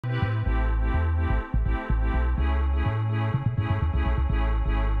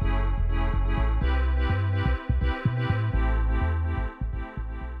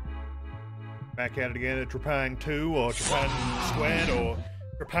Back at it again at Trepang2 or Trepang squared or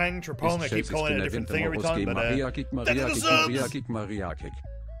Trepang. I keep calling it a different thing every time, but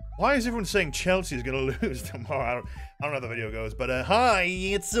why is everyone saying Chelsea is going to lose tomorrow? I don't know how the video goes, but hi,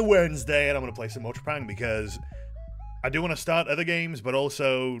 it's a Wednesday, and I'm going to play some more Trepang because I do want to start other games, but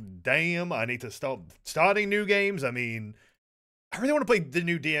also, damn, I need to stop starting new games. I mean, I really want to play the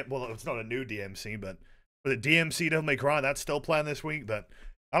new well, it's not a new DMC, but the DMC Devil May Cry, that's still planned this week, but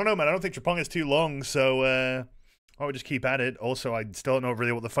I don't know, man. I don't think Trepang is too long, so I would just keep at it. Also, I still don't know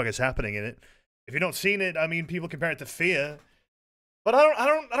really what the fuck is happening in it. If you've not seen it, I mean, people compare it to Fear, but I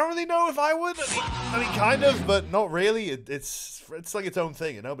don't really know if I would. I mean, kind of, but not really. It's like its own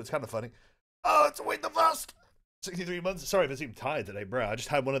thing, you know. But it's kind of funny. Oh, it's Wait the Fast. 63 months. Sorry if I seem tired today, bro. I just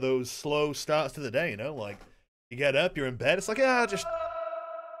had one of those slow starts to the day, you know. Like you get up, you're in bed. It's like just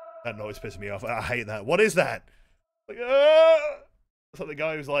that noise pisses me off. I hate that. What is that? Like So the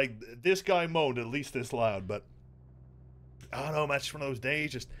guy was like, this guy moaned at least this loud, but I don't know, man, it's just one of those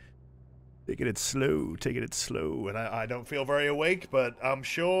days, just taking it slow, and I don't feel very awake, but I'm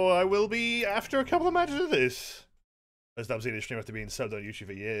sure I will be after a couple of matches of this. First I've seen a stream after being subbed on YouTube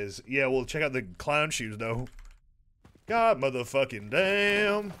for years. Yeah, well, check out the clown shoes, though. God motherfucking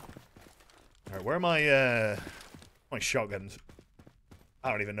damn. Alright, where are my shotguns?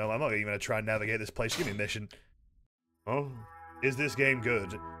 I don't even know, I'm not even gonna try and navigate this place. Give me a mission. Oh. Is this game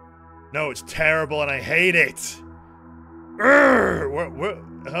good? No, it's terrible and I hate it! What?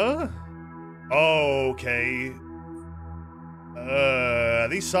 Huh? Okay. Are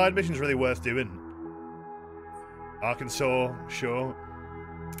these side missions really worth doing? Arkansas, sure.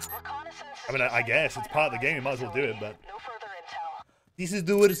 I mean, I guess it's part of the game, you might as well do it, but... This is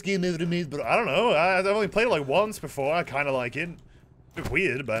the worst game ever made, but I don't know. I've only played it like once before, I kinda like it. It's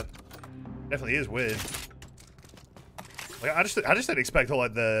weird, but... definitely is weird. Like, I just didn't expect all,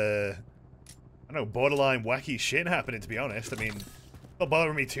 like, I don't know, borderline wacky shit happening, to be honest. I mean, not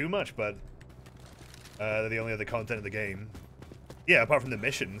bothering me too much, but they're the only other content in the game. Yeah, apart from the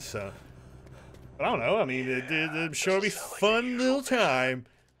missions, so. But I don't know, I mean, I'm sure it'll be fun little time.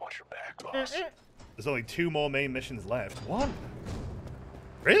 Watch your back, boss. There's only 2 more main missions left. What?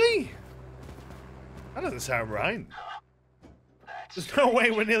 Really? That doesn't sound right. There's no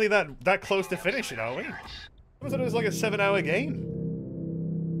way we're nearly that close to finishing, are we? I thought it was like a 7-hour game.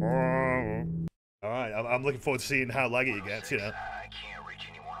 Alright, I'm looking forward to seeing how laggy it gets, you know.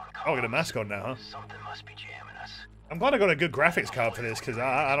 Oh, I got a mask on now, huh? I'm glad I got a good graphics card for this, because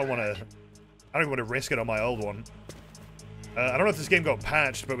I don't even want to risk it on my old one. I don't know if this game got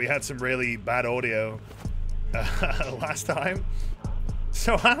patched, but we had some really bad audio last time.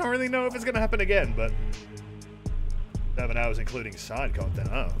 So I don't really know if it's going to happen again, but 7 hours including side content,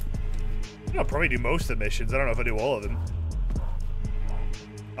 oh. I'll probably do most of the missions. I don't know if I do all of them.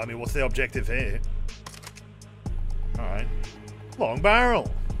 I mean, what's the objective here? Alright. Long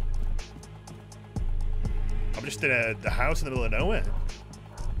barrel. I'm just in a house in the middle of nowhere.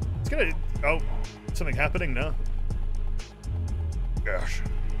 It's gonna... Oh, something happening? No. Gosh.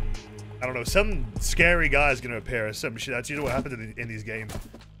 I don't know. Some scary guy's gonna appear or some shit. That's usually what happens in these games.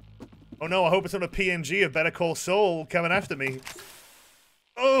 Oh no, I hope it's not a PNG of Better Call Saul coming after me.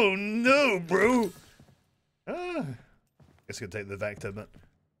 Oh no, bro! I guess I'm gonna take the vector, but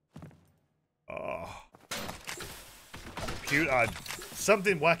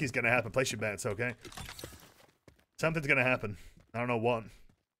something wacky's gonna happen. Place your bets, okay? Something's gonna happen. I don't know what.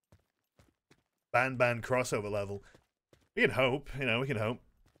 Band crossover level. We can hope, you know. We can hope.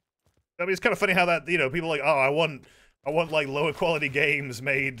 I mean, it's kind of funny how that, you know, people are like, oh, I want like lower quality games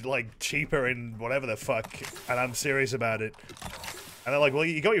made like cheaper and whatever the fuck, and I'm serious about it. And they're like, well,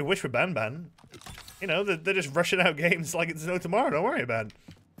 you got your wish with Ban. You know, they're just rushing out games like it's no tomorrow. Don't worry about it.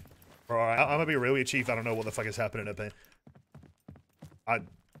 Alright, I'm gonna be really chief. I don't know what the fuck is happening up here.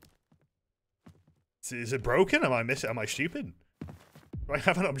 Is it broken? Am I missing? Am I stupid? Do I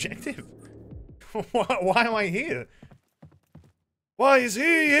have an objective? Why am I here? Why is he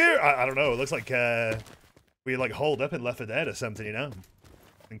here? I don't know. It looks like we like holed up in Left 4 Dead or something, you know?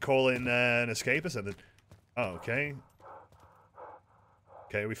 And call in an escape or something. Oh, okay.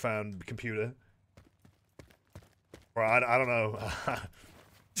 Okay, we found computer. Right, I don't know.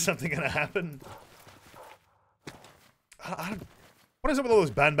 Something gonna happen? What is up with all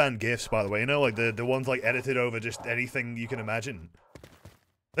those Ban gifs, by the way? You know, like the ones like edited over just anything you can imagine.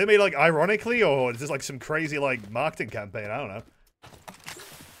 They made like ironically, or is this like some crazy like marketing campaign? I don't know.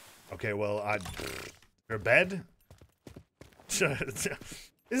 Okay, well, your bed? This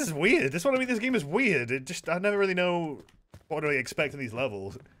is weird. This game is weird. I never really know what do I expect in these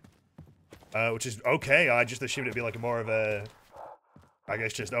levels. Which is okay. I just assumed it'd be like more of a I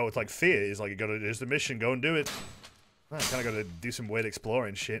guess just, oh, it's like fear. It's like, you gotta, there's the mission, go and do it. I kind of gotta do some weird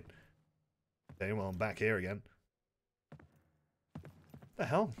exploring shit. Okay, well, I'm back here again. What the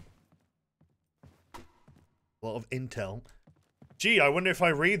hell? A lot of intel. Gee, I wonder if I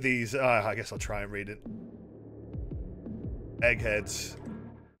read these. I guess I'll try and read it. Eggheads.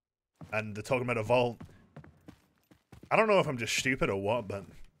 And they're talking about a vault. I don't know if I'm just stupid or what, but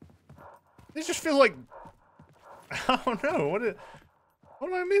these just feel like, I don't know. What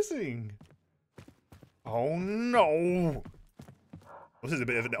am I missing? Oh no! This is a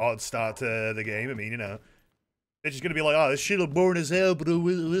bit of an odd start to the game. I mean, you know, it's just gonna be like, oh, this shit'll boring as hell, but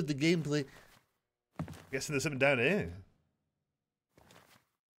with the gameplay. I'm guessing there's something down here.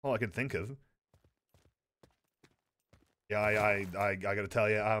 All I can think of. Yeah, I gotta tell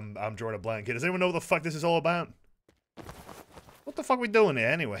you, I'm drawing a blank here. Does anyone know what the fuck this is all about? What the fuck are we doing here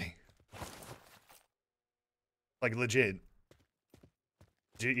anyway? Like legit.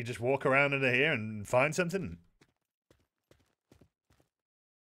 You just walk around into here and find something?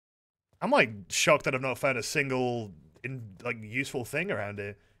 I'm like shocked that I've not found a single useful thing around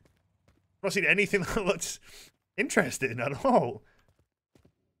here. I've not seen anything that looks interesting at all.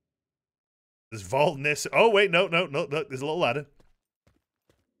 There's vault in this. Oh wait, no, look, there's a little ladder.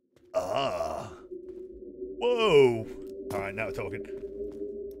 Ah. Whoa. Alright, now we're talking.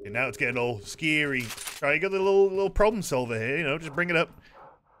 And now it's getting all scary. Alright, you got the little problem solver here, you know, just bring it up.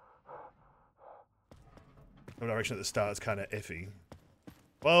 The direction at the start is kind of iffy.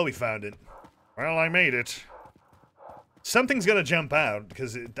 Well, we found it. Well, I made it. Something's gonna jump out,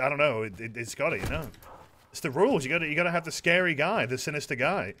 because, I don't know, it's gotta, you know. It's the rules, you gotta have the scary guy, the sinister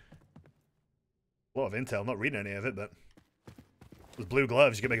guy. A lot of intel, I'm not reading any of it, but... With blue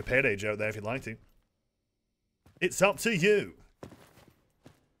gloves, you can make a payday joke there if you'd like to. It's up to you.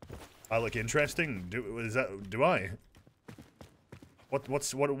 I look interesting. Do I? What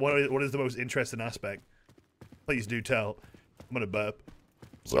is the most interesting aspect? Please do tell. I'm gonna burp.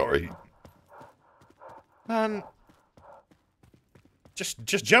 Sorry. Man. Just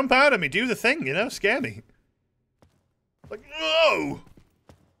jump out at me, do the thing, you know? Scare me. Like, no!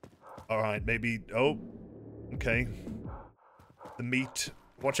 Alright, maybe, oh. Okay. The meat.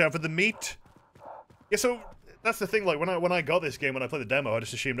 Watch out for the meat. Yeah, so, that's the thing, like, when I got this game, when I played the demo, I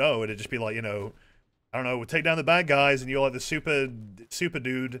just assumed, oh, it'd just be like, you know, I don't know, we'll take down the bad guys, and you're like the super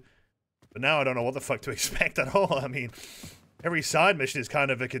dude. But now I don't know what the fuck to expect at all. I mean, every side mission is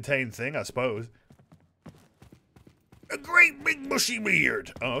kind of a contained thing, I suppose. A great big bushy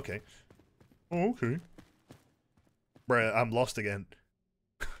beard! Oh, okay. Oh, okay. Bruh, I'm lost again.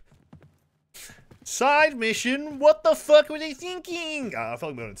 Side mission? What the fuck were they thinking? I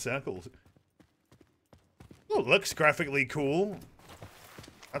felt like going in circles. Oh, looks graphically cool.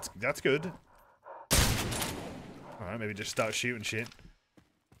 That's good. Alright, maybe just start shooting shit.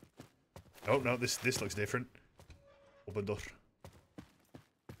 Oh, no, this looks different. Open door.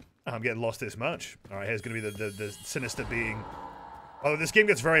 I'm getting lost this much. Alright, here's gonna be the sinister being. Oh, this game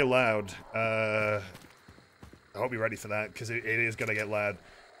gets very loud. I hope you're ready for that, because it is gonna get loud.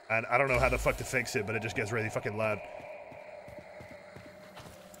 And I don't know how the fuck to fix it, but it just gets really fucking loud.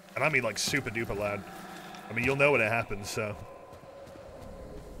 And I mean, like, super duper loud. I mean, you'll know when it happens, so.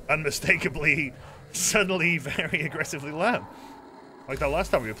 Unmistakably, suddenly very aggressively loud. Like that last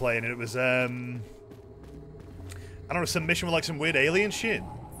time we were playing, it was, I don't know, some mission with like some weird alien shit.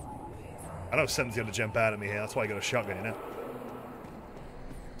 I know something's gonna jump out at me here, that's why I got a shotgun, you know?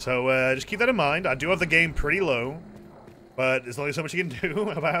 So, just keep that in mind. I do have the game pretty low, but there's only so much you can do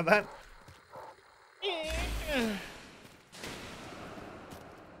about that.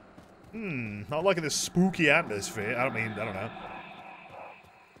 Not liking this spooky atmosphere. I don't know.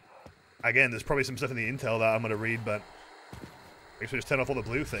 Again, there's probably some stuff in the intel that I'm gonna read, but I guess we just turn off all the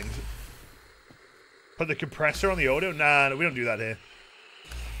blue things. Put the compressor on the audio? Nah, no, we don't do that here.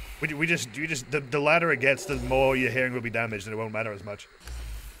 The louder it gets, the more your hearing will be damaged, and it won't matter as much.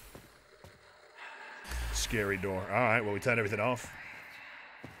 Scary door. Alright, well, we turned everything off.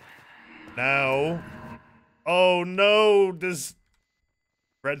 Now... Oh, no! There's...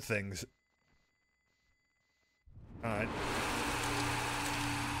 red things. Alright.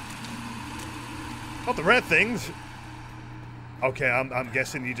 Not the red things! Okay, I'm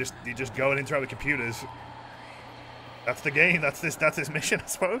guessing you just go and interact with computers. That's the game. That's this mission, I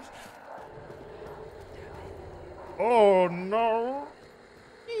suppose. Oh no!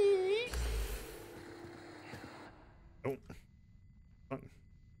 Oh.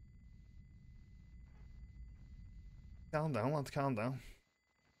 Calm down. Let's calm down.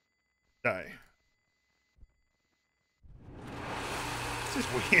 Die. This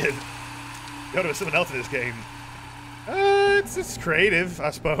is weird. Gotta have something else in this game. it's creative,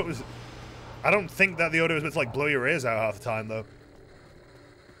 I suppose. I don't think that the audio is meant to like blow your ears out half the time, though.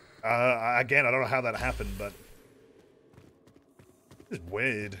 Again, I don't know how that happened, but it's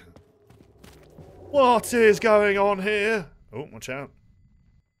weird. What is going on here? Oh, watch out!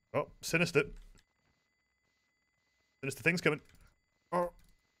 Oh, sinister. Sinister things coming. Oh.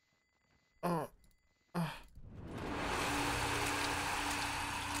 Oh.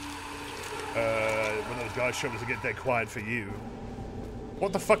 When those guys show up to get dead quiet for you.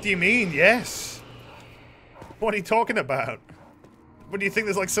 What the fuck do you mean? Yes. What are you talking about? What do you think?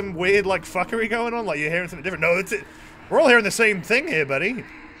 There's like some weird like fuckery going on? Like you're hearing something different? No, it's it. We're all hearing the same thing here, buddy.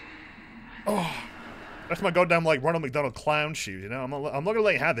 Oh, that's my goddamn like Ronald McDonald clown shoes. You know, I'm not gonna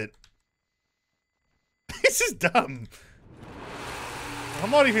let you have it. This is dumb. I'm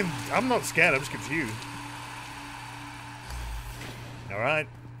not scared. I'm just confused. All right.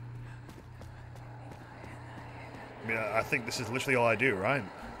 I mean, I think this is literally all I do, right?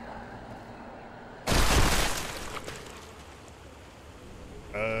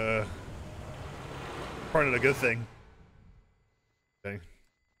 Probably not a good thing. Okay.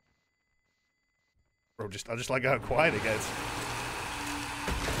 Bro, I just like how quiet it gets.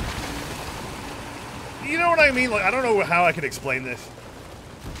 You know what I mean? Like, I don't know how I could explain this.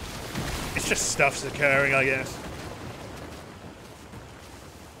 It's just stuff's occurring, I guess.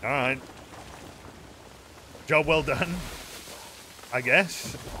 Alright. Job well done. I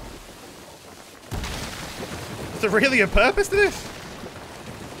guess. Is there really a purpose to this?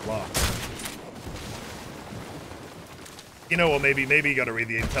 Wow. You know what, maybe you gotta read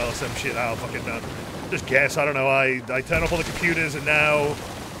the intel or some shit. I'll fucking know. Just guess, I don't know. I turn off all the computers and now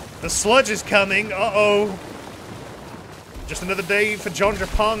the sludge is coming. Uh-oh. Just another day for John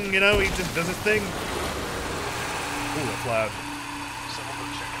Trepang, you know, he just does his thing. Ooh, that's loud. Someone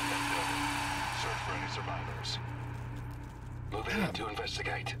will check out that building. Search for any survivors. Moving in to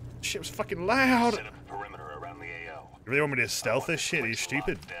investigate. Shit was fucking loud. Set up a perimeter around the AO. You really want me to stealth this shit? Are you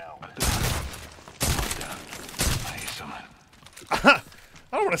stupid? I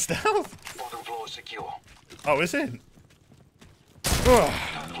don't want to stealth. Bottom floor secure. Oh, is it? Top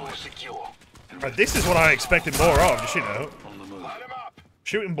floor secure. Right, this is what I expected more of, just, you know. Line him up.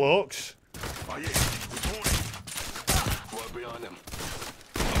 Shooting blocks. Oh, yeah. Right behind him.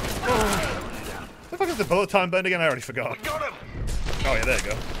 What the fuck is the bullet time burned again? I already forgot. Got him. Oh yeah, there you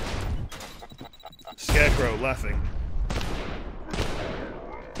go. Scarecrow laughing.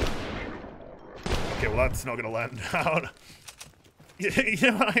 Okay, well that's not gonna land out. You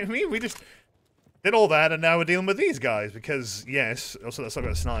know what I mean? We just did all that and now we're dealing with these guys because, yes, also that's not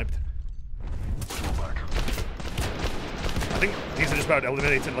got sniped. I think these are just about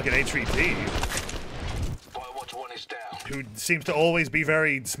eliminating like an HVT. Watch one is down. Who seems to always be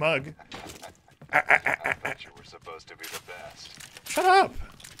very smug. I thought you were supposed to be the best. Shut up!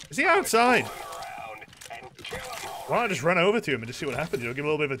 Is he outside? Around and kill him all. Why don't I just run over to him and just see what happens? You know, give him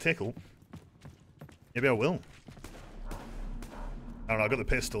a little bit of a tickle. Maybe I will. I don't know, I got the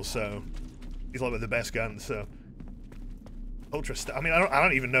pistol, so he's like with the best gun, so ultra I mean, I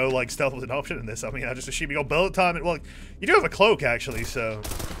don't even know like stealth was an option in this. I mean, I just assume you got bullet time. Well, you do have a cloak actually, so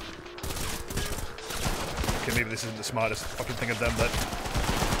okay, maybe this isn't the smartest fucking thing I've done, but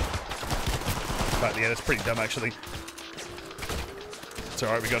yeah, that's pretty dumb actually. It's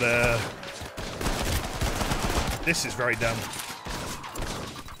alright, we got this is very dumb.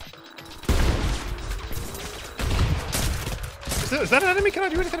 Is that an enemy? Can I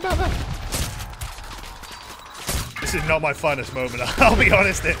do anything about that? This is not my finest moment, I'll be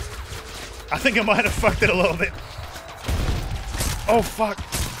honest. I think I might have fucked it a little bit. Oh, fuck.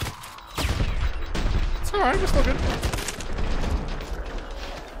 It's alright, we're still good.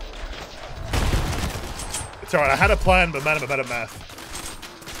 It's alright, I had a plan, but man, I'm bad at math.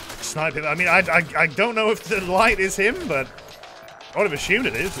 Snipe him. I mean, I don't know if the light is him, but I would have assumed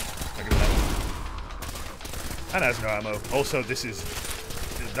it is. And has no ammo. Also,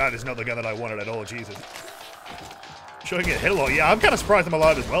 that is not the gun that I wanted at all, Jesus. Sure I can get hit a lot. Yeah, I'm kind of surprised I'm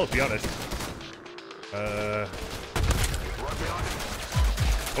alive as well, to be honest. Oh.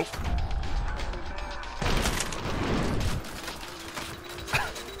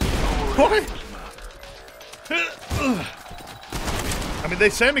 What? I mean, they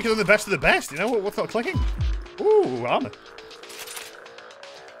say because I'm the best of the best, you know? What's that clicking? Ooh, armor.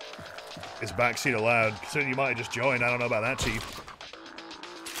 Is backseat allowed? Considering you might have just joined, I don't know about that, Chief.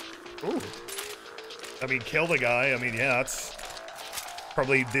 Ooh. I mean, kill the guy. I mean, yeah, that's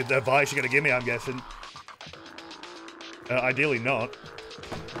probably the advice you're gonna give me, I'm guessing. Ideally not.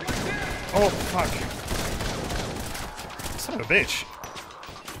 Oh, fuck. Son of a bitch.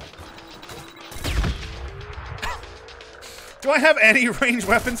 Do I have any ranged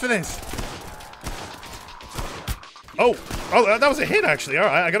weapons for this? Oh, that was a hit, actually. All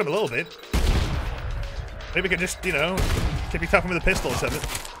right, I got him a little bit. Maybe we could just, you know, tippy tap him with a pistol or something.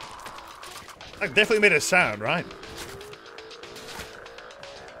 That definitely made a sound, right?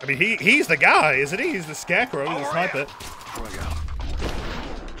 I mean, he's the guy, isn't he? He's the scarecrow, he's the sniper.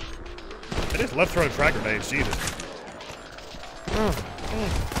 I just love throwing frag grenades, Jesus.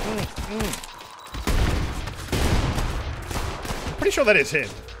 Pretty sure that is him.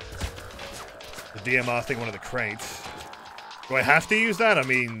 The DMR thing, one of the crates. Do I have to use that? I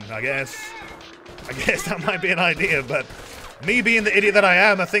mean, I guess that might be an idea, but me being the idiot that I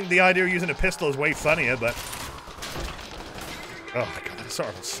am, I think the idea of using a pistol is way funnier, but... Oh my god, that sort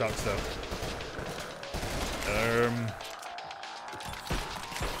of sucks, though.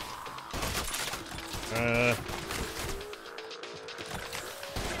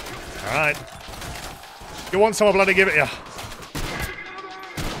 Alright. You want someone bloody give it ya.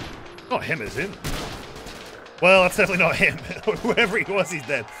 Not him, is it? Well, that's definitely not him. Whoever he was, he's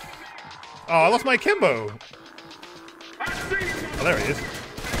dead. Oh, I lost my Kimbo. Oh, there he is.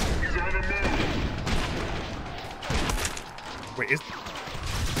 Wait, is...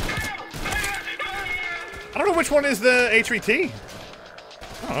 I don't know which one is the H3T.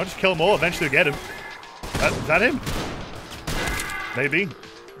 I don't know, just kill them all, eventually get him. Is that him? Maybe.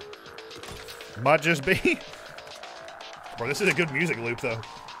 Might just be. Bro, this is a good music loop, though.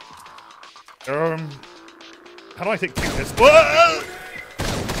 How do I take 2 hits? Whoa!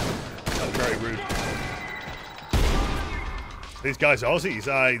 That's very rude. These guys are Aussies,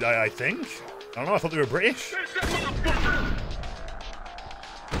 I think. I don't know, I thought they were British.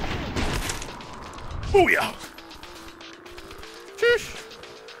 Booyah! Shush!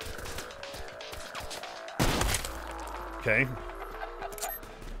 Okay.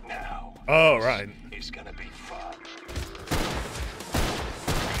 Now. Oh, right. It's gonna be fun.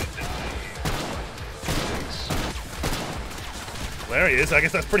 There he is. I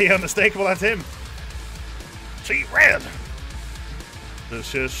guess that's pretty unmistakable. That's him. Cheat red.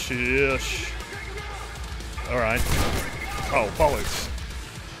 Shush. Alright. Oh, bollocks.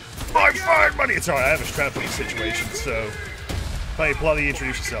 I'm fine, buddy. It's alright. I have a strap for the situation, so... Bloody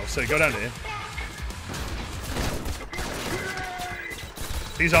introduce yourself. So go down here.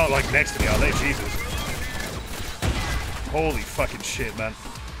 These aren't, like, next to me, are they? Jesus. Holy fucking shit, man.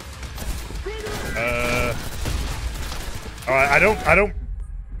 Alright,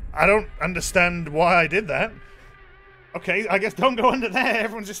 I don't understand why I did that. Okay, I guess don't go under there.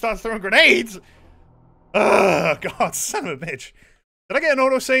 Everyone just starts throwing grenades. Ugh, God, son of a bitch. Did I get an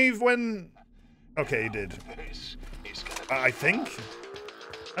autosave when... Okay, he did. I think?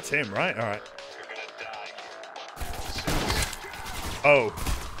 That's him, right? Alright. Oh.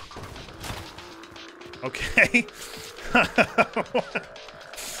 Okay.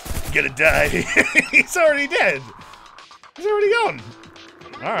 Gonna die. He's already dead. He's already gone.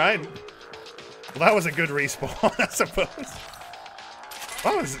 Alright. Well, that was a good respawn, I suppose.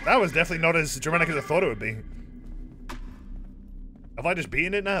 That was definitely not as dramatic as I thought it would be. Have I just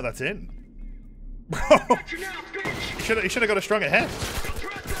beaten it now? That's it? Bro. He should have got a stronger head.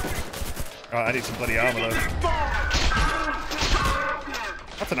 Alright, I need some bloody armor, though.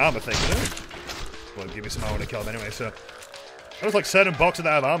 That's an armor thing, isn't it? Well, give me some armor to kill him anyway, so... There was like certain boxes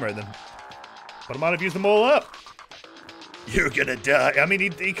that have armor in them. But I might have used them all up. You're gonna die. I mean,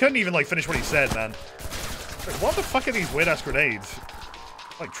 he couldn't even, like, finish what he said, man. Wait, what the fuck are these weird-ass grenades?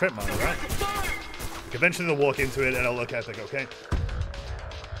 Like Trepang, right? Like, eventually they'll walk into it and it'll look epic, okay?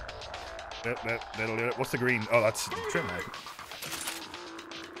 Yep, that'll do it. What's the green? Oh, that's Trepang.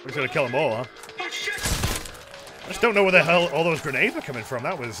 We're just gonna kill them all, huh? I just don't know where the hell all those grenades were coming from.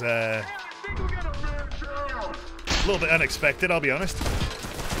 That was, a little bit unexpected, I'll be honest.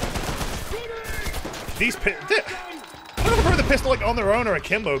 These I don't prefer the pistol like on their own or a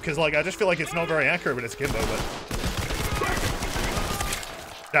Kimbo, because like I just feel like it's not very accurate when it's Kimbo, but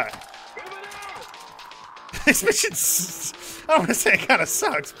this mission's, I don't want to say it kind of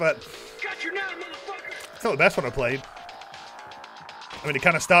sucks, but it's not the best one I played. I mean, it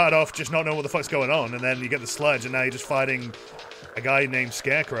kind of started off just not knowing what the fuck's going on, and then you get the sludge, and now you're just fighting a guy named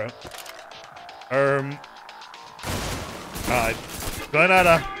Scarecrow. Alright.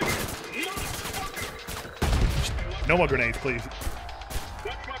 Granada. No more grenades, please.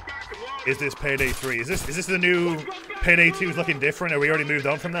 Is this Payday 3? Is this the new Payday 2 is looking different? Or we already moved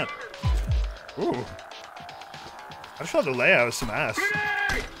on from that? Ooh. I just thought the layout was some ass.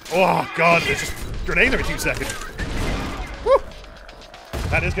 Oh god, there's just grenade every 2 seconds. Woo!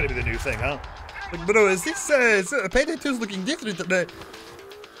 That is gonna be the new thing, huh? Like, bro, is this Payday 2 is looking different today?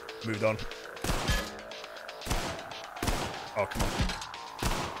 Moved on. Oh, come on.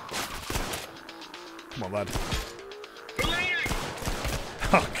 Come on, lad.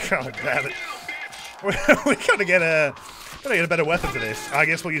 Oh, god damn it. We gotta get a better weapon for this. I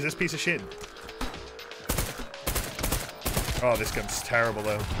guess we'll use this piece of shit. Oh, this gun's terrible,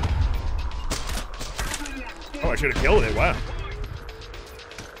 though. Oh, I should have killed it. Wow.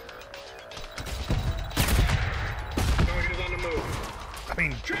 I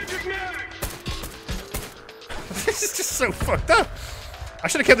mean, this is just so fucked up. I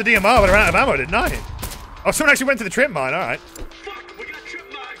should have kept the DMR, but I ran out of ammo, didn't I? Oh, someone actually went to the trip mine. All right.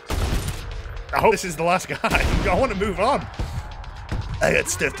 I hope this is the last guy. I want to move on. I got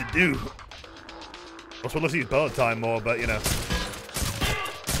stuff to do. Also, let's use bullet time more, but you know,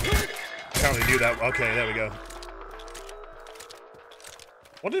 can't really do that. Okay, there we go.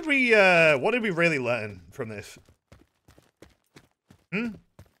 What did we really learn from this?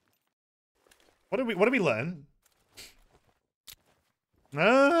 What did we learn?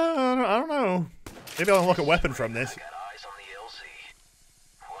 I don't know. Maybe I'll unlock a weapon from this.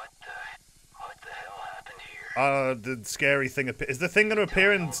 The scary thing is the thing going to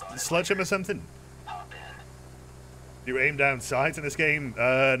appear in Sledgehammer or something? Do you aim down sights in this game?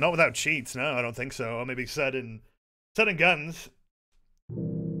 Not without cheats, no, I don't think so. Or maybe certain guns.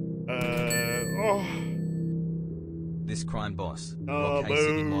 Oh. This crime boss. Oh,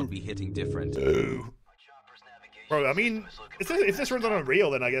 City mod be hitting different. Boo. Bro, I mean, if this runs on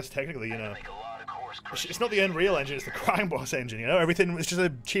Unreal, then I guess technically, you know, it's not the Unreal engine, it's the Crime Boss engine, you know? Everything is just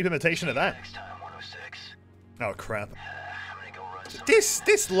a cheap imitation of that. Oh, crap.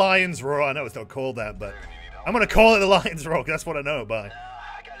 This Lion's Roar, I know it's not called that, but I'm gonna call it the Lion's Roar, 'cause that's what I know it by.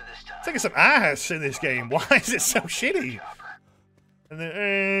 It's like some ass in this game. Why is it so shitty? And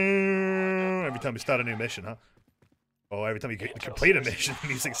then, every time we start a new mission, huh? Oh, every time you complete a mission, the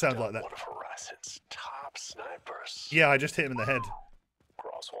music sounds like that. Yeah, I just hit him in the head.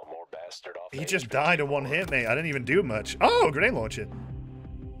 He just died in one hit, mate. I didn't even do much. Oh, grenade launcher.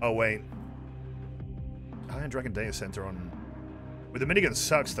 Oh, wait. Iron Dragon Data Center on... With the minigun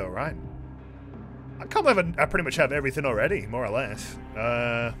sucks, though, right? I can't believe I pretty much have everything already, more or less.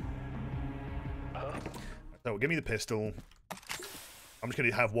 So, give me the pistol. I'm just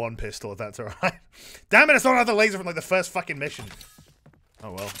gonna have one pistol, if that's alright. Damn it, I still don't have the laser from, like, the first fucking mission.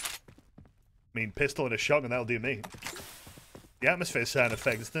 Oh, well. I mean, pistol and a shotgun, that'll do me. The atmosphere sound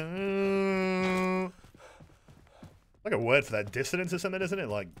effects. Like a word for that, dissonance or something, isn't it?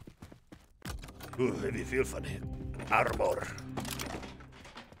 Like, ooh, if you feel funny. Armor.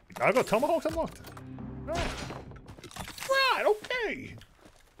 I've got tomahawks unlocked. Right. Right, okay.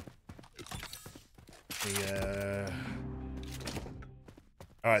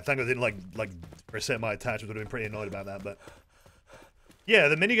 Alright, thank God I didn't like reset my attachment. Would have been pretty annoyed about that, but yeah,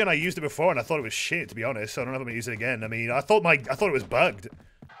 the minigun I used it before and I thought it was shit, to be honest, so I don't know if I'm gonna use it again. I mean, I thought it was bugged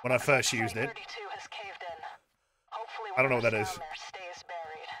when I first used it. I don't know what that is. Is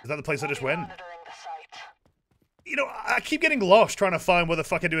that the place I just went? You know, I keep getting lost trying to find where the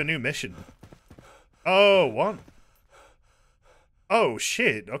fuck I do a new mission. Oh, what? Oh,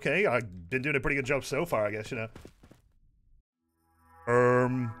 shit. Okay, I've been doing a pretty good job so far, I guess, you know.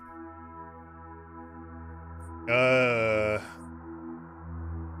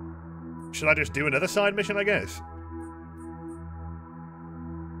 Should I just do another side mission, I guess?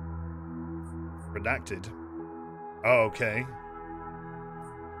 Redacted. Oh, okay.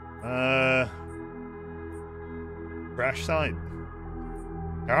 Crash site.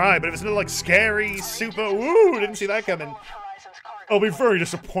 Alright, but if it's another, like, scary, super... Woo! Didn't see that coming. I'll be very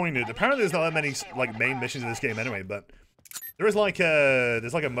disappointed. Apparently there's not that many, like, main missions in this game anyway, but... There is, like,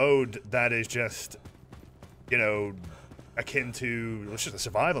 there's, like, a mode that is just... You know... akin to... It's just a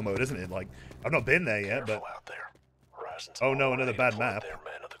survival mode, isn't it? Like, I've not been there yet, but... Oh no, another bad map.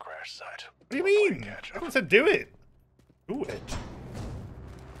 What do you mean? Everyone said do it! Do it.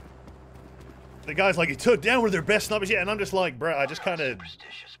 The guy's like, he took down one of their best snipers yet, and I'm just like, bruh, I just kind of...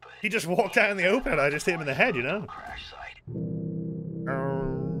 He just walked out in the open, and I just hit him in the head, you know?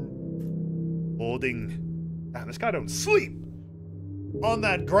 Loading. Damn, this guy don't sleep! On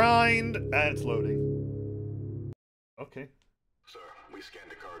that grind, and it's loading. Okay. Sir, we scanned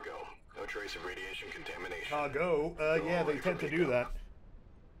the cargo. No trace of radiation contamination. Cargo? Yeah, they tend to do that.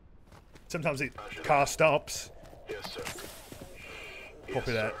 Sometimes the car stops. Yes, sir.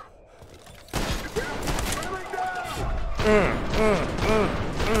 Copy that.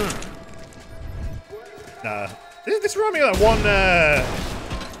 Nah. This reminds me of that one,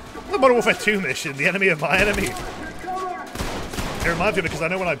 the Modern Warfare 2 mission, The Enemy of My Enemy. It reminds me because I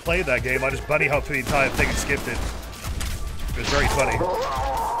know when I played that game, I just bunny hopped through the entire thing and skipped it. It was very funny.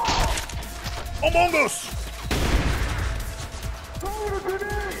 Among Us!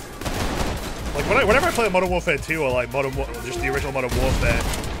 Like whenever I play Modern Warfare 2 or like just the original Modern Warfare,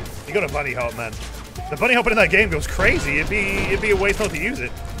 you got a bunny hop, man. The bunny hopping in that game goes crazy. It'd be a waste not to use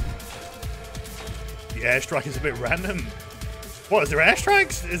it. The airstrike is a bit random. What, is there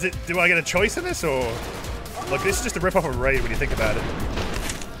airstrikes? Do I get a choice in this, or like this is just a rip off of Raid when you think about it?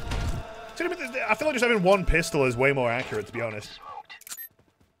 I feel like just having one pistol is way more accurate, to be honest.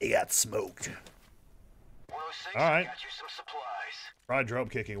 He got smoked. All right. Try drop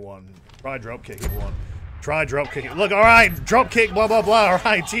kicking one. Try drop kicking one. Try drop kicking. Look, all right, drop kick, blah blah blah. All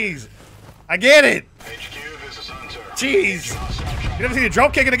right, jeez, I get it. Jeez, you never seen a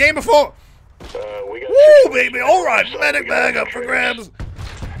drop kick in a game before? Woo, baby! All right, medic bag up for grabs.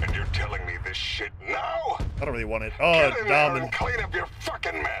 And you're telling me this shit now? I don't really want it. Oh, Get in there damn. and clean up your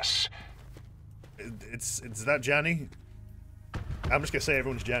fucking mess. It's that Johnny? I'm just gonna say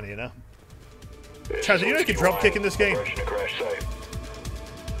everyone's Johnny, you know? Chaz, you know you can drop kick in this game?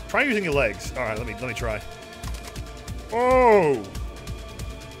 Try using your legs. Alright, let me try. Oh!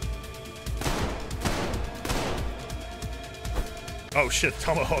 Oh shit,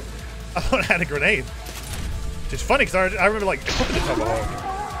 tomahawk. I thought I had a grenade. Which is funny because I remember like equipping the tomahawk.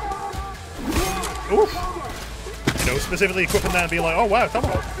 Oof. You know, specifically equipping that and being like, oh wow,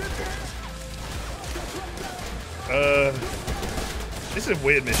 tomahawk. This is a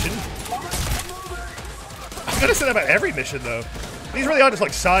weird mission. I'm gonna say that about every mission though. These really are just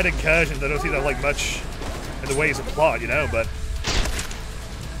like side incursions that don't seem to have like much in the ways of plot, you know, but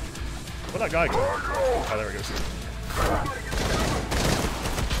where'd that guy go? Oh, there he goes.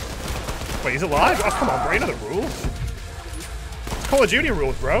 Wait, he's alive? Oh, come on, bro, you know the rules. It's Call of Duty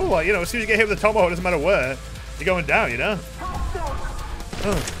rules, bro. Like, you know, as soon as you get hit with a tomahawk, it doesn't matter where, you're going down, you know?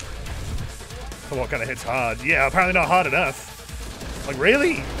 Tomahawk kind of hits hard. Yeah, apparently not hard enough. Like,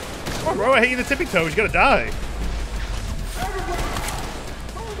 really? Come on, bro, I hit you in the tippy toes, you're gonna die.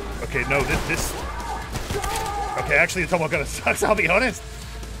 Okay, no, this... Okay, actually, the tomahawk kind of sucks, I'll be honest.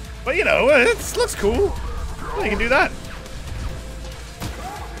 But, you know, it looks cool. You can do that.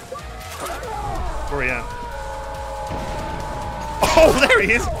 Where are you at? Oh, there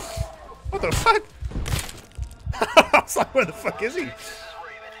he is! What the fuck? I was like, where the fuck is he?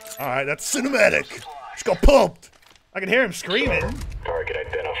 Alright, that's cinematic. Just got pumped. I can hear him screaming. Target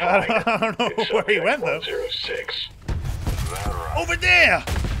identified. I don't know where he went, though. 106. Over there!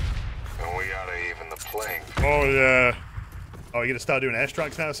 And we gotta even the playing. Oh, yeah. Oh, you gonna start doing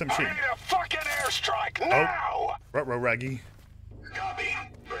airstrikes now or some I shit? need a fucking airstrike now! Ruh-roh, Raggy. Copy.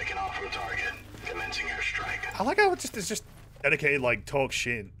 Breaking off from target. Commencing airstrike. I like how it's just dedicated, like, talk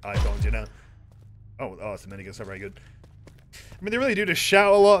shit icons, you know? Oh, it's the miniguns, not very good. I mean, they really do just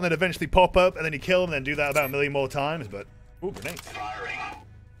shout a lot and then eventually pop up and then you kill them and then do that about a million more times, but... Ooh, grenades. Firing.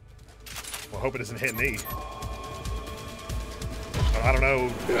 Well, I hope it doesn't hit me. I don't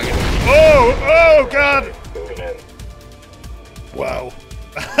know. Oh! Oh, God! Moving in. Wow.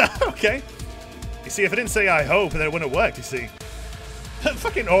 Okay. You see, if it didn't say I hope, then it wouldn't have worked, you see.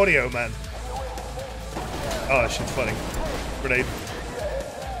 Fucking audio, man. Oh, that shit's funny. Grenade.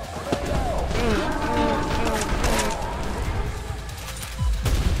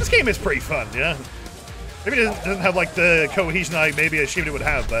 This game is pretty fun, yeah? Maybe it doesn't have, like, the cohesion I maybe assumed it would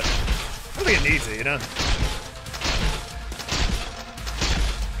have, but I don't think it needs it, you know?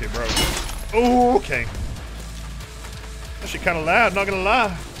 Okay, bro. Oh, okay. That shit kind of loud, not gonna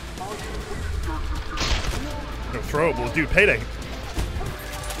lie. No throwables, dude, payday.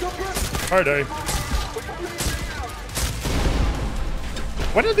 Payday.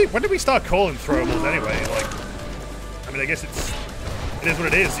 When did we start calling throwables anyway? Like, I mean, I guess it is what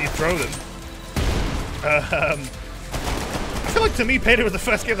it is. You throw them. I feel like to me, Payday was the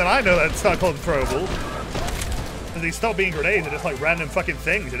first game that I know that started calling throwable. And they stopped being grenades and just like random fucking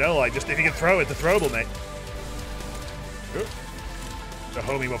things, you know? Like, just if you can throw it, it's a throwable, mate. Ooh. The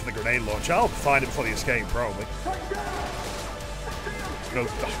homie went for the grenade launch. I'll find it before the escape, probably. No,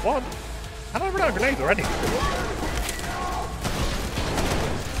 what? How did I run out of grenades already?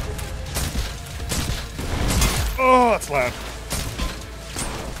 Oh, that's loud.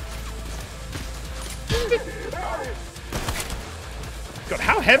 God,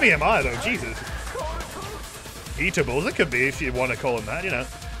 how heavy am I, though? Jesus. Eatables, it could be, if you want to call them that, you know.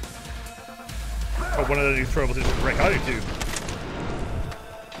 But one of the new throwables is a brick. I do too.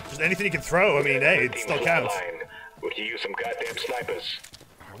 Just anything you can throw, I mean, hey, it still counts. We can use some goddamn snipers.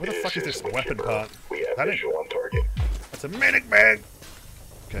 Where the fuck is this weapon part? We have That visual on target. That's a medic bag!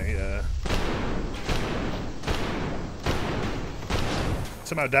 Okay,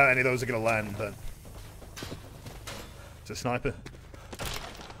 somehow doubt any of those are gonna land, but... It's a sniper.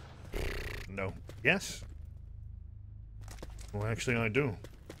 No. Yes? Well, actually, I do.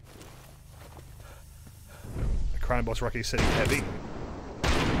 The crime boss Rocky City heavy.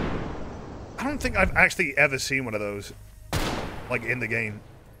 I don't think I've actually ever seen one of those, like, in the game.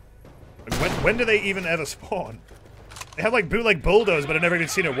 Like, when do they even ever spawn? They have, like, bootleg bulldoze, but I've never even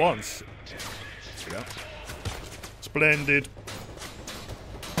seen it once. There we go. Splendid.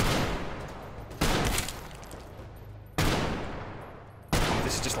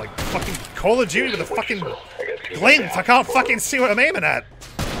 This is just like fucking Call of Duty with a fucking glint. I can't fucking see what I'm aiming at.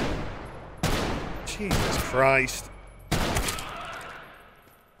 Jesus Christ. I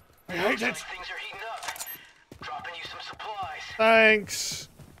hate it. Things are heating up. Dropping you some supplies. Thanks.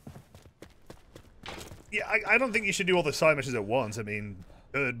 Yeah, I don't think you should do all the side missions at once. I mean,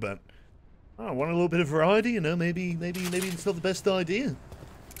 good, but I want a little bit of variety, you know, maybe it's not the best idea.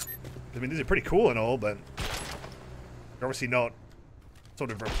 I mean, these are pretty cool and all, but they're obviously not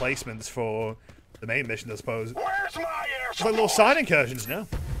sort of replacements for the main mission, I suppose. Where's my air It's like little side incursions now.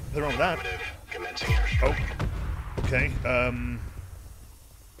 Nothing wrong with that. Commencing airstrike. Oh. Okay,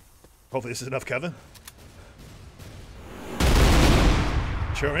 hopefully this is enough cover.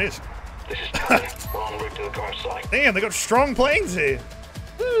 Sure is. This is Tony. We're en route to the car site. Damn, they got strong planes here.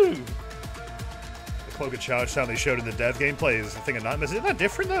 Woo! The cloak of charge sound they showed in the dev gameplay is a thing of nightmares. Isn't that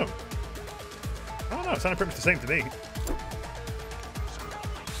different though? I don't know, it sounded pretty much the same to me.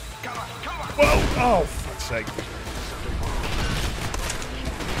 Come on, come on. Whoa! Oh, for fuck's sake.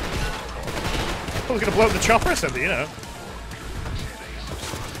 I was gonna blow up the chopper or something, you know.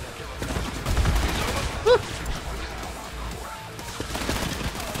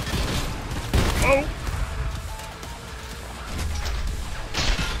 Oh!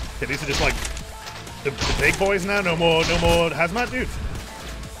 Okay, these are just like the big boys now. No more hazmat dudes.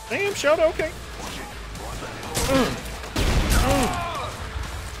 Damn, Shadow. Okay.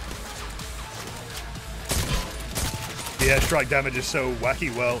 The airstrike damage is so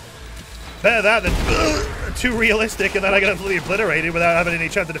wacky. Well, better that than too realistic, and then I get completely obliterated without having any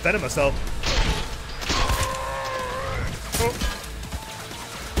chance to defend myself. Oh.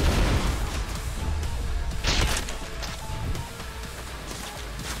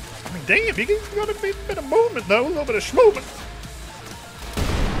 Damn, you got a bit of movement though, a little bit of schmovement.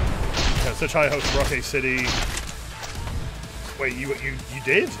 Yeah, such high hopes for Rocky City. Wait, you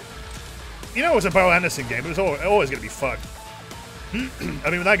did? You know it was a Bo Anderson game, but it was always gonna be fucked. I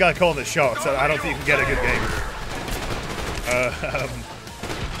mean, with that guy calling the shots, I don't think you can get a good game.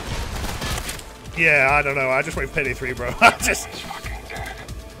 Yeah, I don't know. I just wait for Payday 3, bro. I just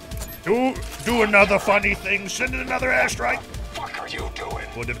do another funny thing. Send in another airstrike. What are you doing?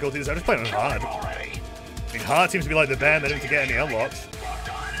 More difficulties. I just playing on hard. Already. I mean, hard seems to be like the band that didn't get any unlocks.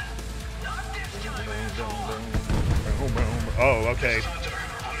 Oh, okay.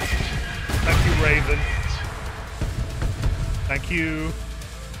 Thank you, Raven. Thank you.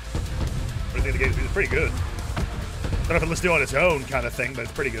 I think the game's pretty good. Don't know if it lets do on its own kind of thing, but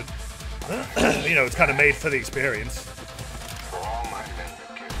it's pretty good. You know, it's kind of made for the experience.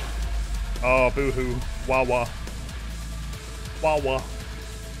 Oh, boo-hoo. Wah-wah. Wah-wah.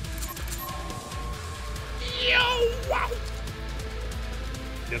 Yo-wow.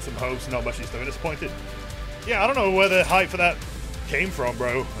 Get some hopes, not much he's doing. Disappointed. Yeah, I don't know where the hype for that came from,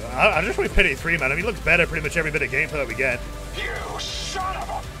 bro. I just want Payday 3, man. I mean, he looks better pretty much every bit of gameplay that we get. You son of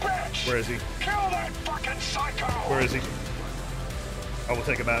a bitch! Where is he? Kill that fucking psycho! Where is he? Oh, we'll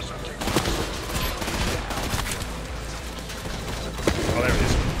take him out. Oh, there he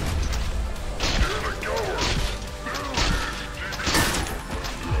is.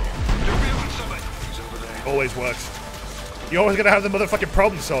 Always works. You always gotta have the motherfucking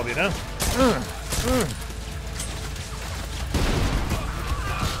problem solve, you know?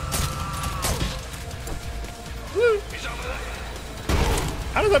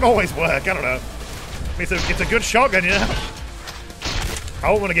 How does that always work? I don't know. I mean, it's a good shotgun, you know? I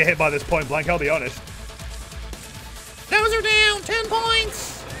don't want to get hit by this point blank, I'll be honest. Those are down! 10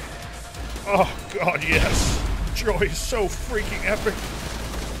 points! Oh, God, yes. Joy is so freaking epic.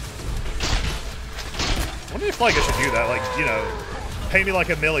 I wonder if, like, I should do that. Like, you know, pay me like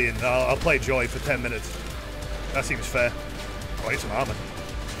 $1 million. I'll play Joy for 10 minutes. That seems fair. Oh, I need some armor.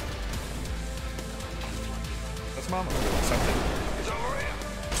 That's some armor. Something. It's over here.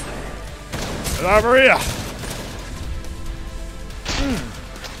 It's over here.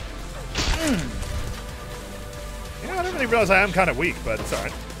 You know, I didn't really realize I am kind of weak, but it's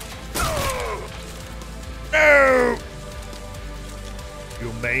alright. No!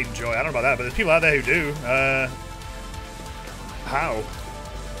 Your main Joy. I don't know about that, but there's people out there who do. How?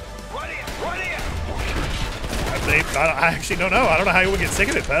 Right here! Right here! I actually don't know. I don't know how you would get sick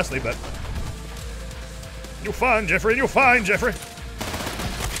of it personally, but You're fine, Jeffrey. You're fine, Jeffrey.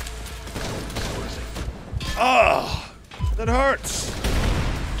 Ah, that hurts.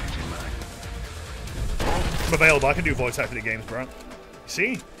 I'm available. I can do voice acting games, bro.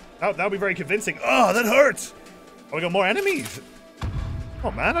 See? That'll be very convincing. Oh, that hurts. Oh, we got more enemies. Oh,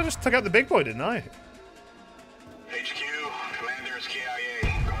 man, I just took out the big boy, didn't I? HQ, Commander's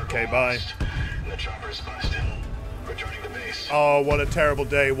KIA. Okay, bye. The chopper's busted. Returning to base. Oh, what a terrible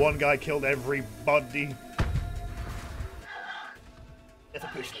day. One guy killed everybody. That's a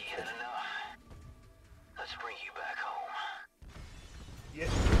push. Let's bring you back home. Yeah,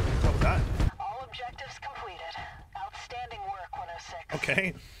 what was that? All objectives completed. Outstanding work, 106.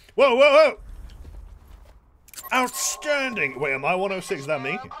 Okay. Whoa, whoa, whoa! Outstanding! Wait, am I 106? Is that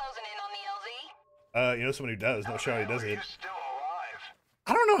me? Closing in on the LZ. You know someone who does. Not sure how he does it. You're still alive.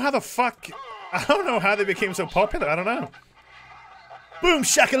 I don't know how the fuck... I don't know how they became so popular. I don't know. Boom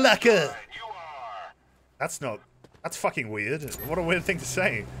shakalaka! You are. That's not... That's fucking weird. What a weird thing to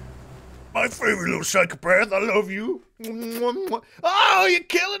say. My favorite little psychopath. I love you. Oh, you're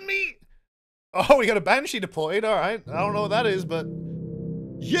killing me! Oh, we got a Banshee deployed. Alright. I don't know what that is, but...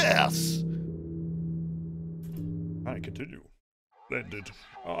 Yes! Alright, continue. Splendid.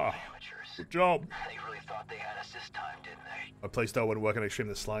 Ah, good job. They really thought they had us this time, didn't they? My playstyle wouldn't work on extreme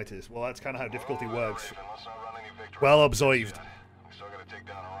the slightest. Well, that's kind of how difficulty works. Let's not run any victory. Well observed. We still gotta take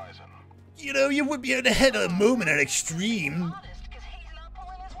down Horizon. You know, you would be able to hit a moment at extreme. Honest, because he's not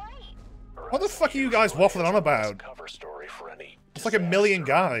pulling his weight. What the fuck are you guys waffling on about? Cover story for any It's like a million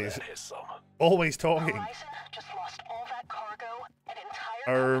guys. that is some. Always talking. Horizon just lost all that cargo, an entire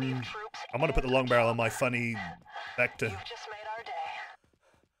company of troops, I'm gonna put the long barrel on my funny vector. You've just made our day.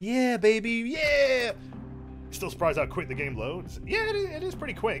 Yeah, baby, yeah! Still surprised how quick the game loads. Yeah, it is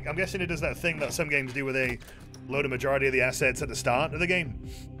pretty quick. I'm guessing it does that thing that some games do where they load a majority of the assets at the start of the game.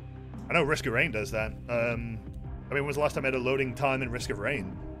 I know Risk of Rain does that. I mean, when was the last time I had a loading time in Risk of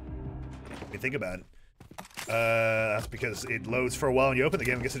Rain? If you think about it. That's because it loads for a while and you open the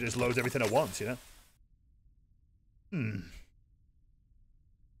game, I guess it just loads everything at once, you know?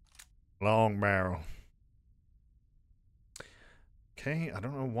 Long barrel. Okay, I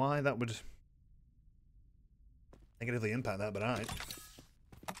don't know why that would negatively impact that, but alright.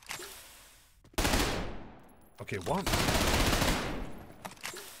 Okay, what?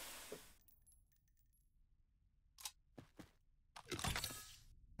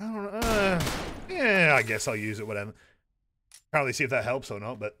 I don't know. Yeah, I guess I'll use it, whatever. Probably see if that helps or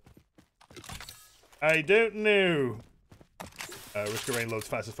not, but I don't know. Risk of Rain loads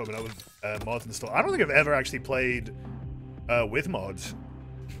fast as fuck, but not with mods installed. I don't think I've ever actually played with mods.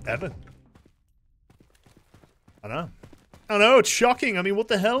 Ever. I don't know. I don't know, it's shocking. I mean, what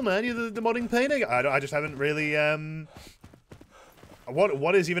the hell, man? You're the modding painting. I just haven't really,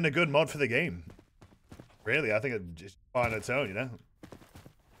 What is even a good mod for the game? Really, I think it just on its own, you know?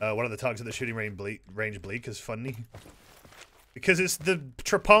 One of the talks of the shooting range bleak is funny. Because it's the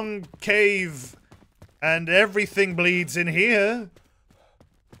Trepang cave and everything bleeds in here.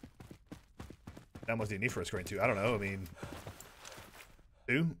 That must be need for a screen too. I don't know, I mean...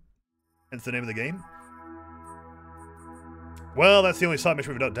 2? Hence the name of the game. Well, that's the only side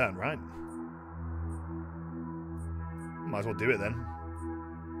mission we've not done, right? Might as well do it then.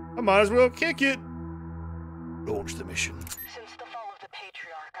 I might as well kick it. Launch the mission. Since the fall of the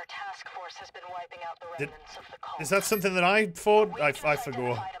Patriarch, our task force has been wiping out the remnants of the cult. Is that something that I thought? I forgot.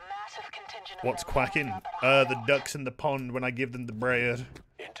 Identified a massive contingent of What's them quacking? up at a The ducks in the pond when I give them the bread.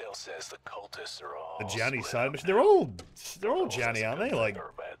 Intel says the cultists are all The Janny split side up mission. now. They're all Janny, aren't they? Like, Or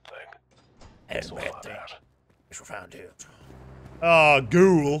a bad thing. and So bad on thing. that. Which we found it. Ah,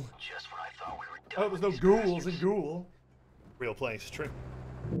 ghoul. Just when I thought we were done. Oh, there's no with these ghouls in bastards. ghoul. Real place, true.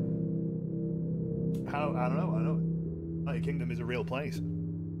 How? I don't know. I know. Night Kingdom is a real place.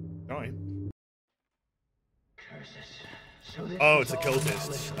 Alright. Oh, it's a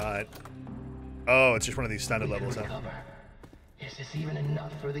cultist. Alright. Oh, it's just one of these standard levels, huh? Is this even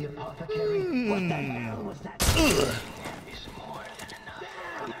enough for the apothecary? What the hell was that? Is more than enough.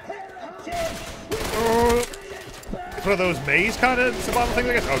 It's one of those maze kind of survival things,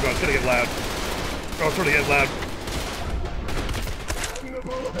 I guess. Oh god, it's gonna get loud. Oh, it's gonna get loud.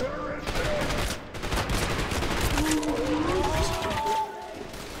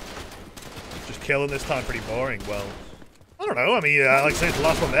 Just killing this time pretty boring. Well, I don't know. I mean, like I said, it's the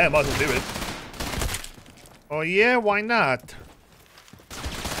last one there. Might as well do it. Oh yeah, why not?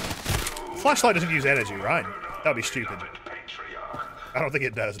 Flashlight doesn't use energy, right? That'd be stupid. I don't think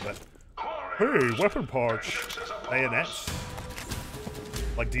it does, but... Hey, weapon parts. Bayonets.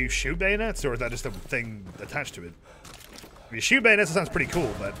 Like, do you shoot bayonets, or is that just a thing attached to it? If you shoot bayonets, it sounds pretty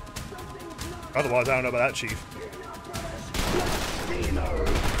cool, but... Otherwise, I don't know about that, Chief.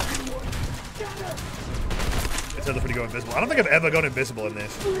 It's other for to go invisible. I don't think I've ever gone invisible in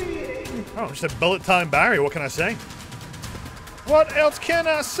this. Oh, just a bullet time barrier. What can I say? What else can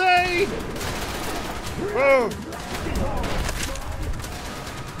I say? Whoa.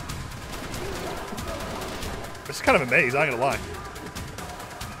 This is kind of a maze, I'm not gonna lie.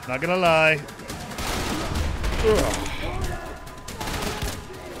 Not gonna lie. Ugh.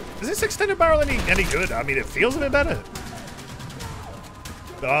 Is this extended barrel any good? I mean, it feels a bit better.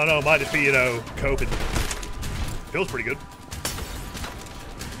 I don't know, it might just be, you know, coping. Feels pretty good.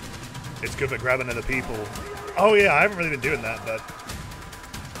 It's good for grabbing other people. Oh yeah, I haven't really been doing that, but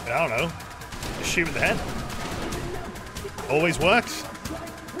I don't know. Just shoot in the head. Always works.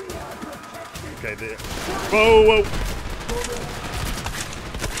 Okay, there. Whoa, whoa.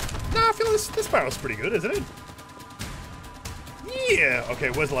 Nah, I feel this barrel's pretty good, isn't it? Yeah. Okay,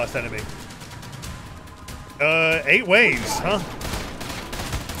 where's the last enemy? 8 waves, huh?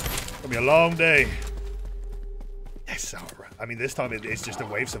 Gonna be a long day. Yes, alright. I mean, this time it's just a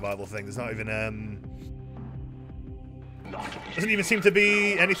wave survival thing. There's not even, doesn't even seem to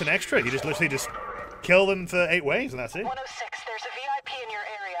be anything extra. You just literally just kill them for 8 waves and that's it. 106, there's a VIP in your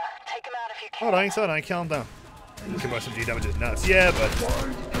area. Take him out if you can. Alright, calm down. Can some G damage is nuts. Yeah, but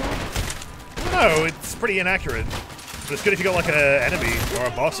no, it's pretty inaccurate. But it's good if you got like an enemy or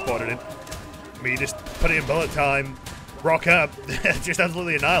a boss spotted in. I mean, you just put it in bullet time, rock up, just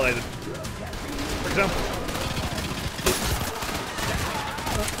absolutely annihilate it. For example.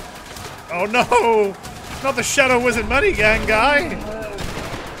 Oh no! Not the Shadow Wizard Money Gang guy!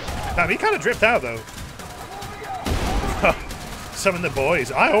 Damn, he kind of dripped out though. Summon the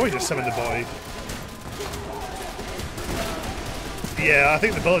boys. I always just summon the boys. Yeah, I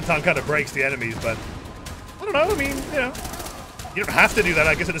think the bullet time kind of breaks the enemies, but I don't know, I mean, you know, you don't have to do that.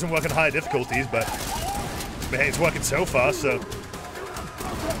 I guess it doesn't work on higher difficulties, but hey, it's working so far, so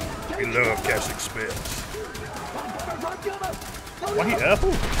we love casting spells. Why he up?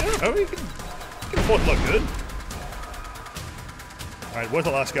 I don't know, he can afford to look good. Alright, where's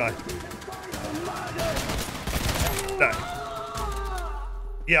the last guy? No.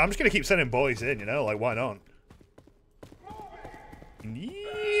 Yeah, I'm just gonna keep sending boys in, you know, like why not?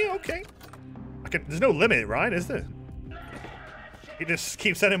 Yeah, okay. There's no limit, right? Is there? You just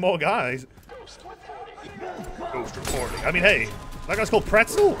keep sending more guys. Ghost reporting. I mean, hey, that guy's called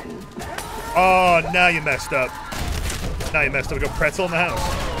Pretzel? Oh, now you messed up. Now you messed up. We got Pretzel in the house.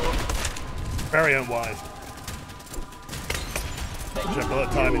 Very unwise. Check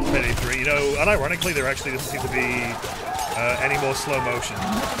bullet time in 1083. You know, unironically, there actually doesn't seem to be any more slow motion.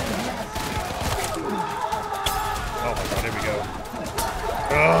 Oh my god, here we go.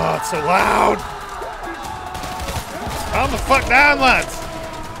 Oh, it's so loud! Calm the fuck down, lads!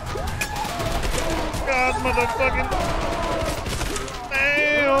 God, motherfucking...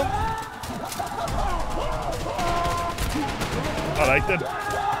 Damn! Alright then.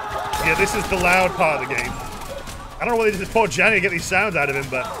 Yeah, this is the loud part of the game. I don't know whether this is poor Johnny to get these sounds out of him,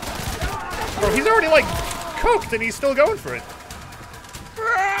 but... Bro, he's already, like, cooked and he's still going for it.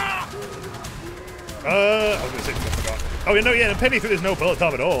 I was gonna say, I forgot. Oh, you know, yeah, in Penny 3 there's no bullet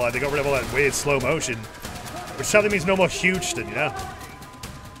time at all. Like, they got rid of all that weird slow motion. Which sadly means no more Houston, you know?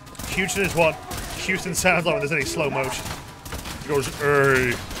 Houston is what Houston sounds like when there's any slow motion. He goes,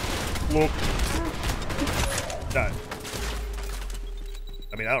 hey, look. No.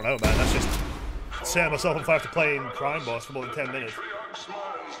 I mean, I don't know, man. That's just setting myself on fire to playing Crime Boss for more than 10 minutes.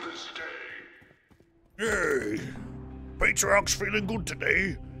 Hey, Patriarch's feeling good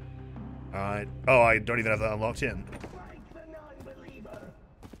today. Alright. Oh, I don't even have that unlocked yet.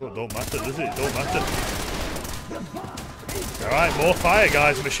 Oh, don't matter, does it? Don't matter. Alright, more fire,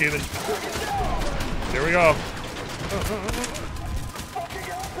 guys, I'm assuming. Here we go.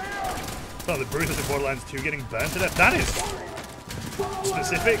 Oh, the bruises in Borderlands 2 getting burned to death. That is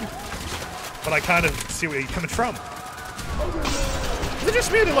specific. But I kind of see where you're coming from. Is it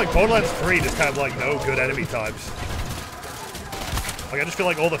just me that like Borderlands 3 just have like no good enemy types? Like I just feel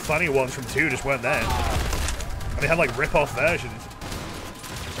like all the funny ones from 2 just weren't there. And they had like rip-off versions.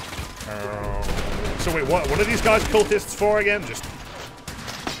 So wait, what are these guys cultists for again? Just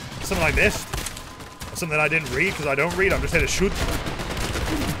something I missed? Or something I didn't read because I don't read? I'm just here to shoot.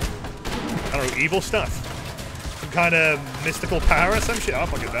 I don't know, evil stuff. Some kind of mystical power or some shit? I don't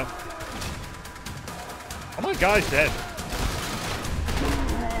fucking know. Are my guys dead?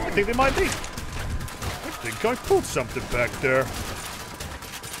 I think they might be. I think I pulled something back there.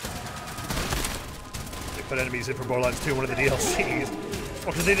 They put enemies in for Borderlands 2, one of the DLCs. Or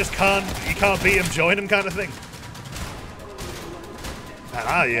because they just can't, you can't beat them, join them kind of thing. And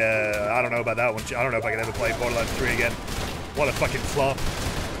I don't know about that one. I don't know if I can ever play Borderlands 3 again. What a fucking flop.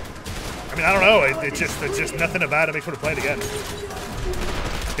 I mean, I don't know. It's just nothing about it makes me want to play it again.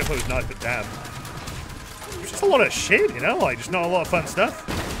 Gameplay was nice, but damn. It's just a lot of shit, you know? Like, just not a lot of fun stuff.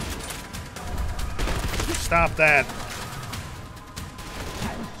 Stop that.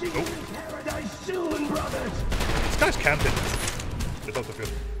 This guy's camping. It's also good.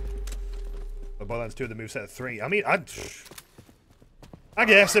 But Borderlands 2 the moveset of 3. I mean, I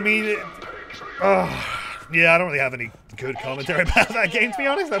guess, I mean, yeah, I don't really have any good commentary about that game, to be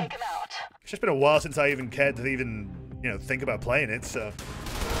honest. It's just been a while since I even cared to even, you know, think about playing it, so.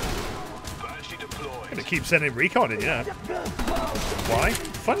 I'm gonna keep sending recon in, yeah. Why?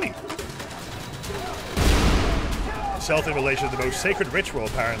 Funny. Self-immolation is the most sacred ritual,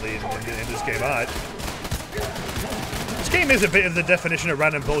 apparently, in this game. Alright. This game is a bit of the definition of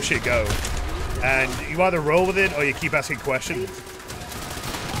random bullshit go. And you either roll with it or you keep asking questions.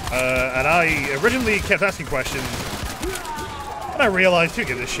 And I originally kept asking questions. And I realized, who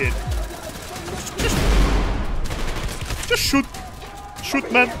gives a shit? Just shoot.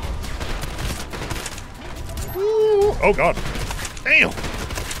 Shoot, man. Ooh. Oh, God. Damn.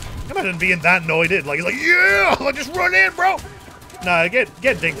 Imagine being that annoyed. Like, he's like, yeah, I'll just run in, bro. Nah, get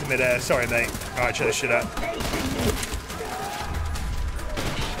dinked midair. Sorry, mate. Alright, check this shit out.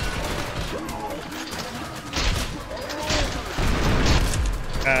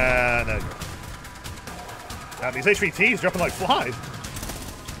 No. These HVTs dropping like flies.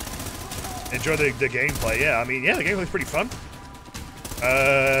 Enjoy the gameplay. Yeah, I mean, yeah, the gameplay's pretty fun.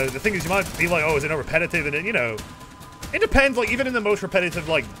 The thing is, you might be like, oh, is it not repetitive? And then, you know, it depends. Like, even in the most repetitive,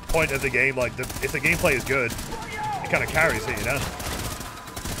 like, point of the game, like, if the gameplay is good, it kind of carries it, you know?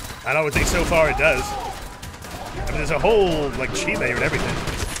 And I would think so far it does. I mean, there's a whole, like, cheat layer and everything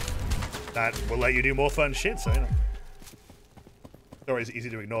that will let you do more fun shit, so, you know. Story is easy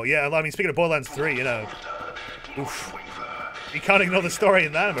to ignore. Yeah, I mean, speaking of Borderlands 3, you know, oof. You can't ignore the story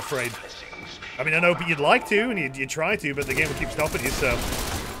in that, I'm afraid. I mean, I know you'd like to, and you try to, but the game will keep stopping you, so.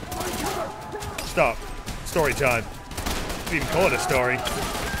 Stop. Story time. You even call it a story.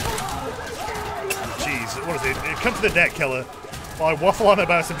 Jeez, what is it? Come to the deck, killer. While I waffle on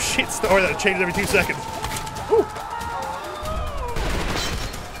about some shit story that changes every 2 seconds. Woo.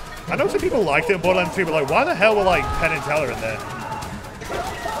 I know some people liked it in Borderlands 3, but like, why the hell were like Penn and Teller in there?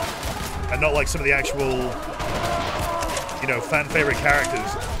 And not like some of the actual, you know, fan favorite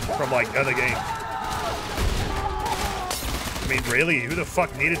characters from like other games. I mean, really, who the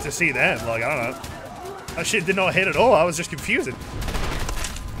fuck needed to see them? Like, I don't know. That shit did not hit at all. I was just confusing.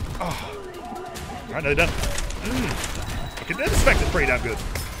 Oh. Alright, no, done. Okay, that effect is pretty damn good.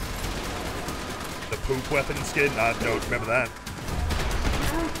 The poop weapon skin? I don't remember that.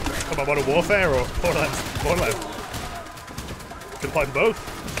 Talking about Modern Warfare or Borderlands? Could apply to both.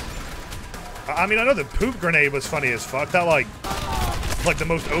 I mean, I know the poop grenade was funny as fuck. That, like the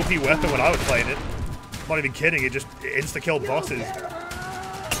most OP weapon when I was playing it. I'm not even kidding. It just insta-killed bosses.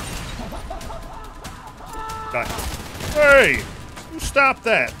 Nice. Hey! Stop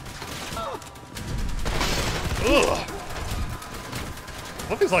that! Ugh!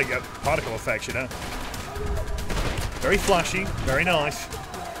 Look, it's like a particle effect, you know? Very flashy. Very nice.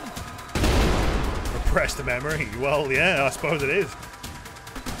 Repressed memory. Well, yeah, I suppose it is.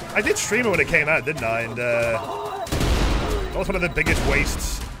 I did stream it when it came out, didn't I? And that was one of the biggest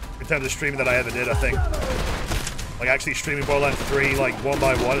wastes in terms of streaming that I ever did, I think. Like actually streaming Borderlands 3 like one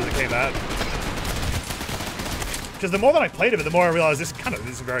by one as it came out. Because the more that I played of it, the more I realized this kind of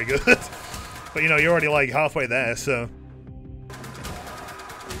isn't very good. But you know, you're already like halfway there, so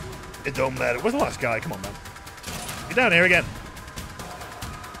it don't matter. Where's the last guy? Come on, man. You're down here again.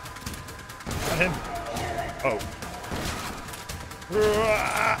 Not him. Oh.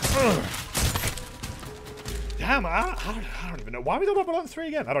 Damn, I don't even know. Why are we talking about Borderlands 3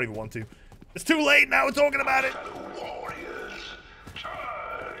 again? I don't even want to. It's too late now, we're talking about it.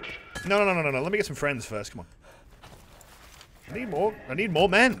 No. Let me get some friends first. Come on. I need more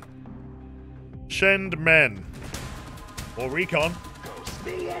men. Send men. More recon. I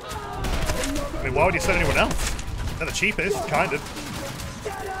mean, why would you send anyone else? They're the cheapest, kind of.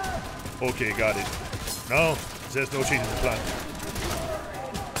 Okay, got it. No, there's no change in the plan.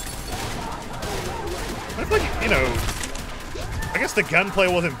 I feel like, you know, I guess the gunplay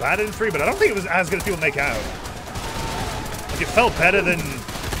wasn't bad in 3, but I don't think it was as good as people make out. Like, it felt better than,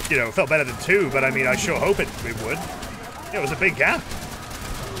 you know, it felt better than 2, but I mean, I sure hope it would. Yeah, it was a big gap.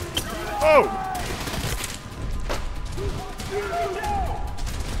 Oh!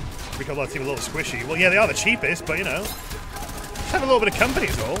 Recon Blood seem a little squishy. Well, yeah, they are the cheapest, but, you know, just have a little bit of company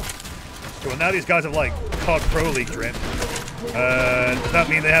is all. Okay, well, now these guys have, like, COD Pro League drip. Does that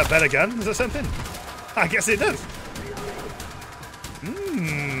mean they have better guns or something? I guess it does.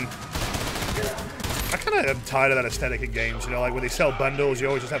 I kind of am tired of that aesthetic in games, you know, like when they sell bundles, you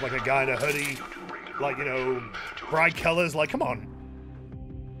always just have like a guy in a hoodie, like, you know, bright colors, like, come on.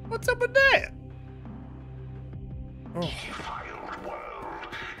 What's up with that? Oh.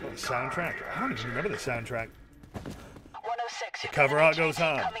 What, the soundtrack? I don't even remember the soundtrack. 106, The cover art goes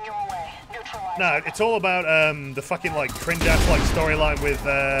hard. coming your way. Neutralize. No, it's all about the fucking like cringe-ass like storyline with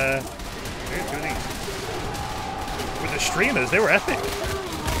the streamers. They were epic.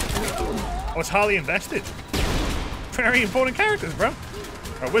 I was highly invested. Very important characters, bro.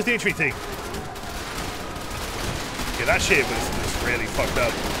 Alright, where's the HVT? Yeah, that shit was really fucked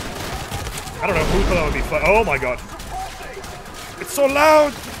up. I don't know who thought that would be fun. Oh my god. It's so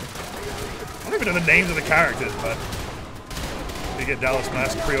loud! I don't even know the names of the characters, but you get Dallas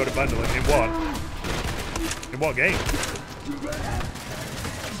Mask pre-order bundle in what? In what game?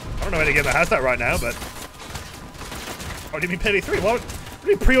 I don't know any game that has that right now, but... Oh, do you mean Payday 3? What do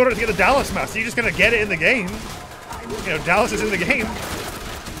you pre-order to get the Dallas Mask? You're just gonna get it in the game. You know, Dallas is in the game.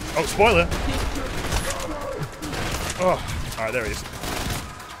 Oh, spoiler. Oh, alright, there he is.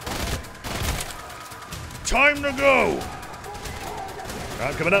 Time to go!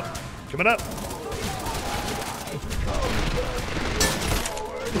 Alright, coming up. Coming up.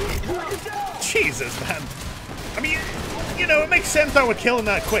 Jesus, man. I mean, you know, it makes sense that we're killing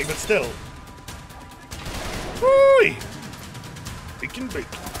that quick, but still. Woo! We can bake.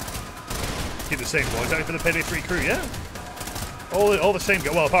 Keep the same voice out for the Payday 3 crew, yeah? All the same,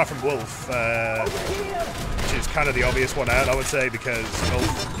 well, apart from Wolf, which is kind of the obvious one out, I would say, because Wolf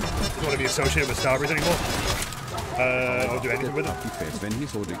doesn't want to be associated with Starbreeze anymore. Or do anything with it.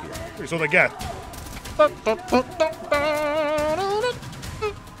 Here's all they get.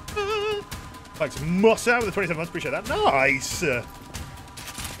 Thanks, Mossa with the 27 months, appreciate that. Nice! Yeah,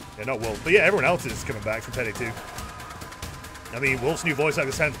 not Wolf, but yeah, everyone else is coming back from Payday 2. I mean, Wolf's new voice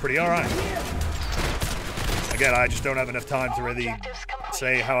actor sounds pretty alright. Again, I just don't have enough time to really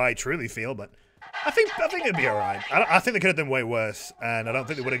say how I truly feel, but I think it'd be alright. I think they could have done way worse, and I don't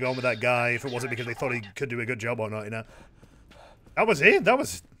think they would have gone with that guy if it wasn't because they thought he could do a good job or not, you know? That was it. That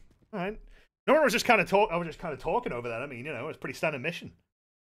was... Alright. No one was just kind of I was just kind of talking over that. I mean, you know, it's a pretty standard mission.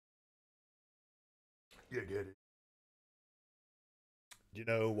 You get it. Do you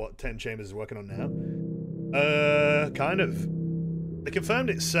know what 10 Chambers is working on now? Kind of. They confirmed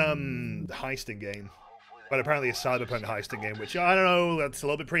it's some heisting game, but apparently a cyberpunk heisting game, which I don't know, that's a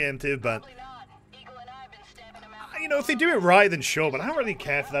little bit preemptive, but you know, if they do it right, then sure, but I don't really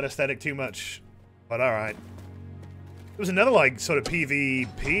care for that aesthetic too much, but alright. There was another, like, sort of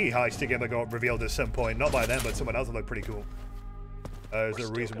PvP heisting game that got revealed at some point, not by them, but someone else that looked pretty cool. Is there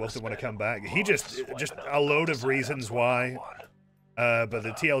a reason Wilson want to come back? He just a load of reasons why. But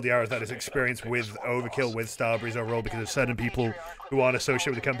the TLDR is that his experience with Overkill, with Starbreeze overall, because of certain people who aren't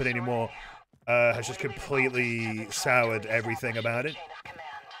associated with the company anymore, has just completely soured everything about it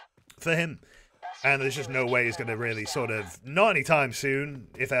for him. And there's just no way he's going to really sort of, not anytime soon,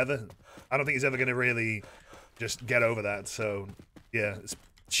 if ever. I don't think he's ever going to really just get over that. So, yeah, it's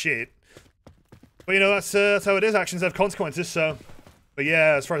shit. But, you know, that's how it is. Actions have consequences, so... But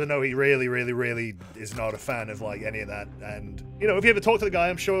yeah, as far as I know, he really, really, really is not a fan of, like, any of that. And, you know, if you ever talk to the guy,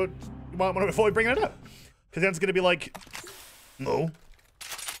 I'm sure you might want to avoid bringing it up. Because then it's going to be like, no.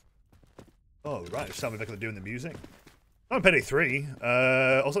 Oh, right, it's something they're doing the music. I'm Payday 3.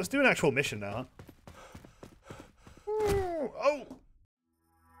 Also, let's do an actual mission now, huh? Ooh, oh!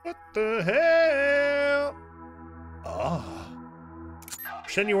 What the hell? Ah.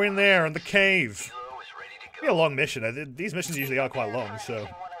 Send you in there in the cave. Be a long mission. These missions usually are quite long, so...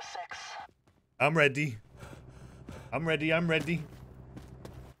 I'm ready. I'm ready, I'm ready.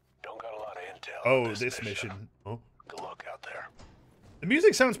 Don't got a lot of intel. Oh, this mission. Oh. Good luck out there. The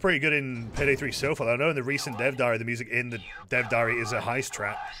music sounds pretty good in Payday 3 so far. I know in the recent dev diary, the music in the dev diary is a heist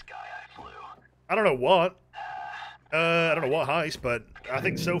track. I don't know what. I don't know what heist, but I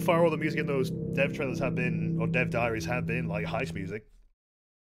think so far all the music in those dev trailers have been, or dev diaries have been, like heist music.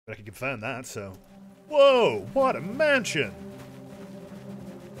 But I can confirm that, so... Whoa, what a mansion!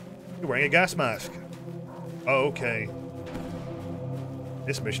 You're wearing a gas mask. Oh, okay.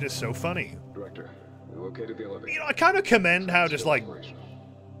 This mission is so funny. Director, we located the elevator. You know, I kind of commend how just, like,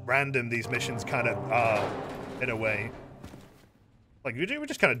 random these missions kind of are, in a way. Like, we're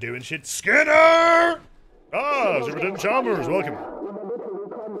just kind of doing shit. Skinner! Ah, Superintendent Chalmers, welcome.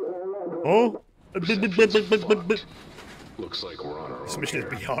 Oh? Looks like we're on our This own mission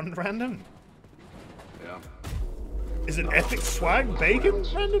here. is beyond random. Yeah. Is it epic swag bacon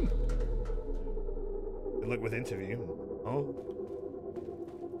random? Good luck with interview. Oh.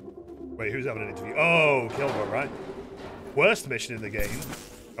 Wait, who's having an interview? Oh, Kilgore, right? Worst mission in the game.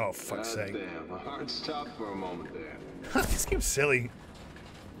 Oh, fuck's sake. Damn, a hard stop for a moment there. This game's silly.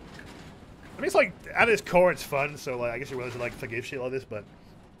 I mean, it's like, at its core, it's fun, so like, I guess you're willing to like forgive shit like this, but...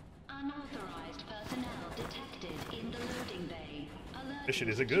 Unauthorized personnel detected in the loading bay. This shit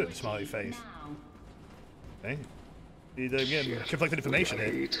is a good smiley face. Okay. Again, conflicted information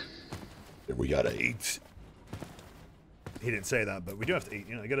here. We gotta eat. He didn't say that, but we do have to eat.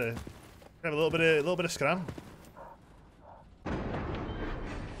 You know, you gotta have a little bit of scram.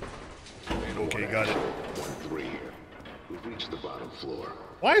 Okay, got it. 1-3 here. We've reached the bottom floor.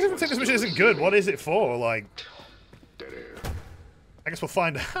 Why is everyone saying this mission isn't good? What is it for? Like, Dead air. I guess we'll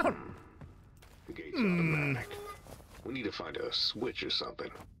find out. The gate's automatic. We need to find a switch or something.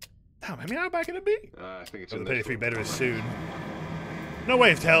 Damn, I mean, how bad can it be? I think it's Oh, in the this pay 3 room. beta is soon. No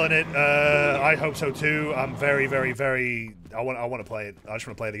way of telling it. I hope so too. I'm very, very, very. I want to play it. I just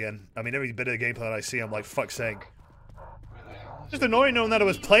want to play it again. I mean, every bit of the gameplay that I see, I'm like, fuck's sake. Just annoying knowing that I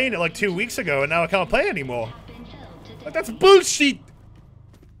was playing it like 2 weeks ago and now I can't play anymore. Like, that's bullshit.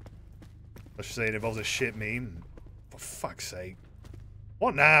 Let's just say it involves a shit meme. For fuck's sake.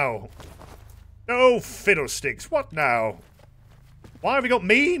 What now? No fiddlesticks. What now? Why have we got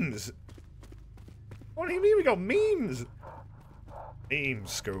memes? What do you mean we got memes? Meme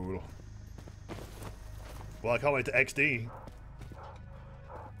school. Well, I can't wait to XD.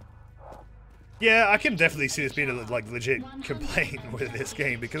 Yeah, I can definitely see this being a like legit complaint with this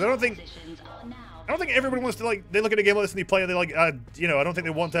game because I don't think everybody wants to like. They look at a game like this and they play and they like, you know, I don't think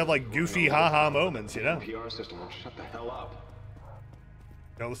they want to have like goofy haha moments, you know. PR system won't shut the hell up.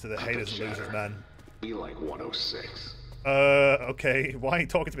 Don't listen to the haters and losers, man. Be like 106. Okay. Why are you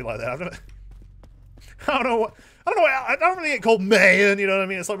talking to me like that? I don't know what. I don't really get called man. You know what I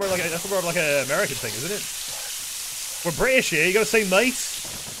mean? It's like more like that's more of like an American thing, isn't it? We're British here. You gotta say mate.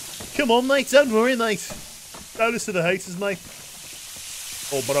 Come on, mate. Don't worry, mate. Don't listen to the haters, mate.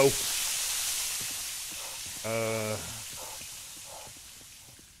 Oh, bro.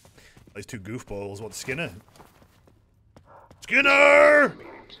 These two goofballs. What, Skinner? Skinner!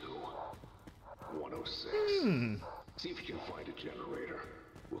 106. See if you can find a generator.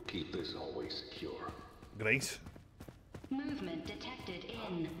 We'll keep this always secure. Great. Movement detected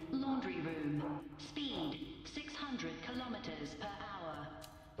in laundry room. Speed 600 kilometers per hour.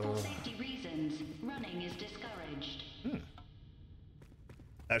 For safety reasons, running is discouraged.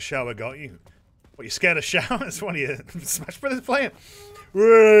 That shower got you. What, you scared of showers? What are you, Smash Brothers playing?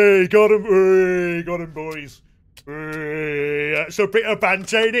 Hey, got him, boys. Hey, that's a bit of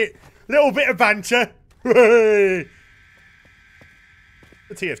banter, ain't it? Little bit of banter. Hey.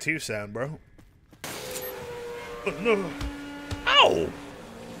 The TF2 sound, bro. Oh, no. Ow!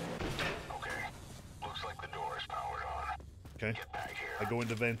 Okay. Looks like the door is powered on. Okay. Get back here. I go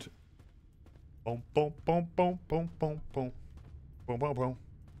into vent. Boom, boom, boom, boom, boom, boom, boom. Boom, boom, boom.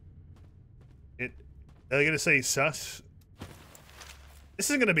 Are they gonna say sus? This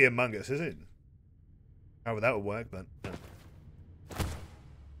isn't gonna be Among Us, is it? However, that would work, but no.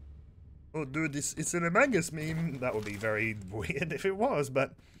 Oh, dude, it's an Among Us meme. That would be very weird if it was,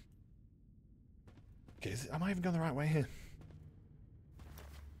 but. Okay, am I even going the right way here?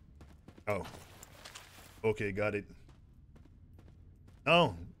 Oh. Okay, got it.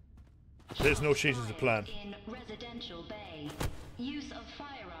 Oh. There's no changes to plan. In residential bay, use of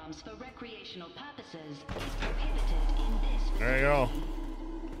firearms for recreational purposes is prohibited in this facility. There you go.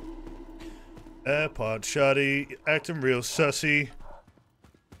 AirPod shoddy, acting real sussy.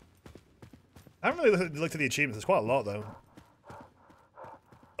 I haven't really looked at the achievements. There's quite a lot, though.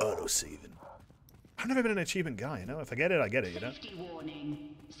 Auto-saving. I've never been an achievement guy, you know? If I get it, I get it, you know? Safety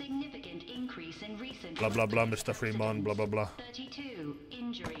warning. Significant increase in recent Blah, blah, blah, Mr. Freeman, blah, blah, blah. 32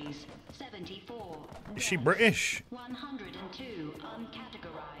 injuries, 74. Is she deaths, British? 102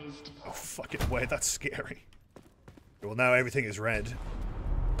 uncategorized. Oh, fucking way, that's scary. Well, now everything is red.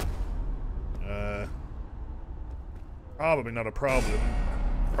 Probably not a problem.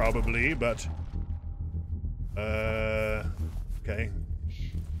 Probably, but... okay.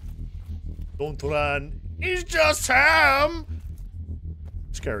 Don't run. It's just Ham!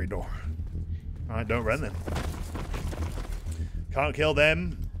 Scary door. Alright, don't run then. Can't kill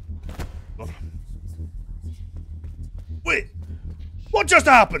them. Oh. Wait! What just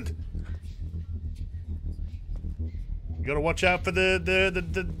happened? You gotta watch out for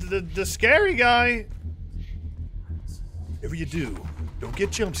the scary guy. Whatever you do, don't get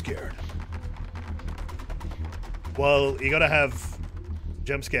jump scared. Well, you gotta have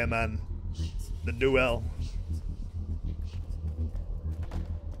jump scare man. The duel.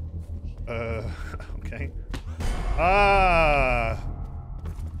 Okay. Ah.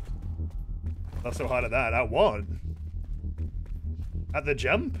 Not so hard at that. At what? At the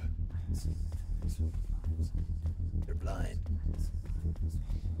jump? You're blind.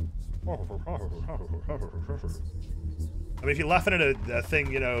 I mean, if you're laughing at a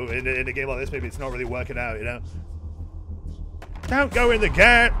thing, you know, in a game like this, maybe it's not really working out, you know? Don't go in the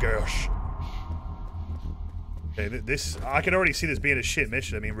gap, gosh. Okay, this, I can already see this being a shit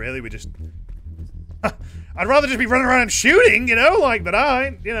mission. I mean, really, we just... I'd rather just be running around and shooting, you know, like, but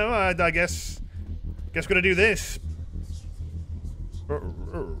I guess we're gonna do this.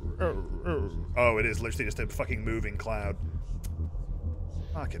 Oh, it is literally just a fucking moving cloud.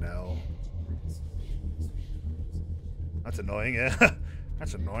 Fucking hell. That's annoying, yeah.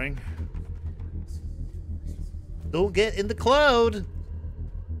 That's annoying. Don't get in the cloud.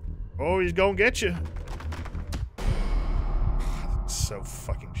 Oh, he's gonna get you. So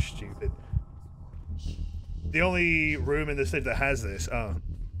fucking stupid. The only room in the stage that has this. Oh.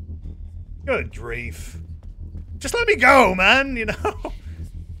 Good grief. Just let me go, man, you know?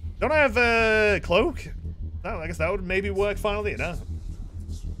 Don't I have a cloak? No, I guess that would maybe work finally, you know?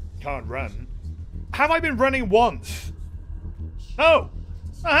 Can't run. Have I been running once? No,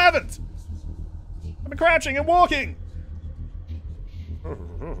 I haven't. I've been crouching and walking.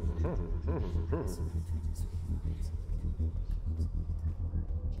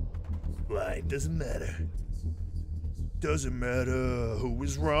 Blind doesn't matter. Doesn't matter who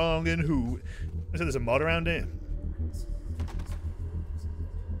is wrong and who. I said there's a mod around here.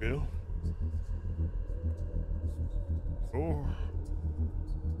 Bill. Oh.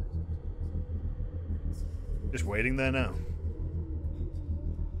 Just waiting there now.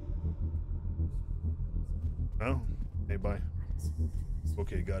 Oh. Hey, bye.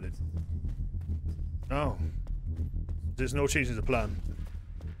 Okay, got it. No. There's no change in the plan.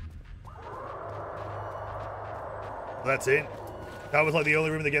 That's it. That was like the only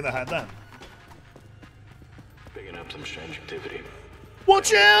room in the game that had that. Picking up some strange activity.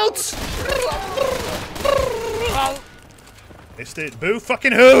 Watch out! Missed it. Boo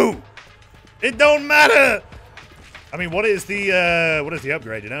fucking who? It don't matter! I mean, what is the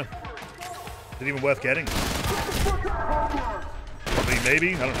upgrade, you know? Is it even worth getting? Probably,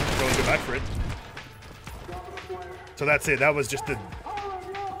 maybe. I don't know. Probably go back for it. So that's it. That was just the...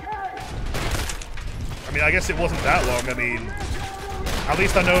 I mean, I guess it wasn't that long. I mean, at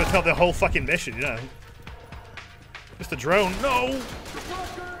least I know it's not the whole fucking mission, you know? Just a drone. No!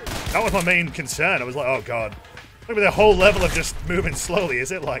 That was my main concern. I was like, oh god. Look at the whole level of just moving slowly,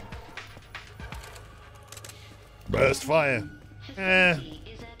 is it? Like... Burst fire. Eh.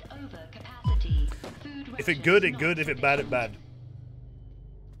 If it good, it good. If it bad, it bad.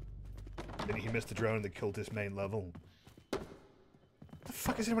 Then he missed the drone in the cultist main level. What the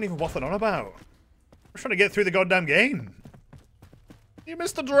fuck is anyone even waffling on about? We're trying to get through the goddamn game. You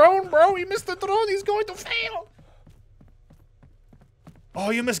missed the drone, bro. You missed the drone. He's going to fail. Oh,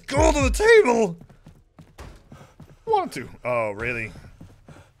 you missed gold on the table. Want to? Oh, really?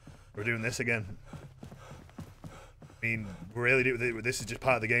 We're doing this again. I mean, really, this is just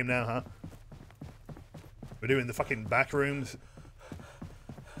part of the game now, huh? We're doing the fucking back rooms.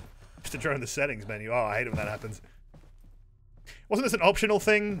 Just to turn the settings menu. Oh, I hate it when that happens. Wasn't this an optional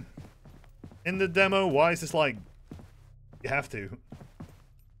thing in the demo? Why is this like, you have to?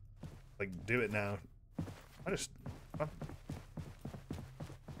 Like, do it now.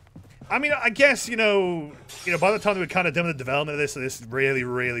 I mean, I guess, you know, by the time we were kind of done with the development of this really,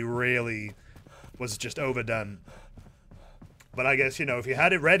 really, really was just overdone. But I guess, you know, if you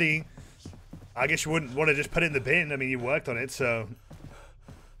had it ready, I guess you wouldn't want to just put it in the bin. I mean, you worked on it, so...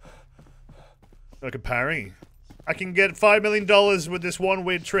 Like a parry. I can get $5 million with this one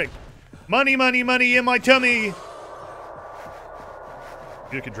weird trick. Money, money, money in my tummy!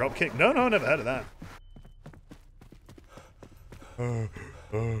 You can drop kick? No, never heard of that.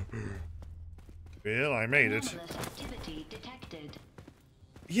 Well, I made it.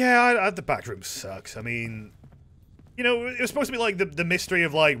 Yeah, the back room sucks. I mean... You know, it was supposed to be like the mystery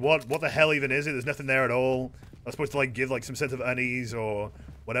of like what the hell even is it? There's nothing there at all. I was supposed to like give like some sense of unease or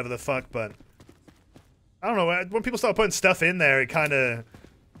whatever the fuck, but I don't know. When people started putting stuff in there, it kind of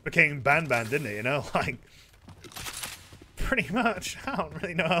became Ban, didn't it? You know, like pretty much. I don't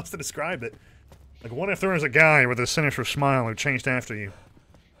really know how else to describe it. Like, what if there was a guy with a sinister smile who chased after you?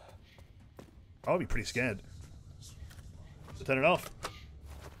 I would be pretty scared. So turn it off.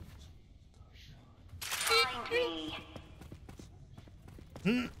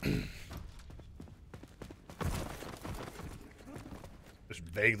 Just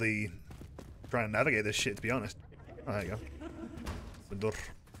vaguely trying to navigate this shit, to be honest. Oh, there you go. The door.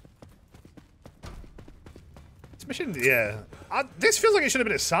 It's Mission, yeah. This feels like it should have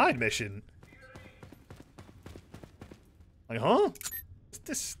been a side mission. Like, huh?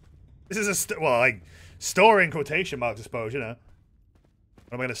 This is a well, like story in quotation marks, I suppose. You know.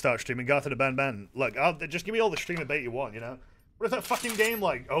 When am I gonna start streaming? Garth and the Ban. Look, just give me all the streamer bait you want. You know. What is that fucking game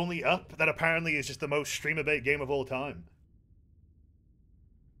like? Only Up? That apparently is just the most streamer bait game of all time.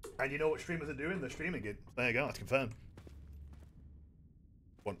 And you know what streamers are doing? They're streaming it. There you go. That's confirmed.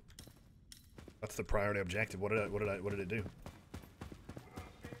 What? That's the priority objective. What did it do?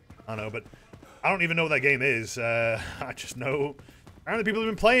 I don't know, but I don't even know what that game is. I just know apparently people have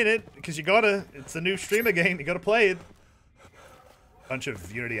been playing it because you gotta. It's a new streamer game. You gotta play it. Bunch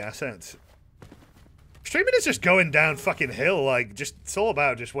of Unity assets. Streaming is just going down fucking hill. Like, just it's all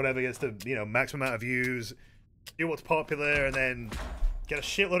about just whatever gets the maximum amount of views, do what's popular, and then get a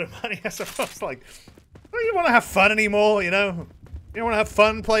shitload of money. I suppose. Like, don't you want to have fun anymore? You know. You don't want to have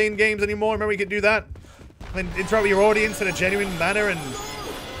fun playing games anymore? Remember you could do that? And then interact with your audience in a genuine manner and,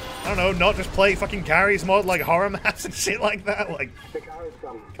 I don't know, not just play fucking Gary's mod like horror maps and shit like that? Like,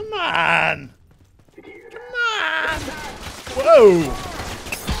 come on! Come on! Whoa!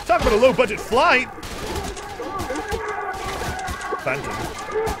 Talk about a low-budget flight!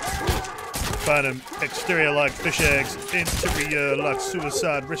 Phantom. Exterior like fish eggs. Interior like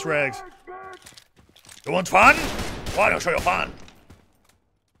suicide wrist rags. You want fun? Why don't show your fun?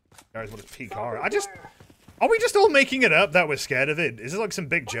 Guys, what is peak horror? Are we just all making it up that we're scared of it? Is this like some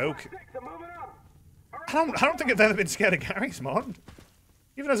big joke? I don't think I've ever been scared of Gary's mod.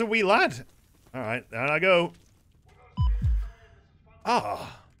 Even as a wee lad. Alright, down I go.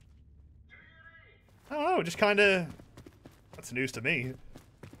 Ah. I don't know, just kinda... That's news to me.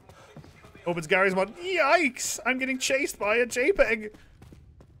 Opens Gary's mod. Yikes! I'm getting chased by a JPEG!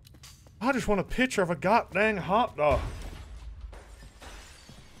 I just want a picture of a goddamn hot dog.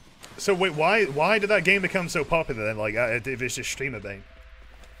 So wait, why did that game become so popular then? Like, if it's just streamer bait.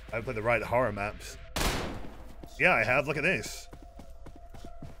 I played the right horror maps. Yeah, I have. Look at this.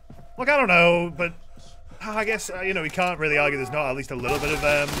 Look, I don't know, but I guess we can't really argue there's not at least a little bit of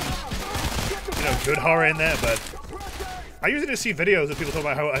good horror in there. But I usually just see videos of people talking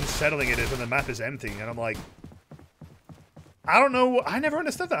about how unsettling it is when the map is empty, and I'm like, I don't know. I never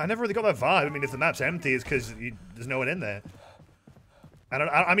understood that. I never really got that vibe. I mean, if the map's empty, it's because there's no one in there.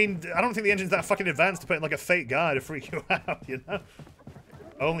 I mean, I don't think the engine's that fucking advanced to put in like a fake guy to freak you out, you know?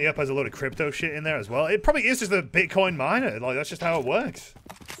 Only Up has a load of crypto shit in there as well. It probably is just a Bitcoin miner. Like, that's just how it works.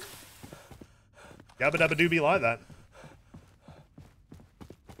 Yabba dabba doo be like that.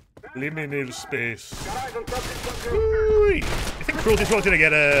 Liminal space. Ooh-wee. You think Cruelty Squad's gonna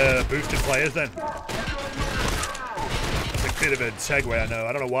get boosted players then? That's a bit of a segue, I know.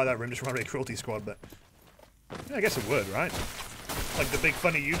 I don't know why that rim just reminded me of Cruelty Squad, but yeah, I guess it would, right? Like the big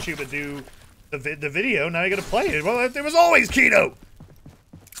funny YouTuber do the video, now you gotta play it. Well, there was always Keto!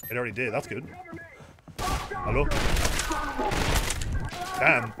 It already did, that's good. Hello?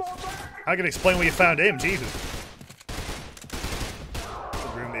 Damn. I can explain where you found him, Jesus. The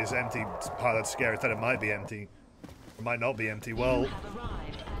room is empty. Oh, that's scary. I thought it might be empty. It might not be empty. Well,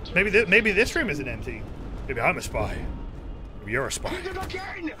 maybe this room isn't empty. Maybe I'm a spy. Maybe you're a spy.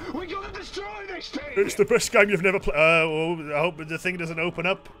 We gotta destroy this thing! It's the best game you've never played. Well, I hope the thing doesn't open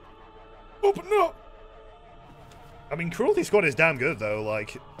up. Open up! I mean, Cruelty Squad is damn good, though.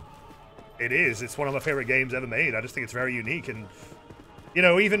 Like, it is. It's one of my favorite games ever made. I just think it's very unique. And,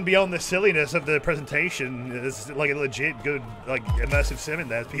 even beyond the silliness of the presentation, there's, like, a legit good, like, immersive sim in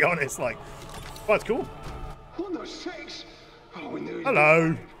there, to be honest. Like, well, it's cool.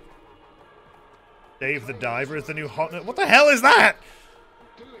 Hello. Dave the Diver is the new hotness. What the hell is that?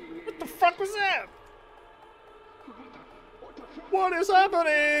 What the fuck was that? What is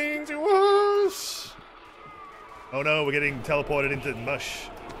happening to us? Oh no, we're getting teleported into mush.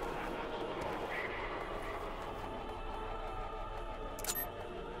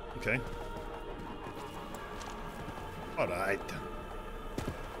 Okay. Alright.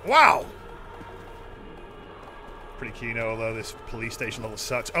 Wow! Pretty keen, although this police station level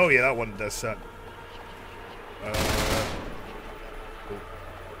sucks. Oh yeah, that one does suck.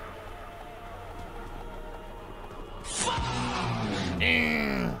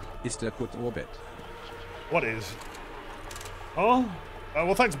 Is der Put Orbit? What is? Oh?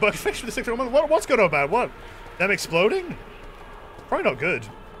 Well, thanks, Bugfish, for the 6 months. What's going on about? What? Them exploding? Probably not good.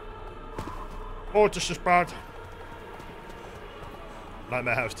 Oh, just as bad.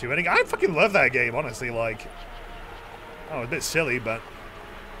 Nightmare House 2 ending. I fucking love that game, honestly. Like, oh, a bit silly, but.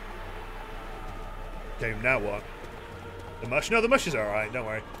 Okay, now what? The mush? No, the mush is alright, don't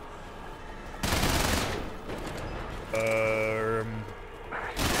worry.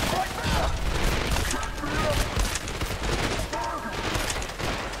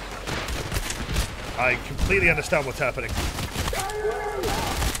 I completely understand what's happening.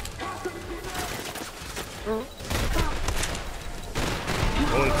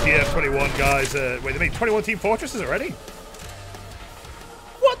 Oh, the TF21 guys. Wait, they made 21 Team Fortresses already?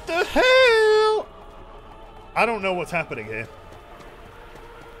 What the hell? I don't know what's happening here.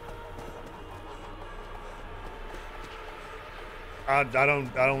 I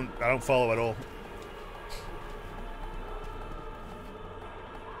don't follow at all.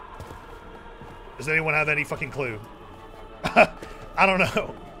 Does anyone have any fucking clue? I don't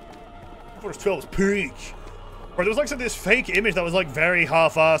know. Fortress 12 is peak. Or there was like this fake image that was like very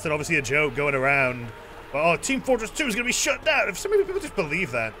half-assed and obviously a joke going around. Oh, Team Fortress 2 is gonna be shut down. If so many people just believe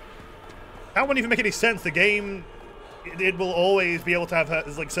that, that wouldn't even make any sense. The game, it will always be able to have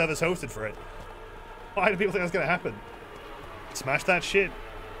like servers hosted for it. Why do people think that's gonna happen? Smash that shit.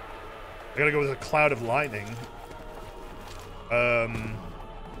 I gotta go with a cloud of lightning.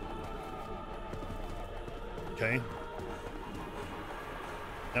 Okay.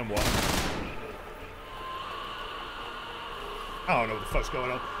 And what? I don't know what the fuck's going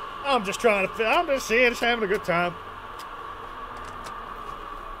on. I'm just trying to. I'm just here, just having a good time.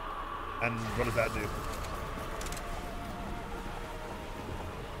 And what does that do?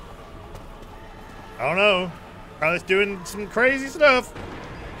 I don't know. Probably doing some crazy stuff.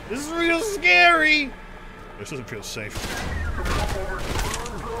 This is real scary. This doesn't feel safe.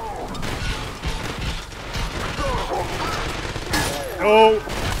 Oh!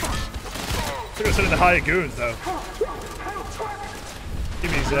 I'm gonna send in the higher goons though.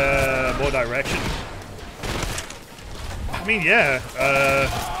 Give me more direction. I mean, yeah.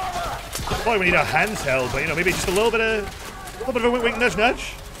 Probably we need our hands held, but you know, maybe just a little bit of a wink, wink, nudge,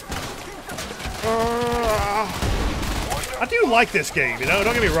 nudge. I do like this game, you know.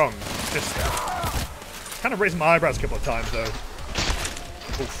 Don't get me wrong. Just kind of raised my eyebrows a couple of times though.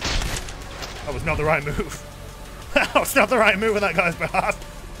 Oof. That was not the right move. That was not the right move on that guy's behalf.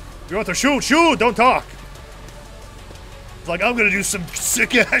 You want to shoot? Shoot! Don't talk. It's like, I'm gonna do some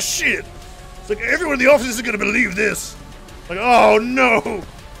sick ass shit. It's like, everyone in the office isn't gonna believe this. Like, oh no!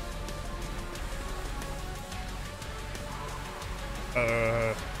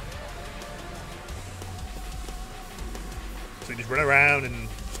 So you just run around and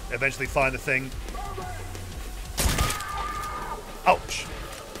eventually find the thing. Ouch!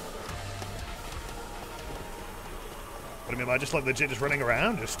 What do you mean, am I just like legit just running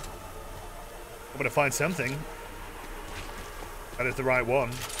around? Just, I'm gonna find something. That is the right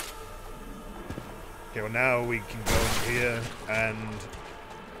one. Okay, well now we can go in here and...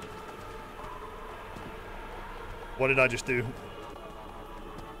 What did I just do?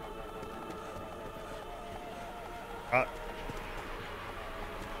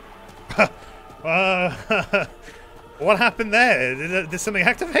 What happened there? Did something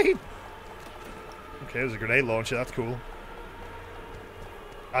activate? Okay, there's a grenade launcher, that's cool.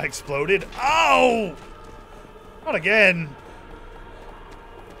 I exploded. Oh! Not again.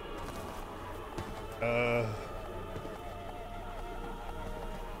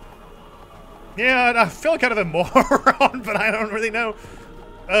 Yeah, I feel kind of a moron, but I don't really know.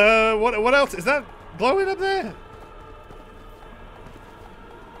 What else? Is that glowing up there?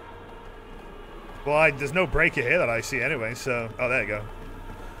 Well, there's no breaker here that I see anyway, so... Oh, there you go.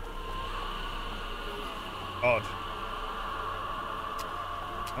 Odd.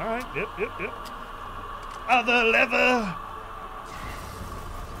 Alright, yep. Other lever!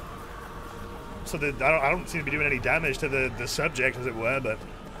 So I don't seem to be doing any damage to the subject, as it were, but...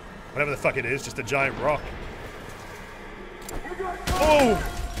 Whatever the fuck it is, just a giant rock. Oh!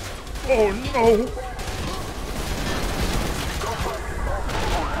 Oh no!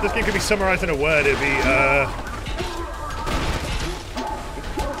 This game could be summarized in a word, it'd be,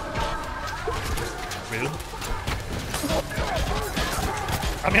 Really?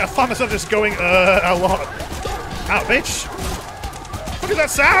 I mean, I find myself just going, a lot. Ow, bitch! Look at that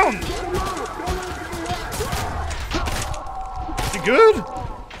sound! Is it good?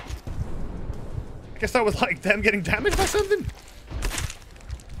 I guess that was like them getting damaged by something?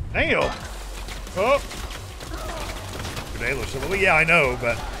 Damn! Oh! Grenade launcher. Well, yeah, I know,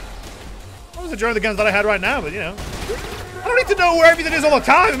 but... I was enjoying the guns that I had right now, but, you know... I don't need to know where everything is all the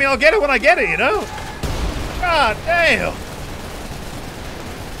time. I mean, I'll get it when I get it, you know? God damn!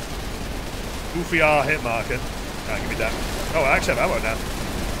 Goofy R hit marker. Nah, give me that. Oh, I actually have ammo now.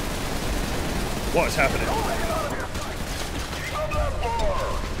 What is happening?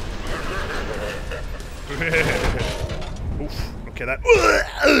 Oof. Okay, that...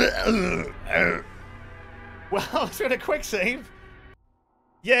 Well, it's been a quick save.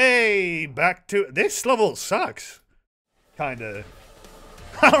 Yay! Back to... This level sucks. Kinda.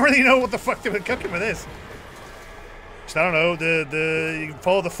 I don't really know what the fuck they were cooking with this. Just, I don't know, you can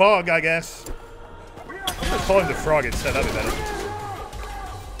follow the fog, I guess. I'm just following the frog instead, that'd be better.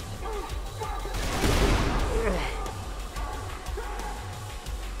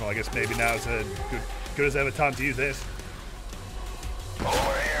 Well, I guess maybe now's a good as ever time to use this.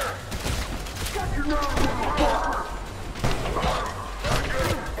 Over here.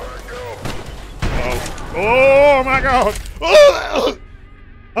 Oh. Oh my god! Oh,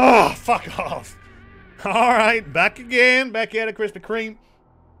 oh fuck off. Alright, back again. Back at a Krispy Kreme.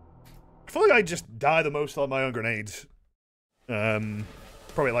 I feel like I just die the most on my own grenades.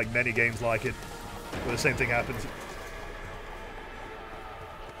 Probably like many games like it, where the same thing happens.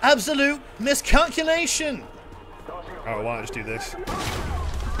 Absolute miscalculation. Oh, why not just do this?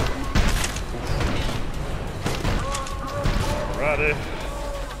 Righty.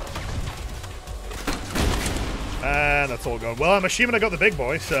 And that's all gone. Well, I'm assuming I got the big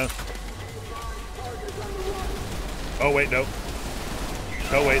boy, so... Oh, wait, no.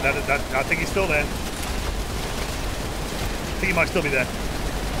 Oh, wait, I think he's still there. I think he might still be there.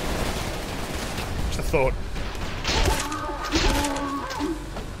 Just a thought.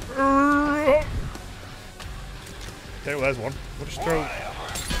 Okay, well, there's one. We'll just throw...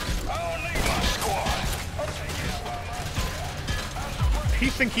 He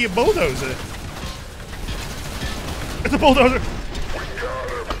think he a bulldozer. It's a bulldozer!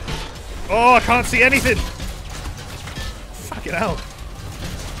 Oh, I can't see anything! Fucking hell.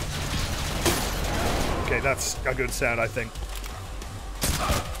 Okay, that's a good sound, I think.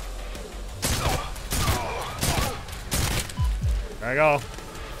 There you go.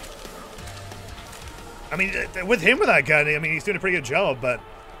 I mean, with him with that gun, I mean, he's doing a pretty good job, but...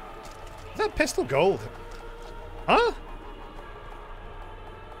 Is that pistol gold? Huh?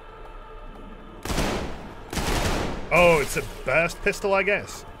 Oh, it's a burst pistol, I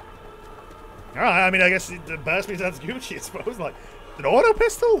guess. Alright, I mean, I guess the burst means that's Gucci, I suppose. Like, an auto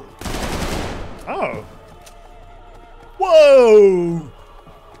pistol? Oh. Whoa!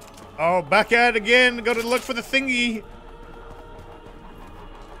 Oh, back at it again. Gotta look for the thingy.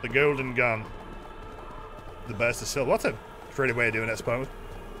 The golden gun. The burst of silver. What's a pretty way of doing it, I suppose.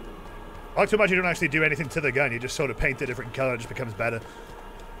 I like to imagine you don't actually do anything to the gun. You just sort of paint a different color. It just becomes better.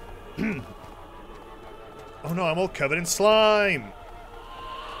 Oh no, I'm all covered in slime.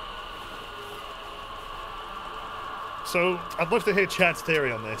 So, I'd love to hear chat's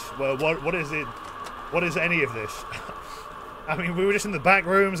theory on this. Well, what is it? What is any of this? I mean, we were just in the back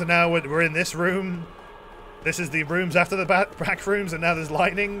rooms, and now we're in this room. This is the rooms after the back rooms, and now there's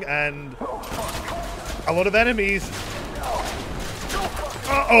lightning, and a lot of enemies.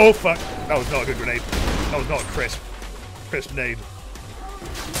 Oh, fuck. That was not a good grenade. That was not a crisp nade.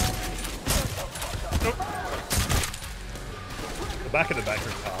 Nope. The back of the back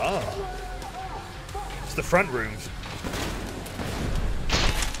room. Ah. It's the front rooms.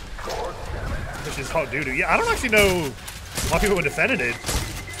 Which is hot doo-doo. Yeah, I don't actually know why people were defending it.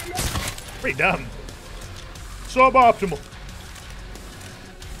 Pretty dumb. Suboptimal.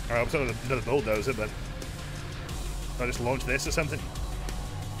 Alright, I'm another bulldozer, but... I'll just launch this or something.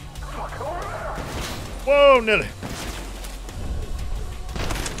 Whoa, nearly.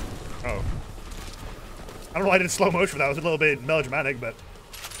 Oh. I don't know why I did slow motion for that. It was a little bit melodramatic, but...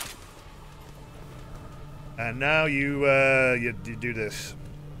 And now you do this.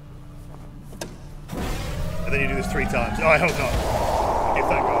 And then you do this 3 times. Oh, I hope not. Okay,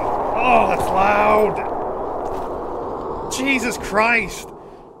 thank God. Oh, that's loud! Jesus Christ!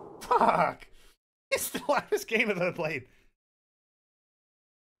 Fuck! It's the loudest game I've ever played.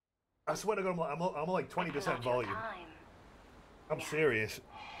 I swear to God, I'm on like 20% volume. I'm serious.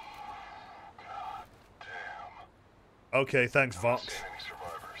 Okay, thanks, Vox.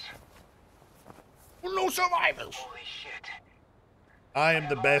 No survivors. Holy shit. I am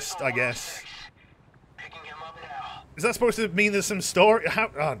the best, I guess. Is that supposed to mean there's some story?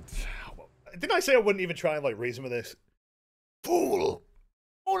 Didn't I say I wouldn't even try and like reason with this? Fool.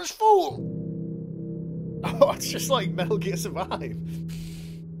 What is fool? Oh, it's just like Metal Gear Survive.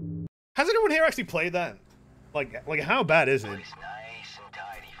 Has anyone here actually played that? Like how bad is it?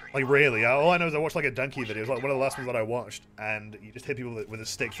 Like really? All I know is I watched like a Donkey video. It was like one of the last ones that I watched, and you just hit people with a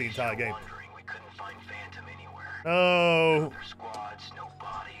stick the entire game. Oh.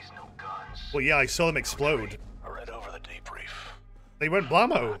 Well, yeah, I saw them explode. I read over the debrief. They went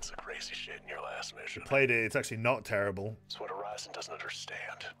blammo. That's the crazy shit in your last mission. You played it. It's actually not terrible. It's what Horizon doesn't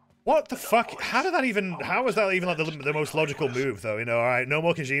understand. What the fuck? How did that even? How was that even like the most logical move, though? You know, all right, no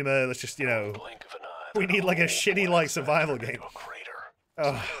more Kojima. Let's just, you know, we need like a shitty like survival game.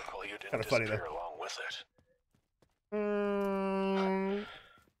 Oh, kind of funny though.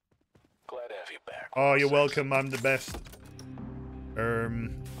 Oh, you're welcome. I'm the best. I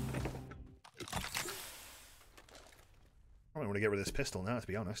want to get rid of this pistol now, to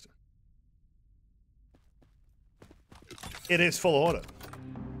be honest. It is full auto.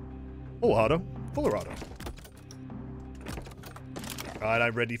 Full auto. Fuller auto. Alright,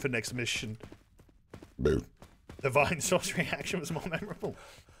 I'm ready for next mission. Boo. Divine Sauce reaction was more memorable.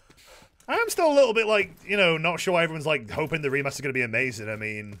 I'm still a little bit like, you know, not sure why everyone's like hoping the remaster is going to be amazing. I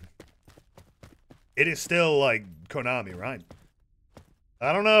mean, it is still like Konami, right?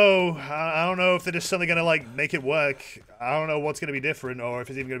 I don't know. I don't know if they're just suddenly going to like make it work. I don't know what's going to be different or if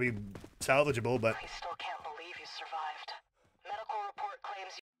it's even going to be salvageable, but... I still can't believe you survived. Medical report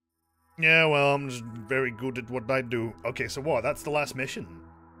claims yeah, well, I'm just very good at what I do. Okay, so what? That's the last mission?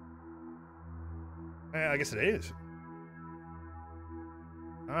 I guess it is.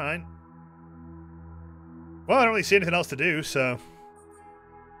 Alright. Well, I don't really see anything else to do, so...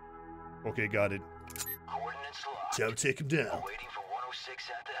 Okay, got it. Coordinates locked. So take him down. Waiting for 106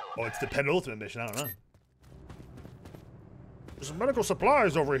 at the helipad. Oh, it's the penultimate mission, I don't know. There's some medical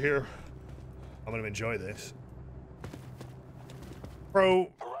supplies over here. I'm gonna enjoy this.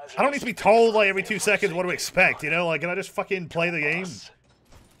 Bro, I don't need to be told, like, every 2 seconds what to expect, you know? Like, can I just fucking play the game?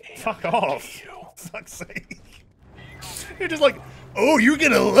 Fuck off. For fuck's sake. You're just like, oh, you're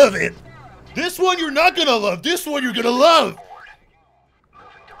gonna love it. This one you're not gonna love. This one you're gonna love.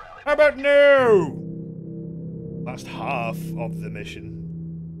 How about no? Last half of the mission.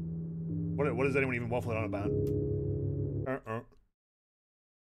 What is anyone even waffling on about?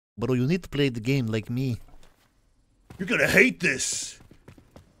 Bro, you need to play the game like me. You're gonna hate this.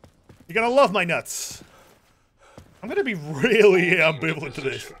 You're gonna love my nuts. I'm gonna be really ambivalent to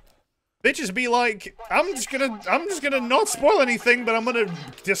this. Bitches be like, I'm just gonna not spoil anything, but I'm gonna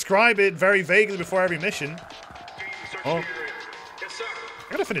describe it very vaguely before every mission. Oh.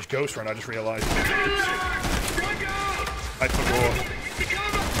 I gotta finish Ghost Run, I just realized. I forgot.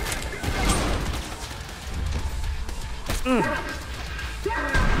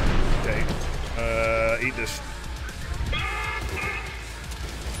 Okay. Eat this.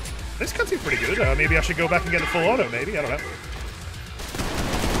 This cutscene's pretty good. Maybe I should go back and get the full auto, maybe? I don't know.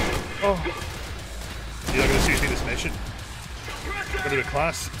 Oh. You're not gonna see this mission. Go to the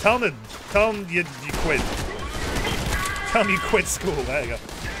class. Tell him you quit. Tell him you quit school. There you go.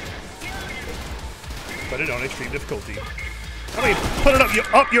 Put it on extreme difficulty. I mean, put it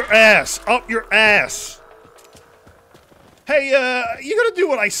up your ass. Up your ass. Hey, you gotta do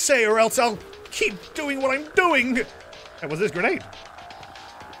what I say or else I'll keep doing what I'm doing. Hey, what's this grenade?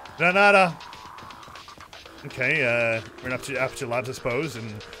 Granada. Okay, we're in Aperture Labs, I suppose,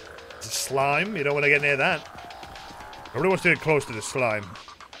 and it's a slime. You don't want to get near that. Nobody wants to get close to the slime.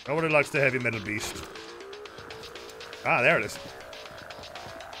 Nobody likes the heavy metal beast. Ah, there it is.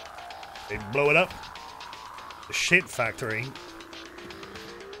 They blow it up. The shit factory.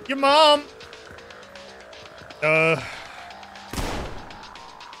 Your mom!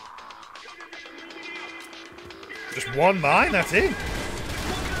 Just one mine, that's it?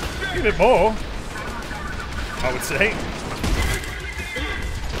 A bit more, I would say.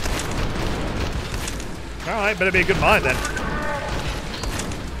 Alright, better be a good mine then.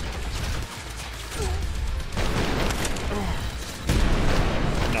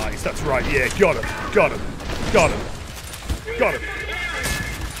 Nice, that's right, yeah, got him, got him, got him, got him.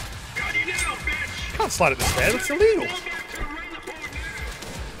 Can't slide up the stairs, it's illegal.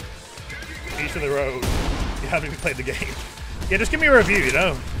 Each of the road. You haven't even played the game. Yeah, just give me a review, you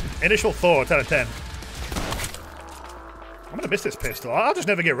know? Initial thoughts out of 10. I'm gonna miss this pistol. I'll just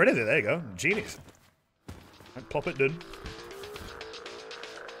never get rid of it. There you go. Genius. And plop it, dude.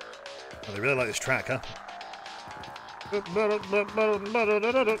 Oh, they really like this track, huh?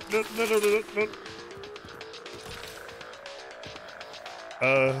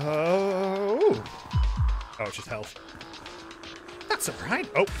 Oh, it's just health. That's alright.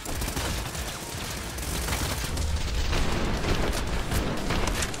 Oh.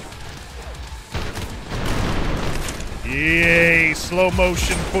 Yay, slow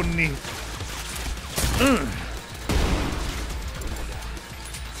motion bunny.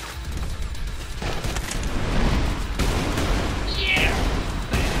 Yeah.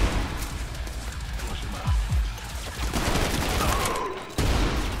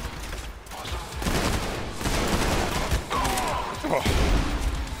 Oh.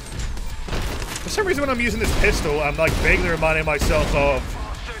 For some reason when I'm using this pistol, I'm like vaguely reminding myself of...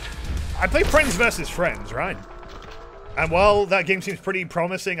 I play Friends vs. Friends, right? And while that game seems pretty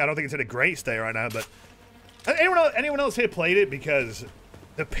promising, I don't think it's in a great state right now, but... Anyone else here played it? Because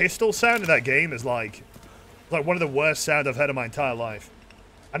the pistol sound in that game is like one of the worst sounds I've heard in my entire life.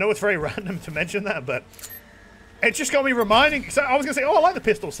 I know it's very random to mention that, but it just got me reminding. So I was gonna say, oh, I like the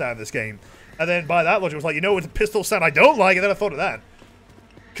pistol sound in this game, and then by that logic, I was like, you know, what the pistol sound I don't like, and then I thought of that.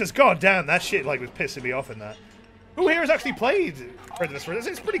 Because goddamn, that shit like was pissing me off in that. Who here has actually played Predator?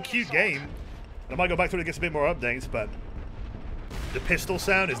 It's a pretty cute game. I might go back to it and get a bit more updates, but the pistol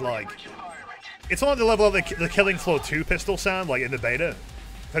sound is like, it's on the level of the Killing Floor 2 pistol sound, like in the beta.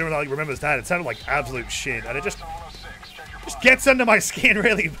 If anyone like remembers that, it sounded like absolute shit, and it just gets under my skin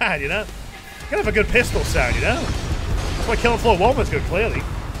really bad, you know? You gotta have a good pistol sound, you know? That's why Killing Floor 1 was good, clearly.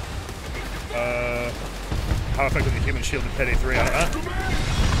 How effective the human shield in Payday 3, I don't know.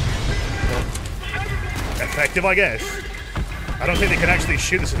 Well, effective, I guess. I don't think they can actually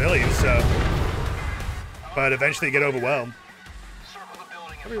shoot the civilians, so... But eventually get overwhelmed.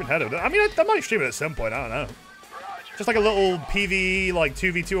 I haven't even heard of it. I mean, I might stream it at some point, I don't know. Just like a little PvE, like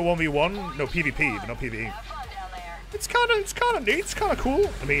 2v2 or 1v1. No, PvP, but not PvE. It's kind of neat, it's kind of cool.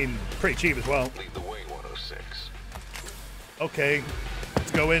 I mean, pretty cheap as well. Lead the way, 106. Okay,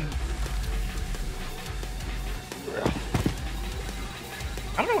 let's go in.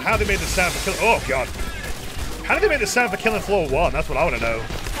 I don't know how they made the sound for Killing... Oh, God. How did they make the sound for Killing Floor 1? That's what I want to know.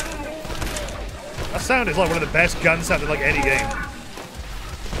 That sound is like one of the best gun sounds in like any game.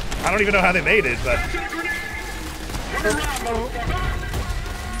 I don't even know how they made it, but...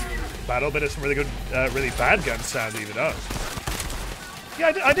 Battle bit is some really good, really bad gun sound even up.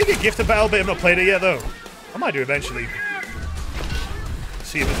 Yeah, I did get gifted Battle bit. I've not played it yet, though. I might do eventually.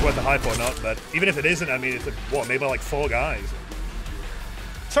 See if it's worth the hype or not, but even if it isn't, I mean, it's, what, made by like 4 guys.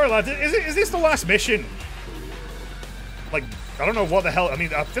 Sorry, lads, is this the last mission? Like, I don't know what the hell, I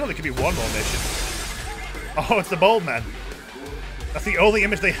mean, I feel like there could be one more mission. Oh, it's the bald man. That's the only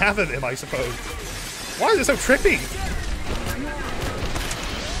image they have of him, I suppose. Why is it so trippy?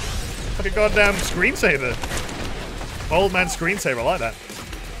 Like a goddamn screensaver. Bald man screensaver, I like that.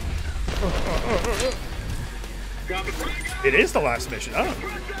 It is the last mission, oh.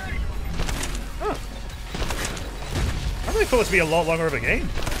 Huh. I really thought this would be a lot longer of a game.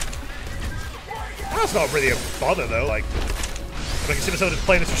 That's not really a bother, though. Like, I can see myself just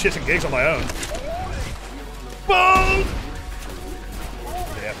playing this for shits and gigs on my own. Boom!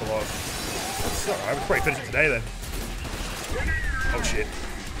 The epilogue. That's alright, I was probably finishing today then. Oh shit.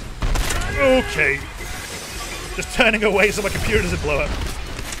 Okay. Just turning away so my computer doesn't blow up.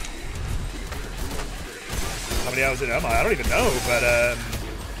 How many hours in am I? I don't even know, but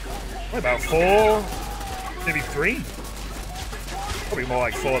what, about 4? Maybe 3? Probably more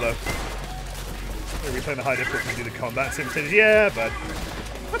like 4 though. Maybe playing the high difficulty and do the combat sim stages. Yeah, but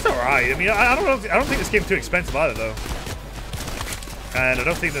that's alright. I mean, I don't think this game's too expensive either though. And I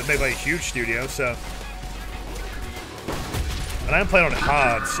don't think that's made by a huge studio, so. And I am playing on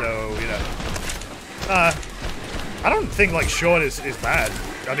hard, so, you know. I don't think like short is bad.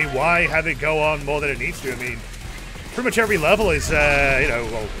 I mean, why have it go on more than it needs to? I mean, pretty much every level is, you know,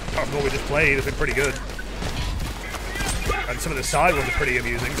 well, apart from what we just played, has been pretty good. And some of the side ones are pretty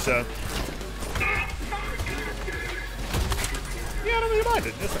amusing, so. Yeah, I don't really mind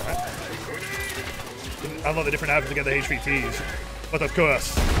it. That's alright. I love the different outfits to get the HVTs. But of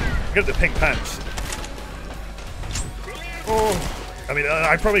course, get the pink pants. Oh. I mean,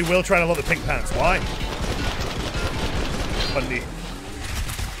 I probably will try to love the pink pants. Why? Funny.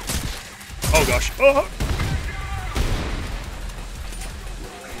 Oh gosh. Oh!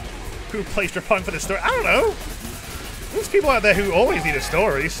 Who plays Trepang for the story? I don't know. There's people out there who always need a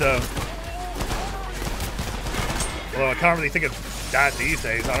story, so. Although I can't really think of that these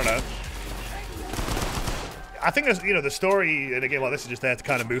days. I don't know. I think there's, you know, the story in a game like this is just there to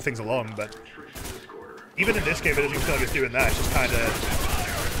kind of move things along, but even in this game, it doesn't even feel like it's doing that. It's just kind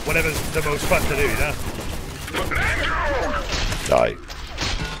of whatever's the most fun to do, you know? Die.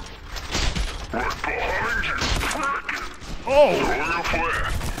 Oh!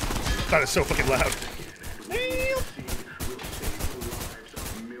 That is so fucking loud.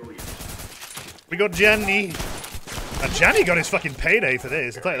 We got Johnny. And Johnny got his fucking payday for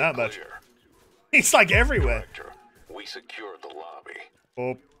this, I'll tell you that much. He's like everywhere. We secured the lobby.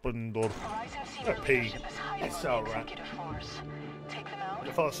 Open door. P. It's alright. I thought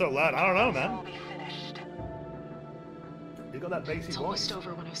it was so loud. I don't know, man. You got that bassy voice. Almost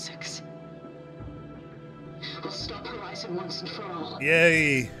over, 106. I'll stop Horizon once and for all.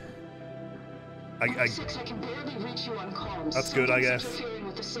 Yay. I can barely reach you on comms. That's good, I guess. Interfering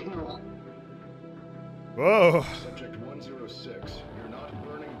with the signal. Whoa. Subject 106, you're not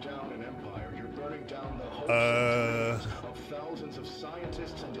burning down an empire, you're burning down the whole of thousands of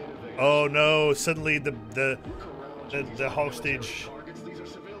scientists and innovators. Oh no, suddenly the hostage. Targets, these are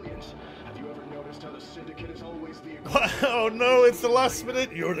civilians. Have you ever noticed how the syndicate is always the Oh no, it's the last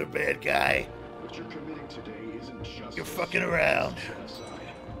minute. You're the bad guy. What you're committing today isn't just You're fucking around. genocide.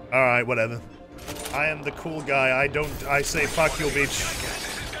 Alright, whatever. I am the cool guy. I say fuck you, bitch.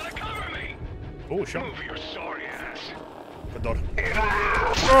 Oh, shot. Move your sorry ass. Perdón.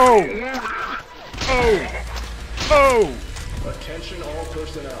 Oh! Oh! Oh! Attention all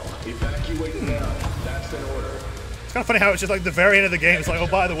personnel. Evacuate now. That's an order. It's kind of funny how it's just like the very end of the game. It's like, oh,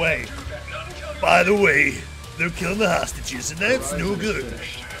 by the way, they're killing the hostages, and that's no good.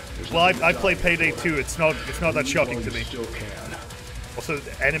 Well, I played Payday 2. It's not that shocking to me. Still can. Also,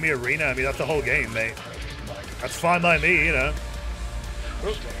 enemy arena. I mean, that's the whole game, mate. That's fine by me, you know.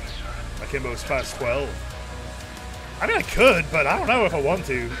 My Kimbo's past 12. I mean, I could, but I don't know if I want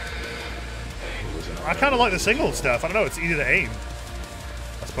to. I kind of like the single stuff. I don't know. It's easy to aim,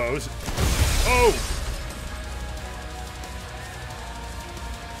 I suppose. Oh!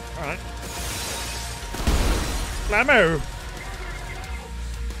 Alright. Blammo!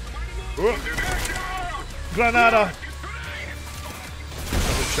 Granada!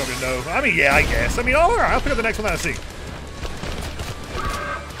 Shotgun, no. I mean, yeah, I guess. I mean, alright, I'll pick up the next one that I see.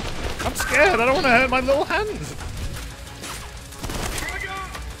 I'm scared. I don't want to hurt my little hands.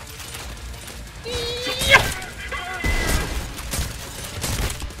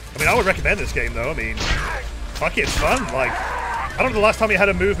 I mean, I would recommend this game, though. I mean, fuck it, it's fun. Like, I don't know the last time you had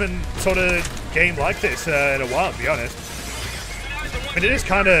a movement sort of game like this in a while, to be honest. I mean, it is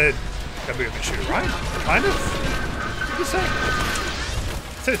kind of a movement shooter, right? Kind of? What did you say?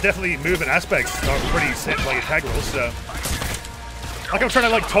 I'd say it's definitely movement aspects are pretty like integral, so. Like, I'm trying to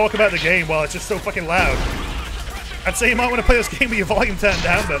like talk about the game while it's just so fucking loud. I'd say you might want to play this game with your volume turned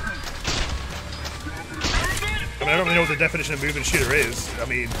down, but I mean, I don't really know what the definition of movement shooter is. I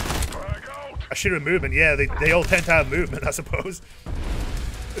mean, a shooter with movement, yeah, they all tend to have movement, I suppose.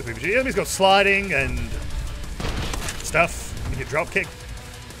 The enemy's got sliding and stuff. You can drop kick.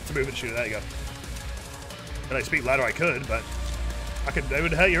 It's a movement shooter. There you go. If I speak louder, I could, but it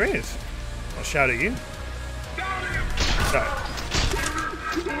would hurt your ears. I'll shout at you. Sorry.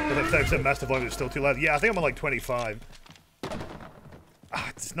 I think 30% master volume is still too loud. Yeah, I think I'm on like 25.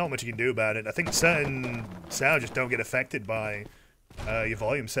 There's not much you can do about it. I think certain sounds just don't get affected by your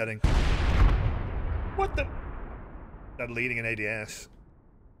volume setting. What the? That leading in ADS.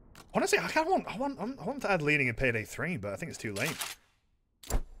 Honestly, I want to add leading in Payday 3, but I think it's too late.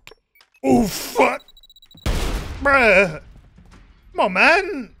 Oh fuck! Bruh! Come on,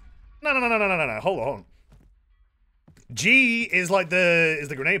 man! No. Hold on. G is like the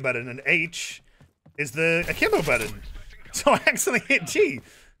grenade button, and H is the akimbo button. So I accidentally hit G.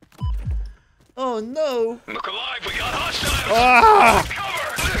 Oh no! Look alive! We got hostiles! Ah!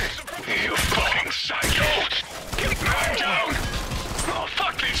 Cover! You fucking psycho! Get back down! Oh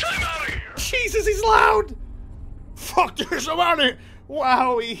fuck this! I'm out of here! Jesus, he's loud! Fuck this! I'm out of here!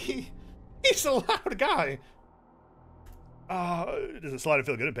 Wow, he's a loud guy. Does the slider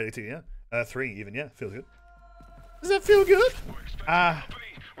feel good in Payday 2? Yeah, 3 even. Yeah, feels good. Does that feel good? Watch out!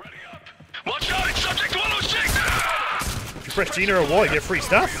 It's subject 106! If you press Gina or wall, you get free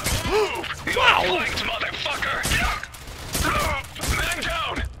stuff. Wow! Motherfucker! Man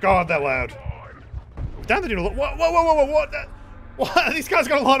down! God, that loud. Damn, they do a lot. Whoa! What? These guys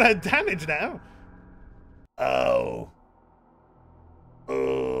got a lot of damage now. Oh.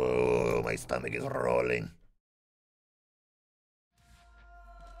 Oh, my stomach is rolling.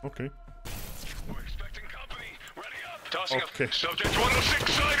 Okay. We're expecting company. Ready up. Tossing Okay. up. Subject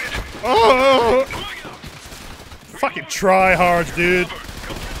 106 sighted. Oh! Fucking try hard, dude.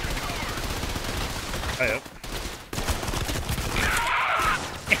 Hey up.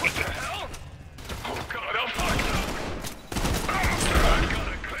 What the hell? Oh god, oh fuck. I got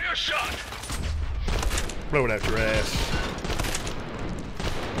a clear shot. Blow it out your ass.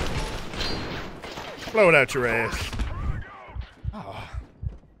 Blow it out your ass.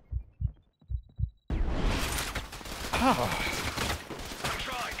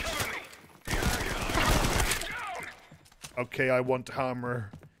 Okay, I want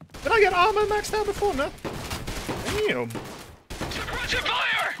armor. Did I get armor maxed out before? No. Damn. Suppressive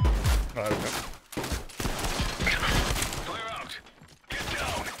fire! Oh, okay. Clear out. Get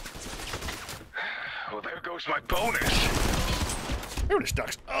down. Well, there goes my bonus. There it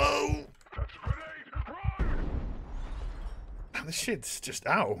is, oh! Man, this shit's just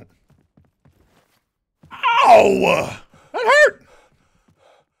out. Ow! That hurt!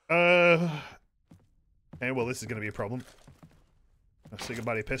 Okay, well, this is gonna be a problem. Let's say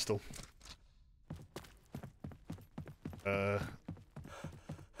goodbye to your pistol. This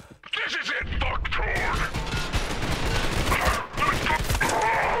is it, fucktard!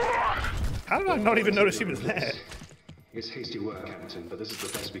 How did I not even notice he was there? It's hasty work, Captain, but this is the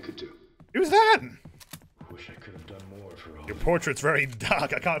best we could do. Who's that? Wish I could have done more for all. Your portrait's very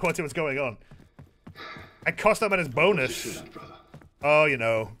dark. I can't quite see what's going on. I cost him at his bonus. Oh, you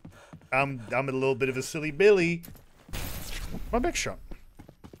know, I'm a little bit of a silly Billy. My big shot.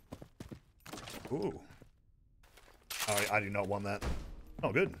 Ooh. Oh, I do not want that.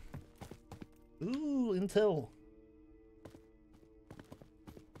 Oh, good. Ooh, intel.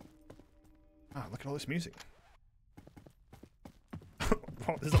 Ah, look at all this music.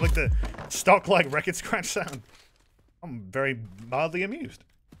 Oh, is it like the stock like record scratch sound? I'm very mildly amused.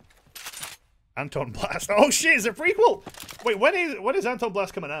 Anton Blast. Oh shit, is it a prequel? Wait, when is Anton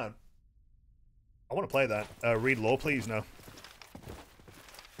Blast coming out? I want to play that. Read lore, please. No.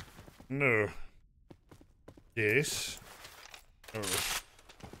 No. Yes. Oh.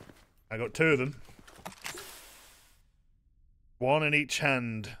 I got 2 of them. 1 in each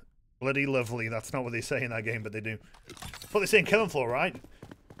hand. Bloody lovely. That's not what they say in that game, but they do. That's what they say in Killing Floor, right?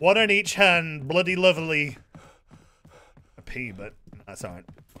 1 in each hand. Bloody lovely. A P, but that's alright.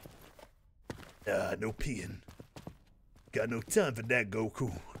 No peeing. Got no time for that,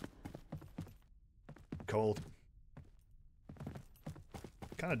 Goku. Cold.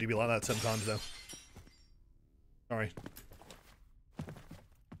 Kinda do be like that sometimes, though. Sorry.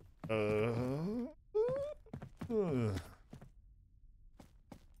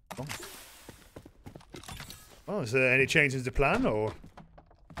 Oh, is there any changes to plan, or?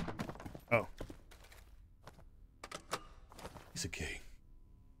 Oh. It's okay.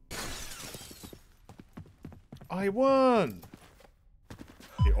 I won!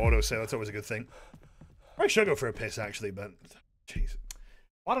 The auto save, that's always a good thing. I should go for a piss, actually, but... Jeez.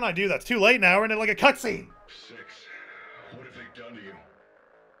 Why don't I do that? It's too late now, we're in like a cutscene! 6. What have they done to you?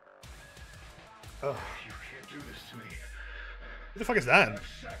 Oh. You can't do this to me. Who the fuck is that? I've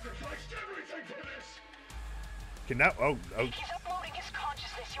sacrificed everything for this! Okay, now... Oh, oh. He's uploading his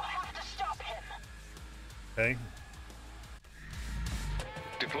consciousness. You have to stop him. Okay.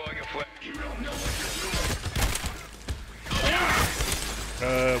 Deploying a flare. You don't know what you're doing!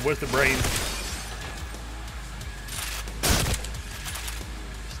 Where's the brain?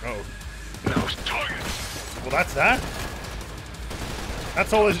 Oh. No target. Well, that's that?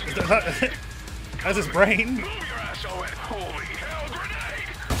 That's all his... That's his brain? Move your ass away. Holy hell,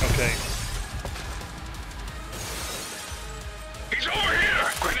 grenade! Okay. He's over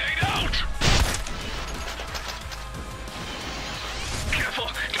here! Grenade out! Careful!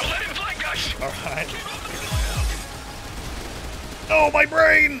 Don't let him flank us! Alright. Oh, my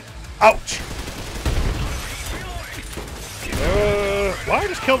brain! Ouch! Why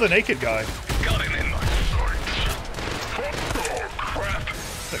just kill the naked guy? Got him in my sights. Oh, crap.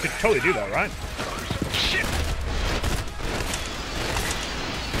 I could totally do that, right? Shit!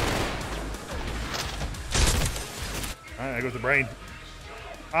 Alright, there goes the brain.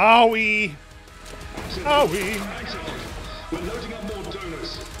 Owie! Owie! We're loading up more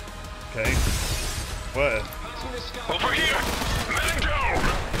donors. Okay. Where? Over here! Man down!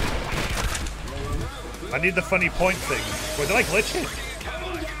 I need the funny point thing. Was I glitching?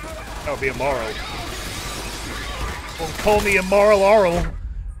 That would be immoral. Well, call me immoral oral.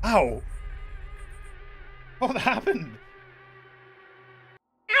 Ow! What happened?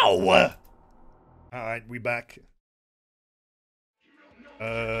 Ow! Alright, we back.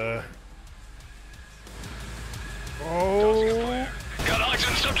 Oh. Got eyes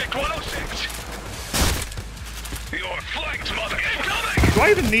on subject 106! You're flanked, mother! Incoming! Do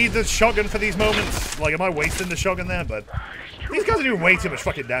I even need the shotgun for these moments? Like, am I wasting the shotgun there? But these guys are doing way too much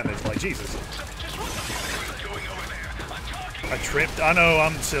fucking damage. Like, Jesus. I tripped. I know,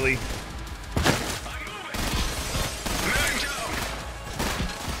 I'm silly.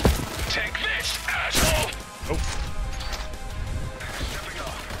 Take this, asshole! Oh.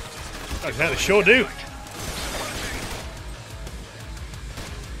 Okay, they sure do.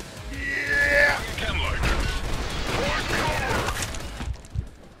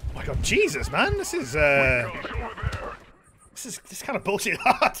 Oh my god, Jesus, man, this is kind of bullshit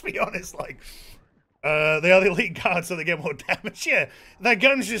hard, to be honest. Like, they are the elite guards, so they get more damage. Yeah, their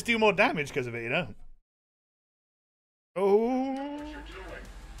guns just do more damage because of it, you know. Oh.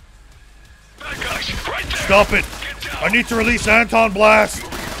 Stop it! I need to release Anton Blast.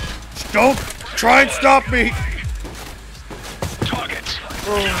 Don't try and stop me.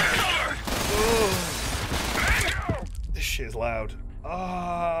 This shit is loud.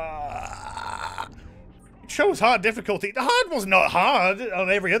 It shows hard difficulty. The hard was not hard on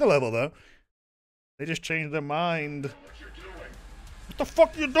every other level, though. They just changed their mind. What the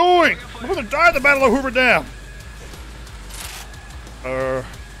fuck are you doing? I'm gonna die at the Battle of Hoover Dam.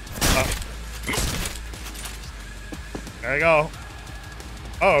 There we go.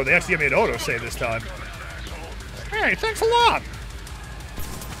 Oh, they actually gave me an auto-save this time. Hey, thanks a lot!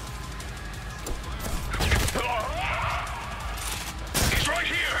 He's right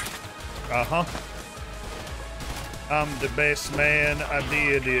here. Uh-huh. I'm the best man. I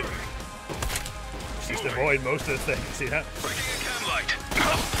did it. Just avoid most of the things, yeah? Breaking a cam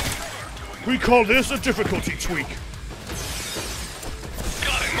light. We call this a difficulty tweak.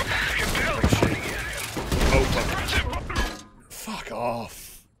 Got him. Oh, fuck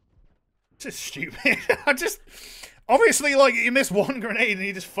off. This is stupid. I just... Obviously, like, you missed one grenade and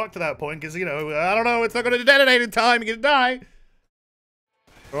you just fucked at that point because, you know, I don't know, it's not going to detonate in time. You're going to die.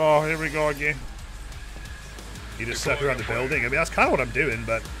 Oh, here we go again. You just circle around the building. I mean, that's kind of what I'm doing,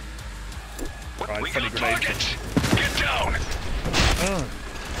 but... Right, funny grenade. Get down. Oh.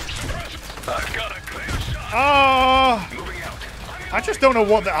 I've got a clear shot. Oh. Moving out. I just don't know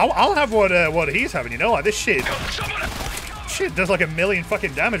what... I'll have what he's having, you know? Like, this shit... Shit does like 1 million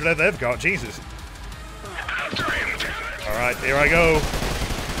fucking damage that they've got. Jesus. Alright, here I go.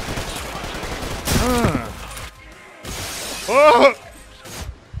 Oh!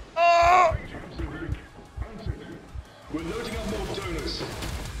 Oh! We're loading up more donors.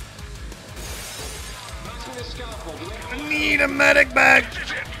 I need a medic bag!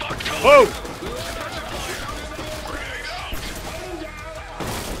 Whoa!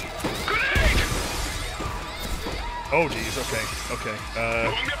 Oh, geez, okay, okay.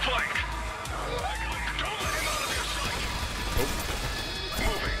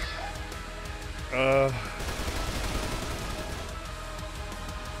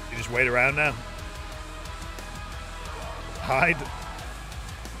 You just wait around now? Hide?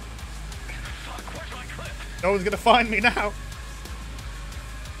 No one's gonna find me now.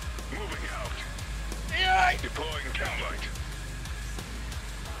 Moving out. Yeah. Deploying cam light.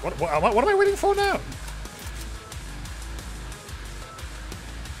 What am I waiting for now?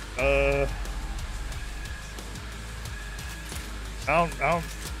 I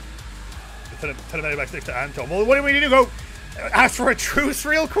don't. Turn it back next to Anton. Well, what do we need to go? Ask for a truce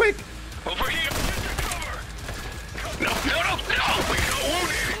real quick? Over here. Cover. No. We got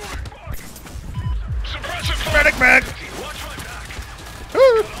wounded. Suppressive fire. Medic bag. Watch my back.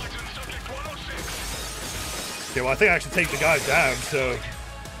 Subject 106. Okay, well, I think I should take the guys down, so...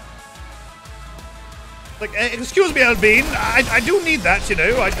 Like, excuse me, Albine. I do need that, you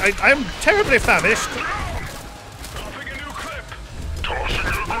know. I'm terribly famished. Dropping a new clip. Tossing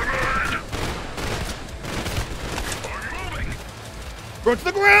a grenade. Are moving. Go to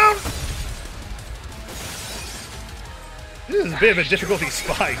the ground. This is a bit of a difficulty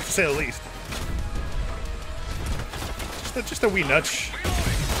spike, to say the least. Just a wee nudge.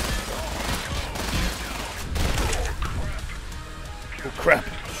 Oh, crap.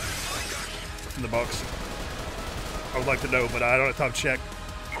 In the box. I would like to know, but I don't have time to check.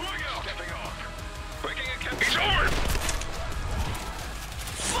 Moving out. Stepping off. Breaking a cam. He's over.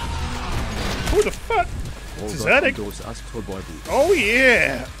 Who the fuck? This is Eric. Oh,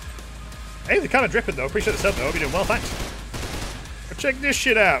 yeah. Hey, they're kind of dripping, though. Appreciate the sub, though. Hope you're doing well, thanks. But check this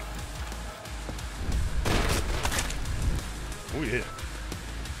shit out. Oh, yeah.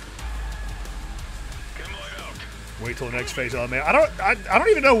 Wait till the next phase on me. I don't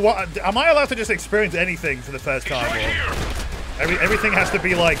even know what. Am I allowed to just experience anything for the first time? Or everything has to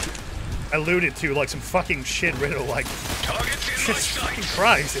be like alluded to, like some fucking shit riddle, like just fucking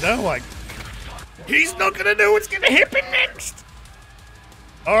Christ, you know? Like he's not gonna know what's gonna happen next.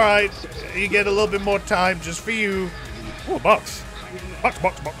 All right, you get a little bit more time just for you. Oh, box. All right,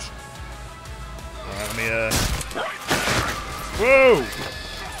 let me Whoa.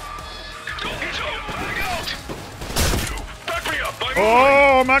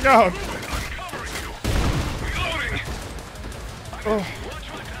 Oh my god! Oh.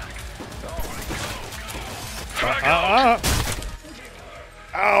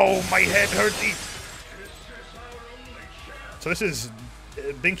 Ow, my head hurts. So this is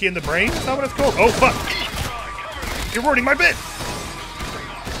Binky in the Brain? Is that what it's called? Oh fuck! You're ruining my bit!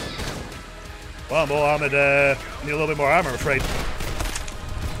 Well, I'm more armored, need a little bit more armor, I'm afraid.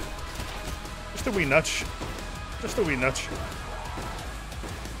 Just a wee nudge. Just a wee nudge.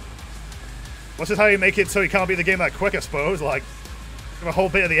 What's this how you make it so you can't beat the game that quick, I suppose? Like, give a whole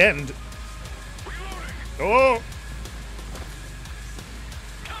bit at the end. Oh!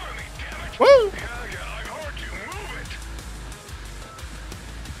 Woo!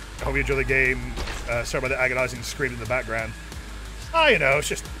 I hope you enjoy the game. Sorry about the agonizing scream in the background. Ah, you know, it's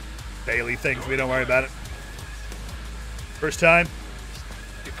just daily things. We don't worry about it. First time.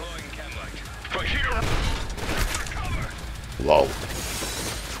 Deploying cam light. Right here. Lol.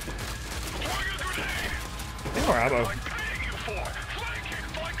 More ammo. I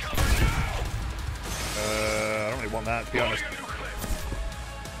don't really want that, to be honest.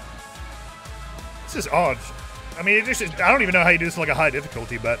 This is odd. I mean, I don't even know how you do this in like a high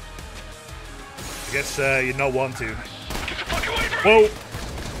difficulty, but I guess you'd not want to. Whoa!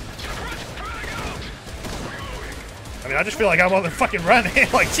 I mean, I just feel like I'm on the fucking run here.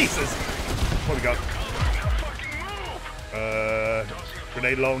 Like, Jesus. What we got?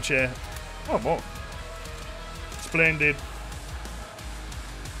 Grenade launcher. Oh, more. Splendid. I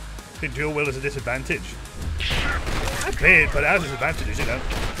think dual wield is a disadvantage. I did, but it has disadvantages, you know.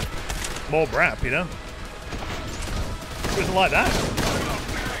 More brap, you know. It wasn't like that.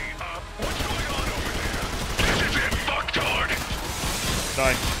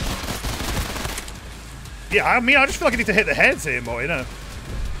 Nice. Yeah, I mean, I just feel like I need to hit the heads here more, you know.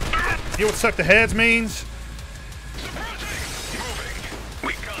 You know what suck the heads means?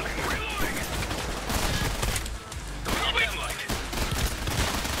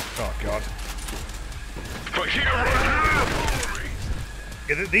 Oh, God.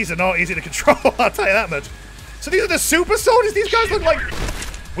 Yeah, these are not easy to control, I'll tell you that much. So these are the super soldiers? These guys look like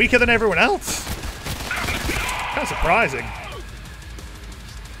weaker than everyone else. Kind of surprising.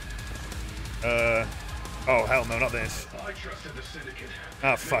 Oh, hell no, not this.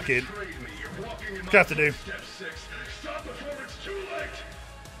 Ah, fuck it. What do I have to do?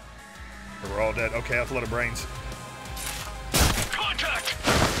 We're all dead. Okay, that's a lot of brains. Contact!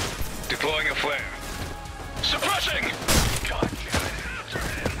 Deploying a flare. Suppressing! God damn it. After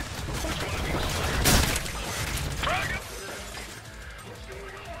him. Which one of you is fired? Frag him! What's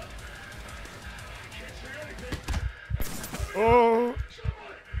going on? I can't see anything. Oh.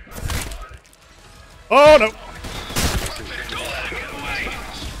 Oh, no.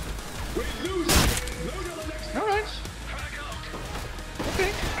 All right.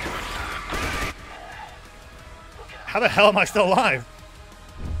 Okay. How the hell am I still alive?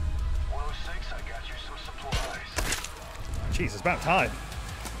 Jeez, it's about time.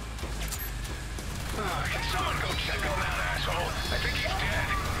 Can someone go check on that asshole? I think he's dead.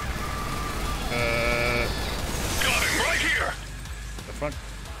 Got him right here. The fuck?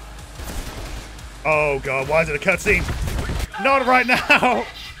 Oh god, why is it a cutscene? Not right now!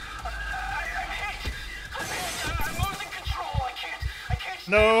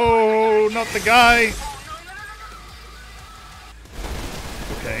 No, not the guy!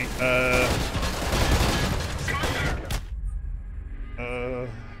 Okay,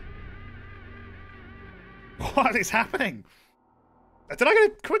 what is happening? Did I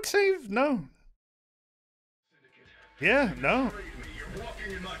get a quick save? No. Yeah, no.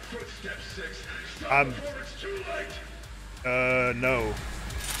 No.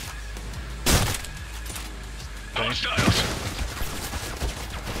 Hostiles.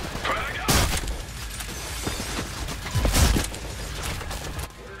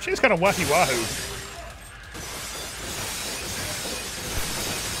 She's kind of wacky wahoo.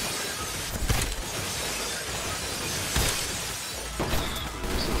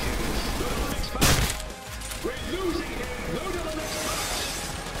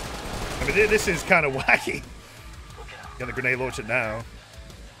 I mean, this is kind of wacky. Got the grenade launcher now.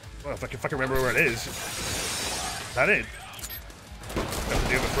 Well, if I can fucking remember where it is. Is that it? Have to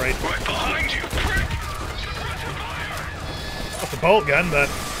do, I'm afraid. Right behind you, prick! Not the bolt gun, but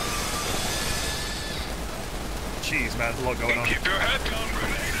jeez, man, there's a lot going on. Keep your head down,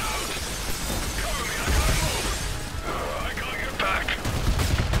 grenade out! Cover me, I gotta get back!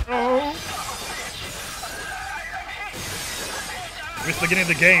 Oh! It's the beginning of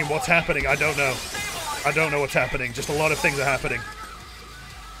the game. What's happening? I don't know. I don't know what's happening. Just a lot of things are happening.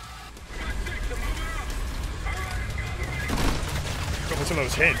 Got some of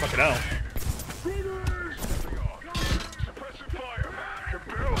those hit. Fucking hell.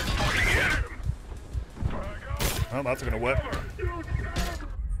 Well, that's gonna work.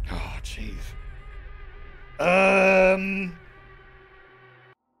 Oh, jeez.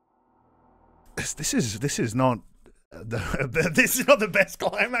 This is not this is not the best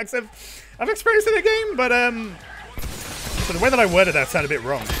climax I've experienced in a game, but so the way that I worded that sounded a bit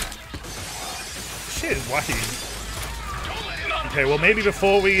wrong. Shit is wacky. Okay, well maybe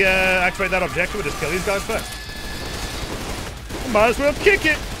before we activate that objective, we'll just kill these guys first. Might as well kick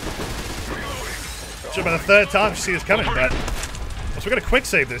it. Should be the third time she see us coming, but so we got a quick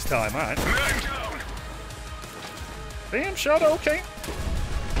save this time. All right. Damn shot. Okay.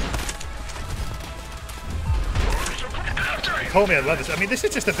 Told me I love this. I mean, this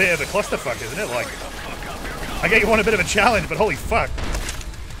is just a bit of a clusterfuck, isn't it? Like, I get you want a bit of a challenge, but holy fuck.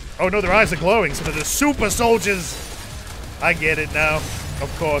 Oh no, their eyes are glowing, so they're the super soldiers. I get it now,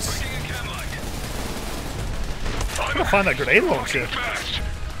 of course. I'm gonna find that grenade launcher. Fast.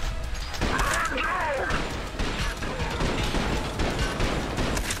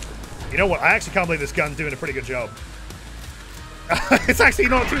 You know what? I actually can't believe this gun's doing a pretty good job. It's actually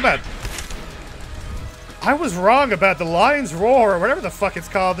not too bad. I was wrong about the lion's roar or whatever the fuck it's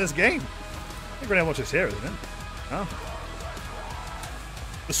called in this game. I think grenade launcher's here, isn't it? Oh.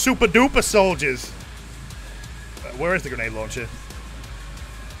 The super duper soldiers. Where is the grenade launcher?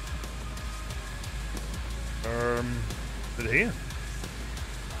 Is it here?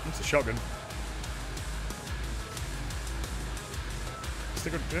 It's a shotgun. It's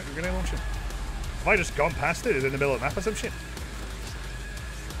the grenade launcher. Have I just gone past it? Is it in the middle of the map or some shit?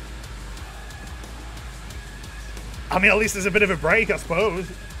 I mean, at least there's a bit of a break, I suppose.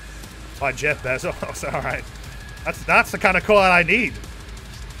 By Jeff Bezos. Alright. That's the kind of call that I need.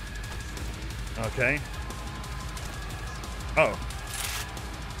 Okay. Oh.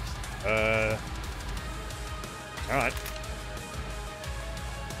 Alright.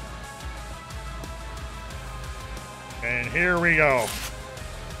 And here we go.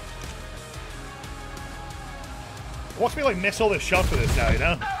 Watch me like miss all the shots with this now, you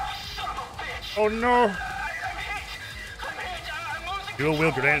know? Oh no! Dual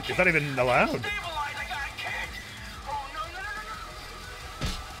wheel grenade. Is that even allowed?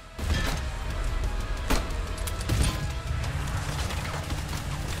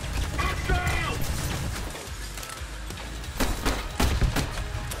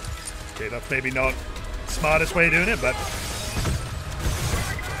 Okay, that's maybe not the smartest way of doing it, but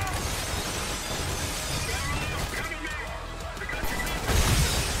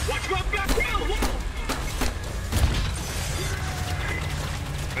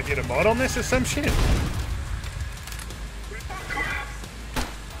I get a mod on this or some shit.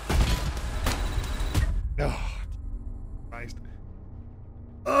 Oh, Christ.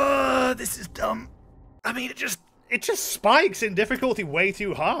 This is dumb. I mean, it just spikes in difficulty way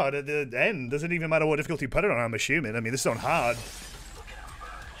too hard at the end. Doesn't even matter what difficulty you put it on, I'm assuming. I mean, this is on hard.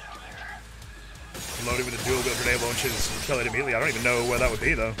 Loaded with a dual wheel grenade launchers, kill it immediately. I don't even know where that would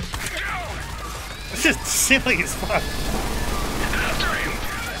be, though. It's just silly as fuck.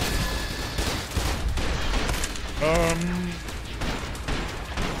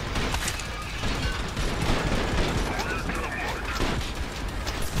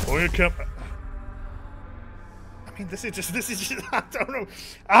 Oil cup. I mean, this is just, I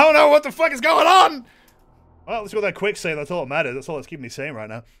don't know what the fuck is going on! Well, let's go with that quick save, that's all that matters. That's all that's keeping me sane right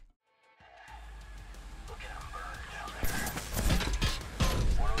now.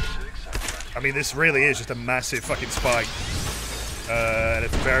 I mean, this really is just a massive fucking spike. And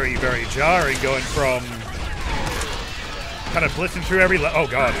it's very, very jarring going from kind of blitzing through every level. Oh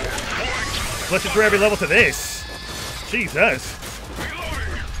god. Blitzing through every level to this. Jesus.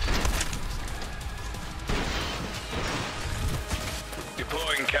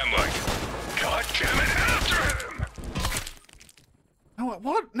 Deploying cam light. God damn it, after him! No,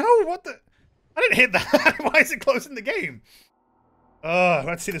 what? No, what the? I didn't hit that. Why is it closing the game?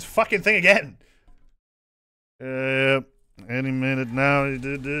 Let's see this fucking thing again. Any minute now.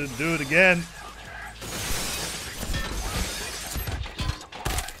 Do it again.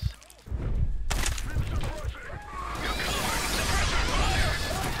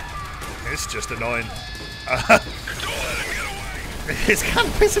 It's just annoying. It's kind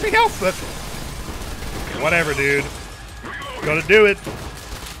of pissing me off, but whatever, dude. Gotta do it.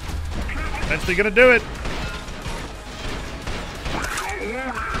 Eventually gonna do it.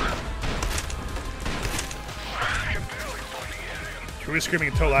 We're screaming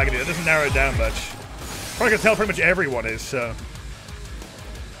in total agony. That doesn't narrow it down much. Probably can tell pretty much everyone is, so.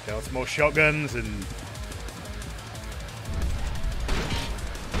 Okay, lots more shotguns and.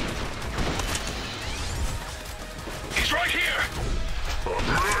 He's right here!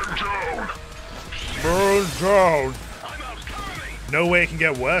 Burn down! No way it can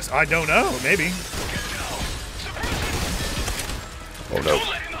get worse. I don't know. Maybe. Oh no.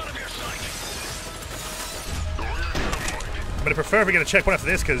 I'm gonna prefer if we get a checkpoint after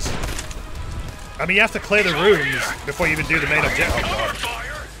this, because I mean you have to clear the rooms before you even do the main objective. Oh god.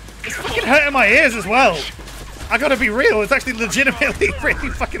 It's fucking hurting my ears as well. I gotta be real, it's actually legitimately really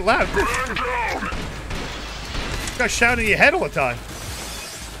fucking loud. You guys shouting in your head all the time.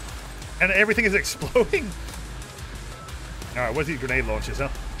 And everything is exploding. Alright, where's these grenade launchers, huh?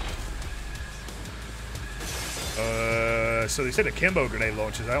 So they said akimbo grenade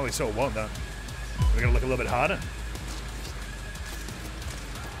launchers. I only saw one, though. We're gonna look a little bit harder.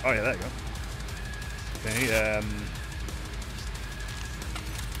 Oh yeah, there you go. Okay,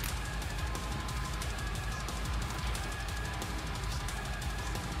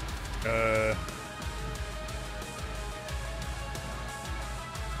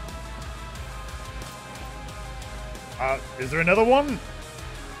 Is there another one?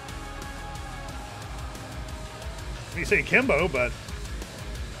 You say Kimbo, but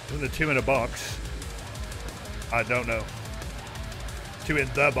isn't there 2 in a box? I don't know. 2 in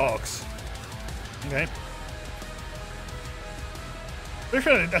the box. Okay.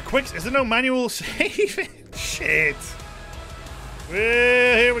 A quick. Is there no manual save? Shit.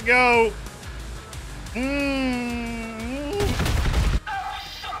 Well, here we go.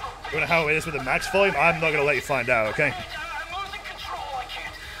 You know how it is with the max volume? I'm not gonna let you find out, okay? I'm losing control. I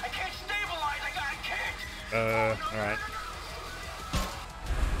can't stabilize. I can't. Alright.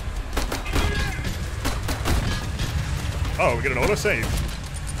 Oh, we get an autosave.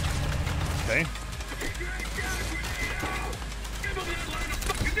 Okay.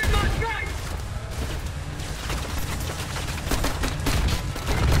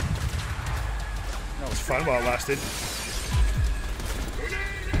 That was fun while it lasted.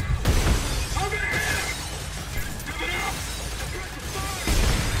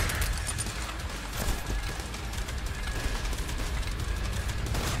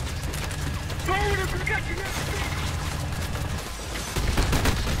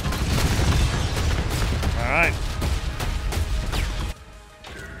 Alright.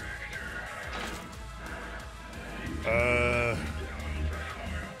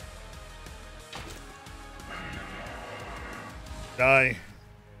 Die.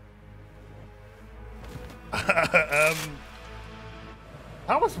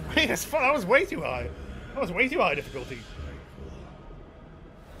 That was way as fun. That was way too high. That was way too high difficulty.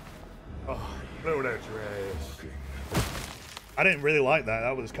 Oh, loadest. I didn't really like that.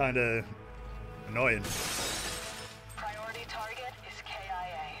 That was kind of annoying. Priority target is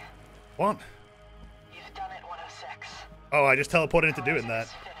KIA. What? You've done it, 106. Oh, I just teleported into doing that.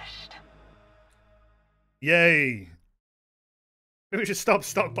 Finished. Yay. Maybe we should stop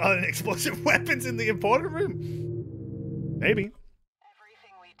stockpiling explosive weapons in the important room. Maybe.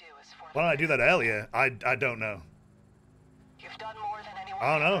 Everything we do is for Why did I do that earlier? I don't know. You've done more than anyone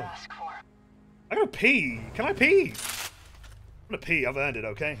I don't could know. ask for. I gotta pee. Can I pee? I'm gonna pee. I've earned it,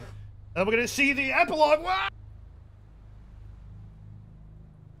 okay? And we're gonna see the epilogue. Wah!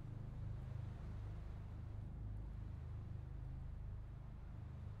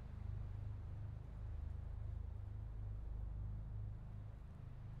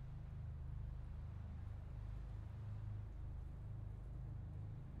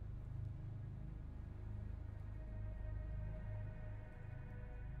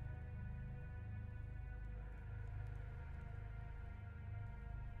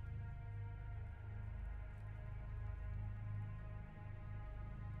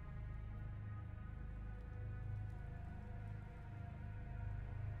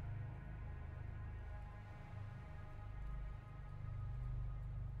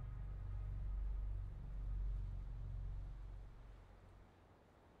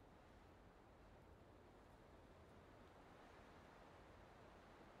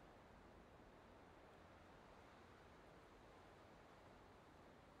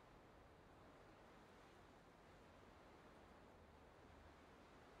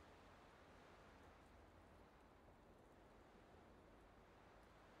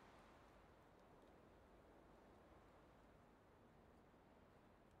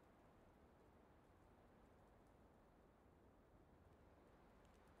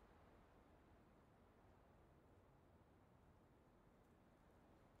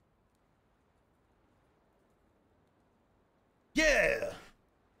 Yeah.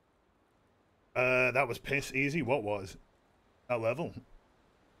 That was piss easy. What was that level?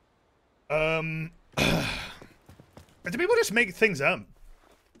 Do people just make things up?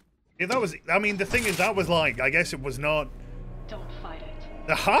 If that was, I mean, the thing is, that was like, I guess it was not Don't fight it.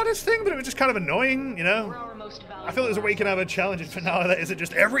 the hardest thing, but it was just kind of annoying, you know? We're our most valuable I feel there's a way you can have a asset. challenge for now that isn't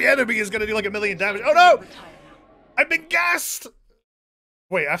just every enemy is going to do like 1,000,000 damage. Oh no! Retire now. I've been gassed!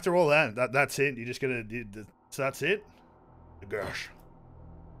 Wait, after all that's it? You're just gonna, so that's it? Gosh.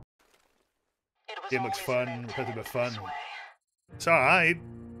 It was Game looks always fun, meant to repetitive end but fun. this way. It's alright.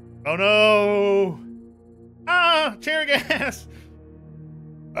 Oh no! Ah! Tear gas!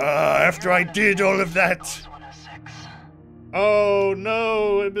 After I did all of that. Boss 106. Oh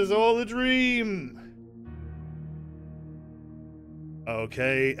no, it was all a dream.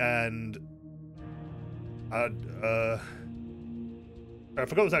 Okay, and I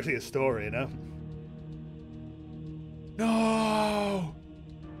forgot it was actually a story, you know? No!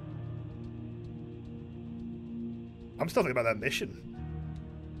 I'm still thinking about that mission.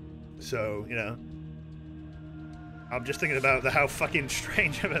 So, you know, I'm just thinking about how fucking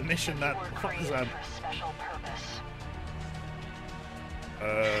strange of a mission that You were was. created for a special purpose.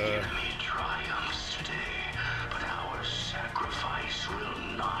 Triumphs today, but our This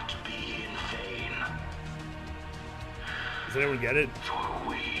will not be in vain. Does anyone get it? For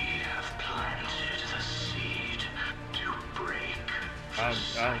we have planted the seed to break the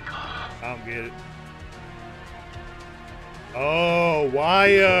cycle. I don't get it. Oh,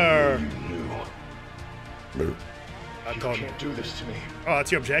 wire. You can't do this to me. Oh,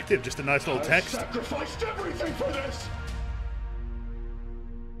 that's your objective. Just a nice little I text. sacrificed everything for this.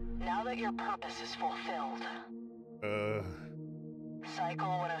 Now that your purpose is fulfilled, Cycle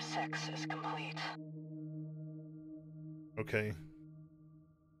 106 is complete. Okay. Am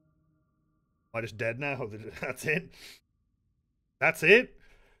I just dead now? That's it? That's it?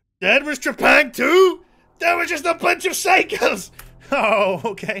 Dead was Trepang2? There were just a bunch of cycles! Oh,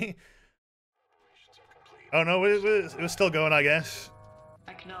 okay. Oh no, it was still going, I guess.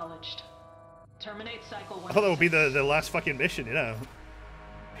 Acknowledged. Terminate cycle 106. I thought that would be the last fucking mission, you know.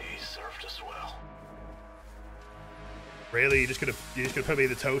 He served us well. Really? You just gonna put me in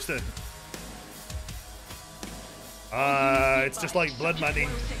the toaster? It's just like blood money.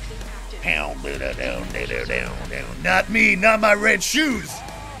 Down. Not me, not my red shoes.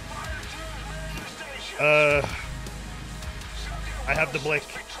 I have the blick.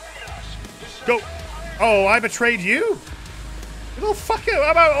 Go. Oh, I betrayed you? You little fucker.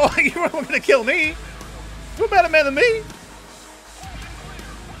 How about, oh, you weren't gonna kill me? You're a better man than me.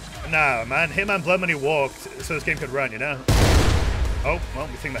 Nah, man. Him and Blood Money walked so this game could run, you know? Oh, well,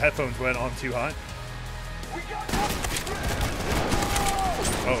 we think the headphones weren't on too high.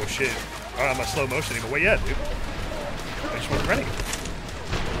 Oh, shit. Alright, I'm a slow motion anymore. Wait, yeah, dude. I just wasn't ready.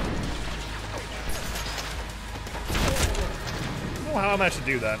 I don't know how I managed to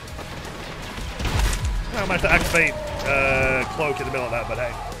do that. I don't know how I managed to activate cloak in the middle of that, but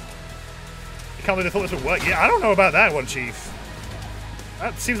hey. I can't believe they thought this would work. Yeah, I don't know about that one, Chief.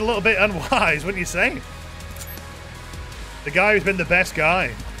 That seems a little bit unwise, wouldn't you say? The guy who's been the best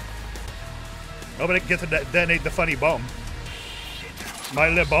guy. Nobody can get to detonate the funny bomb. My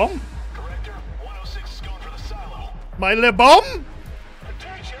little bomb? Director, 106 is going for the silo. My little bomb?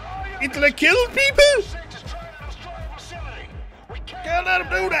 Attention, all units. It'll kill people? 6 is trying to destroy the facility. We can't Can't let him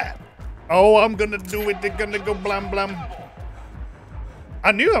do that. Oh, I'm gonna do it. They're gonna go blam blam.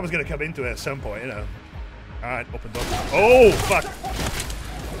 I knew I was gonna come into it at some point, you know. Alright, open door. Oh, fuck.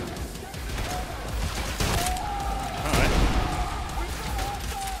 Alright.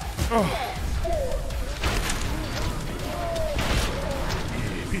 Oh.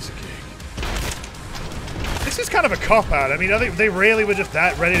 Yeah, piece of cake. This is kind of a cop-out. I mean, I think they really were just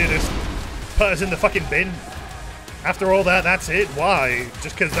that ready to just put us in the fucking bin. After all that, that's it. Why?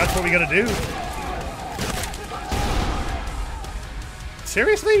 Just because that's what we gotta do?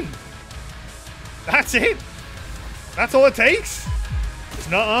 Seriously? That's it? That's all it takes? It's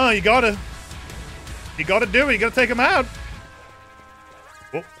not, you gotta do it. You gotta take him out.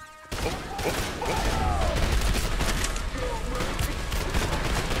 Whoop. Whoop. Whoop. Whoop.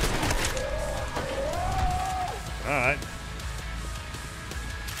 Alright.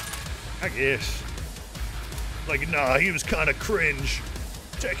 I guess. Like, nah, he was kind of cringe.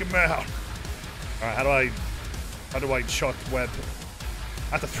 Take him out. Alright, how do I shot web?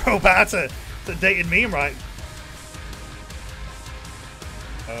 I have to throw back to dated meme, right?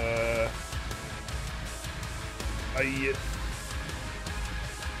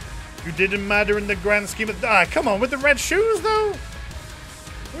 You didn't matter in the grand scheme of... Ah, come on, with the red shoes, though?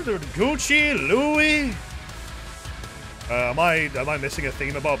 With the Gucci, Louis? Am I missing a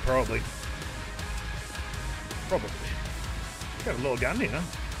thingamabob? Probably. Probably. Got a little Gandhi, huh?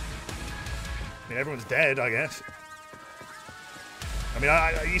 I mean, everyone's dead, I guess. I mean,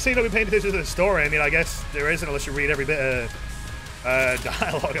 you say don't be paying attention to the story. I mean, I guess there isn't unless you read every bit of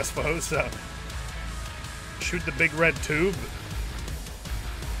dialogue, I suppose, so. Shoot the big red tube.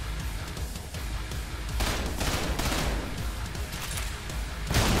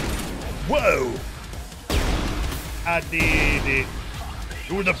 Whoa! I did it.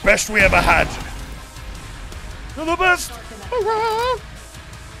 You were the best we ever had. You're the best! Hurrah! Oh,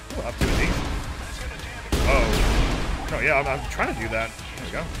 I'm doing these. Oh. Oh, yeah, I'm trying to do that. There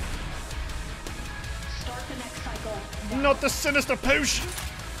we go. Start the next cycle. Not the sinister potion!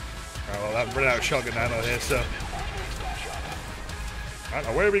 Oh, well, I've run out of shotgun ammo here, so.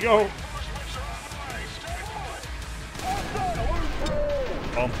 Alright, away we go.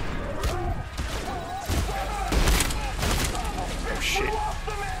 Bomb. Oh, shit.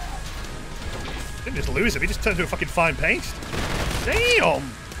 Didn't just lose him, he just turned into a fucking fine paste. Damn!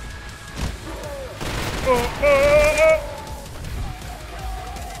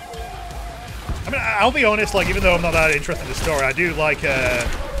 I mean, I'll be honest, like, even though I'm not that interested in the story, I do like, I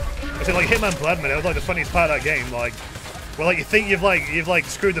said, like, Hitman Bloodman, it was like the funniest part of that game, like, Well, like you think you've like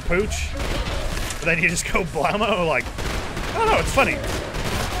screwed the pooch, but then you just go blammo. Like, I don't know. It's funny.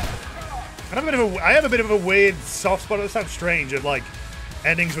 I have a bit of a weird soft spot. It sounds strange of like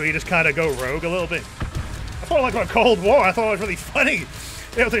endings where you just kind of go rogue a little bit. I thought like about Cold War. I thought it was really funny.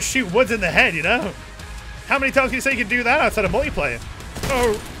 Be able to shoot Woods in the head, you know? How many times can you say you can do that outside of multiplayer?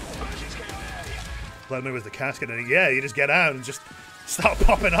 Oh. Blood was the casket, and yeah, you just get out and just start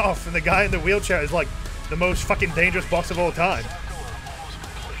popping off, and the guy in the wheelchair is like the most fucking dangerous boss of all time.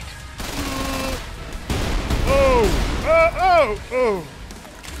 Oh! Oh! Oh!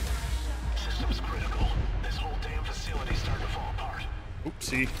 System's critical. This whole damn facility's starting to fall apart.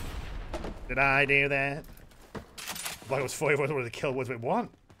 Oopsie. Did I do that? Like it was 44 where the kill was with what?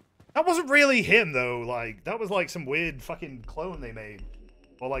 That wasn't really him though, like that was like some weird fucking clone they made.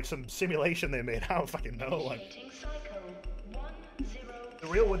 Or like some simulation they made. I don't fucking know. Like the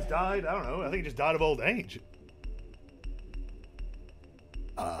real ones died, I don't know. I think he just died of old age.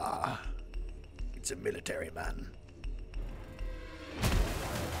 It's a military man.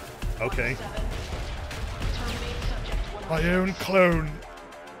 Okay. My own clone.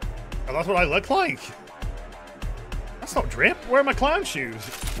 Oh, that's what I look like. That's not Drip. Where are my clown shoes?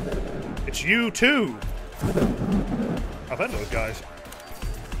 It's you too. I've heard those guys.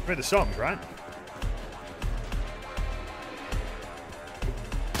 Read the songs, right?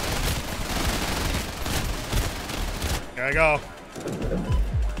 There I go.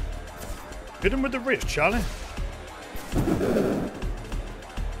 Hit him with the wrist, Charlie.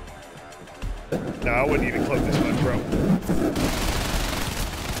 No, I wouldn't even close this one, bro.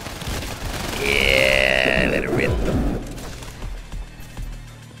 Yeah, let it rip.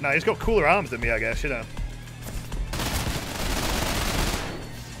 Nah, he's got cooler arms than me, I guess, you know.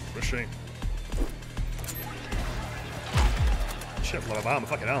 For a shame. Shit, a lot of armor,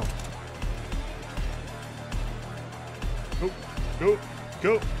 fucking hell. Go, go,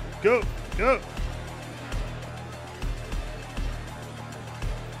 go, go, go.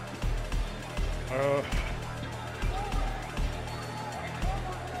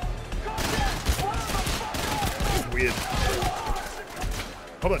 Weird.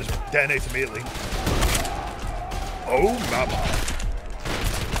 How about just detonates immediately? Oh, mama.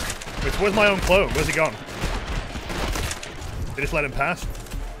 Which was my own clone. Where's he gone? They just let him pass?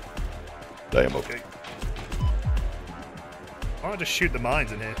 Damn, okay. Why don't I just shoot the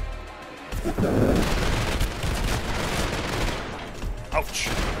mines in here? Ouch.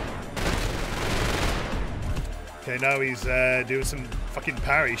 Okay, now he's doing some fucking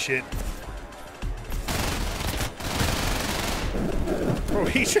parry shit. Bro,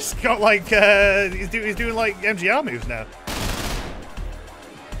 he's just got like, he's doing like MGR moves now.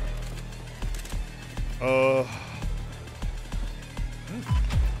 Well,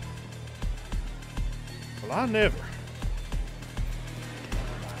 I never.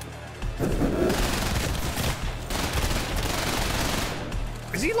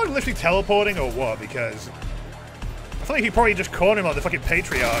 Is he like literally teleporting or what? Because I feel like he probably just caught him like the fucking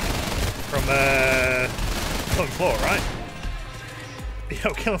patriarch from Killing Floor, right?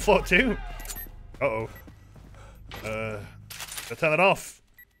 Yo, Killing Floor 2? Uh-oh. Gotta turn it off.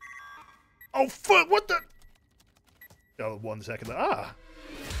 Oh, fuck, what the? Oh, 1 second. Ah.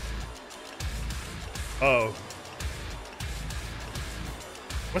 Oh.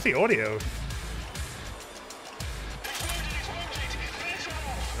 What's the audio?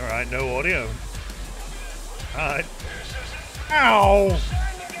 Alright, no audio. Alright. Ow!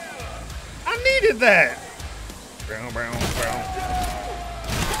 I needed that! Brown, brown, brown.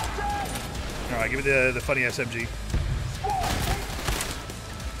 Alright, give me the funny SMG.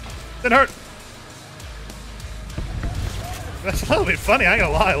 Didn't hurt! That's a little bit funny, I ain't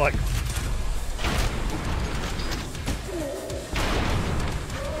gonna lie, like...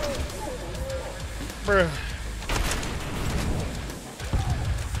 Bruh.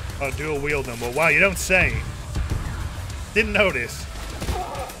 Oh, dual wield them. Well, wow, you don't say. Didn't notice.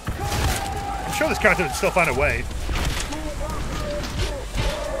 I'm sure this character would still find a way.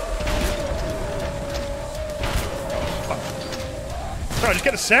 Bro, just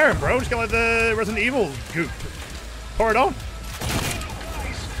get a serum, bro. Just get like the Resident Evil goop. Pour it on.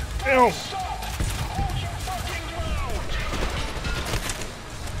 Ew.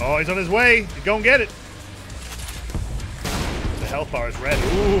 Oh, he's on his way. Go and get it. The health bar is red.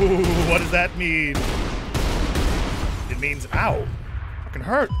 Ooh, what does that mean? It means ow. Fucking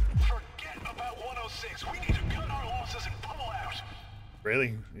hurt. Forget about 106. We need to cut our losses and pull out.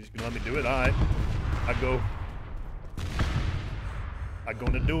 Really? You're just gonna let me do it? Alright. I'm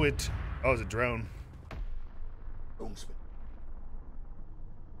gonna do it. Oh, it's a drone.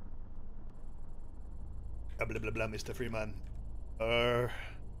 Blah blah blah, Mr. Freeman. Alright.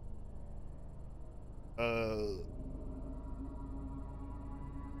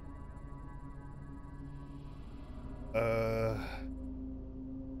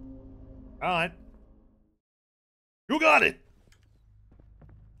 You got it!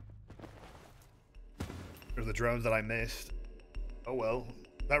 There's the drones that I missed. Oh well.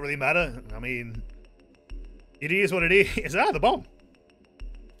 Does that really matter? I mean, it is what it is. Ah, the bomb.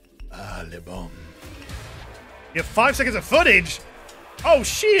 Ah, le bomb. You have 5 seconds of footage? Oh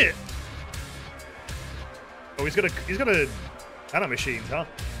shit! Oh, he's got a nano machines, huh?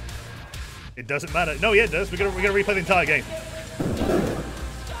 It doesn't matter. No, yeah, it does. We're gonna replay the entire game.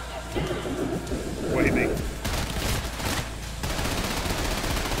 What do you think?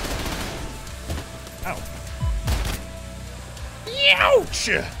 Ow. Ouch!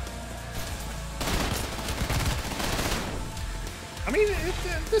 I mean,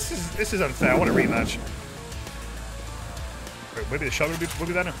 this is unfair. I want a rematch. Wait, maybe the shotgun will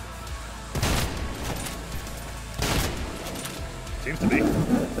be better. Seems to be.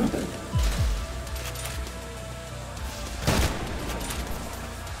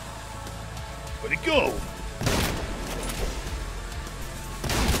 Where'd it go?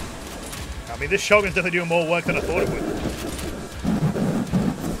 I mean, this shotgun's definitely doing more work than I thought it would.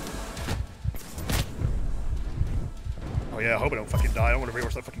 Oh yeah, I hope I don't fucking die. I don't want to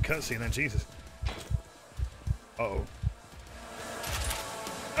rewatch that fucking cutscene then, Jesus. Uh-oh.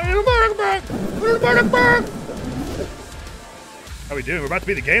 How we doing? We're about to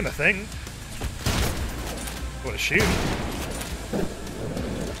beat the game, I think. What a shoot.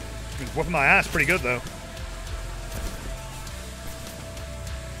 He's whooping my ass pretty good, though.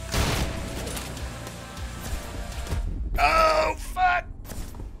 Oh, fuck!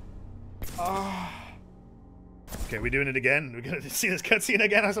 Oh. Okay, we doing it again? We're gonna see this cutscene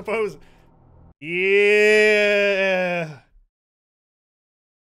again, I suppose? Yeah!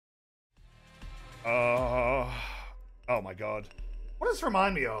 Oh my god. What does this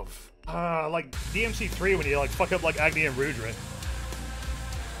remind me of? Like DMC3 when you like fuck up like Agni and Rudra.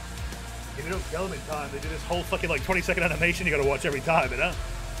 If you don't kill them in time, they do this whole fucking like 20-second animation you gotta watch every time, you know?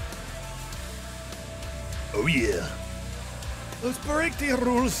 Oh yeah. Let's break the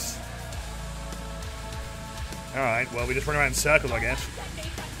rules. Alright, well we just run around in circles, I guess.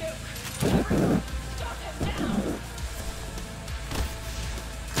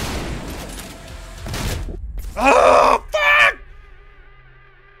 Oh, fuck!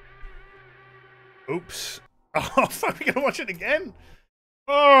 Oops. Oh, fuck, we gotta watch it again?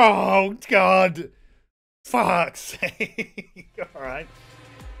 Oh, God. Fuck's sake. Alright.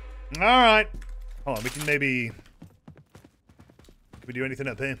 Alright. Hold on, we can maybe... Can we do anything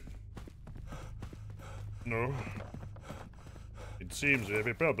up here? No. It seems we have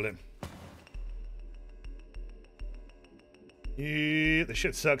a problem. Yeah, the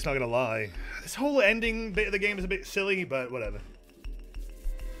shit sucks, not gonna lie. This whole ending bit of the game is a bit silly, but whatever.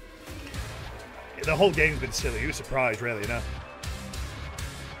 Yeah, the whole game's been silly. Who's surprised, really, you know?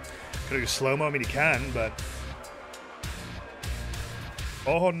 Could do slow-mo, I mean, you can, but...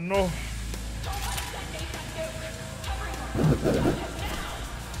 Oh, no.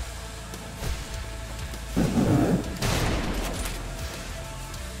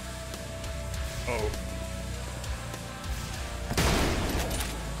 Oh.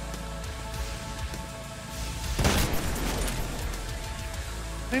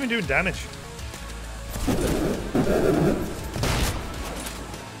 Not even doing damage.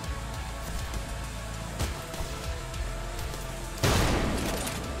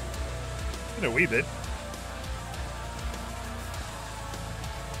 In a wee bit.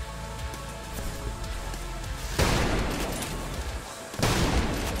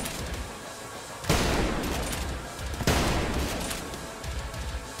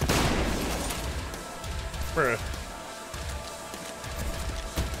 Bruh.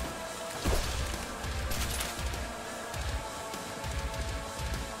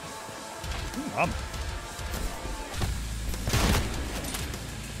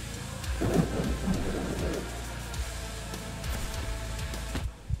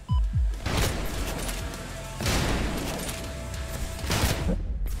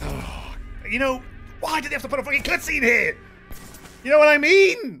 You know, why did they have to put a fucking cutscene here? You know what I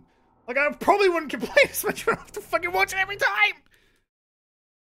mean? Like, I probably wouldn't complain as much if I have to fucking watch it every time.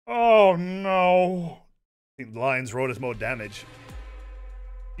 Oh, no. I think the lions roar does more damage.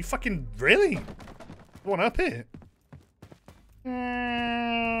 You fucking, really? One up here?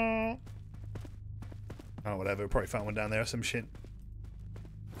 Oh, whatever. Probably found one down there or some shit.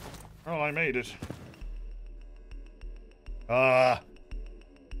 Oh, I made it.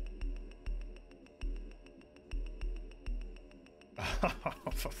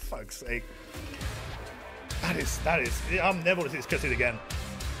 For fuck's sake. That is, I'm never going to see this cutscene again.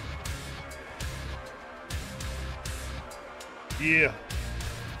 Yeah.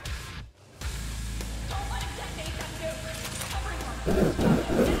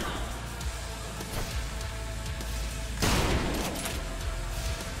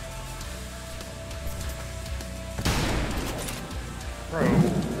 Bro.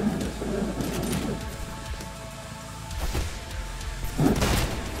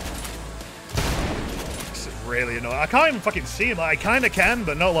 This is really annoying. I can't even fucking see him. I kind of can,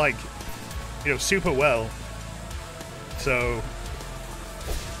 but not like, you know, super well. So.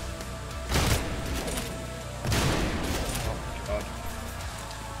 Oh, God.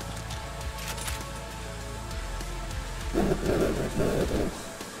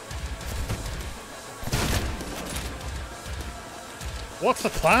 What's the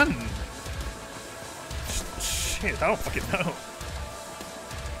plan? Shit, I don't fucking know.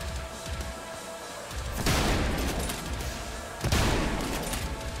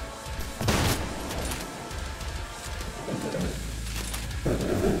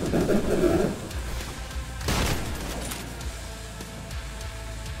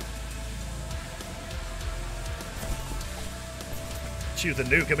 Choose the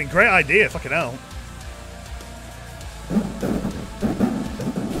nuke. I mean, great idea. Fucking hell.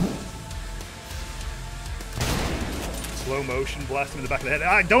 Slow motion, blast him in the back of the head.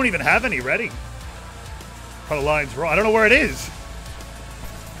 I don't even have any ready. How the line's wrong. I don't know where it is.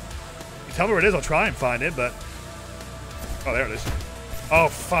 You tell me where it is, I'll try and find it, but... Oh, there it is. Oh,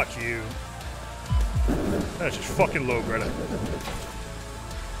 fuck you. That's just fucking low, Greta.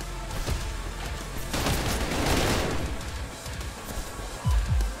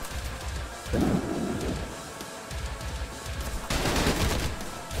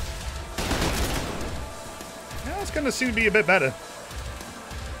 Yeah, it's gonna soon be a bit better.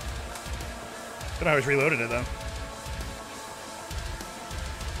 Don't know how I was reloading it, though.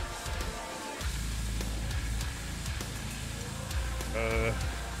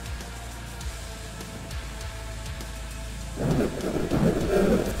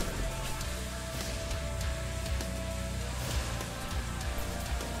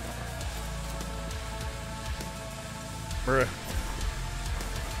 Bruh.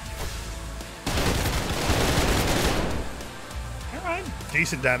 Alright.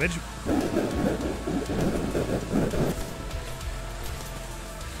 Decent damage.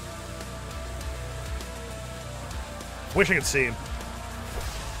 Wish I could see him.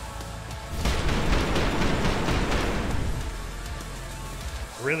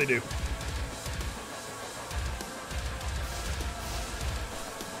 I really do.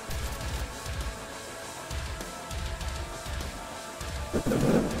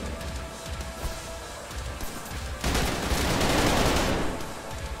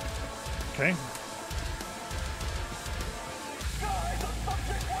 Okay.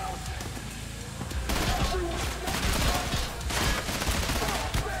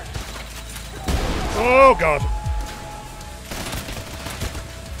 Oh, God.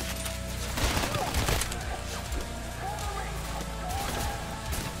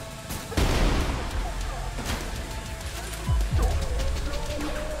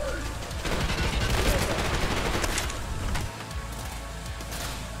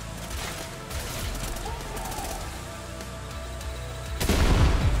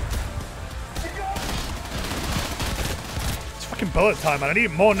 It's fucking bullet time, man. I need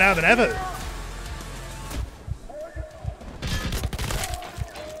it more now than ever.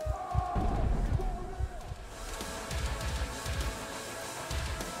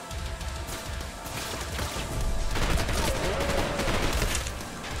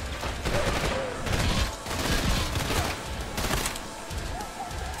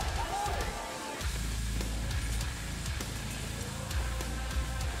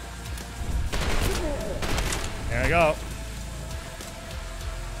 There we go.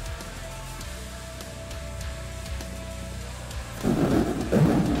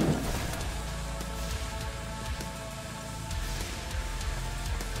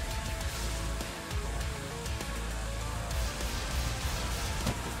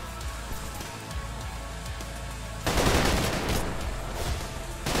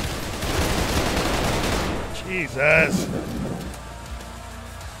 Jesus.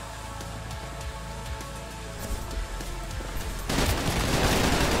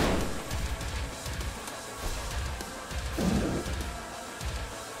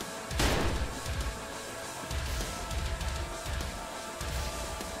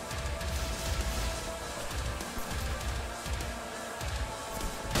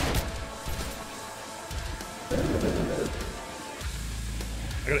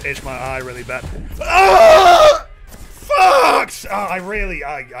 gonna itch my eye really bad. Ah! Fuck! Oh, I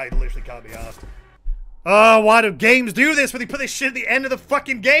literally can't be asked. Oh, why do games do this when they put this shit at the end of the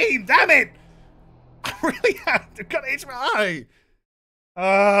fucking game? Damn it! I really have to cut itch my eye.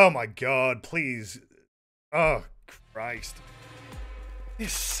 Oh my god, please. Oh, Christ.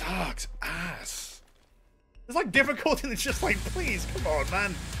 This sucks ass. There's like difficulty that's just like, please, come on,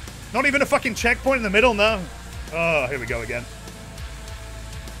 man. Not even a fucking checkpoint in the middle, no. Oh, here we go again.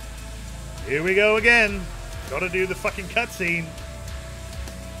 Here we go again. Gotta do the fucking cutscene.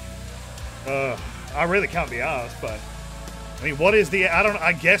 I really can't be asked, but I mean, what is the?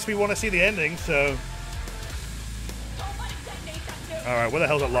 I guess we want to see the ending, so. All right, where the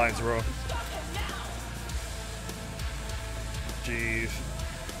hell's that line, Zero? Jeez.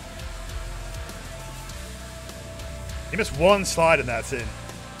 You missed one slide and that's it.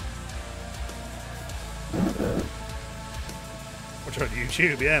 Watch on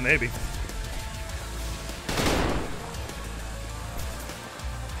YouTube, yeah, maybe.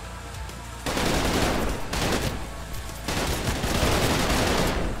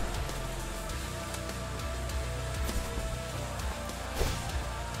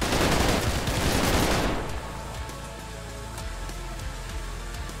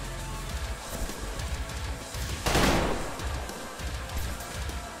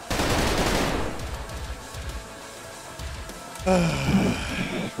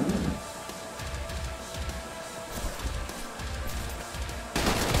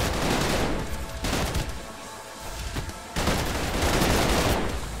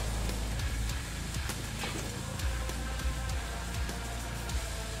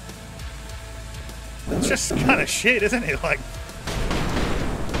 It's just kind of shit, isn't it? Like.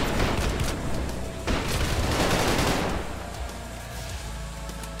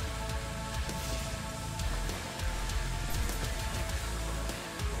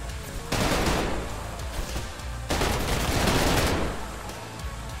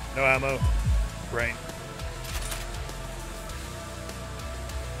 No ammo. Brain.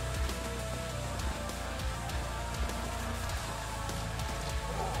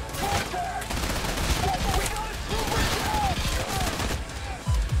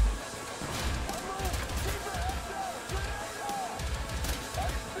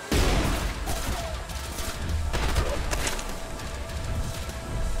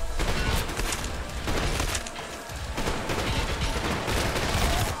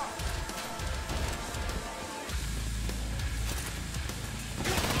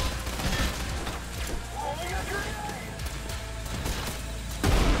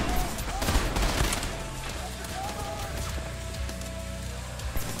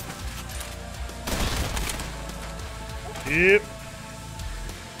 Yep.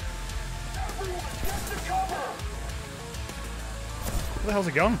 Where the hell's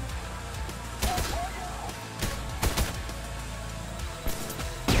it gone?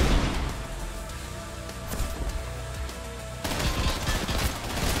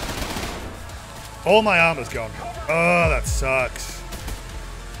 All my armor's gone. Oh, that sucks.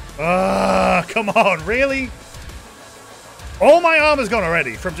 Ah, come on, really? All my armor's gone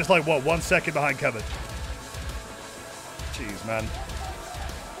already from just like, what, 1 second behind cover. Jeez, man.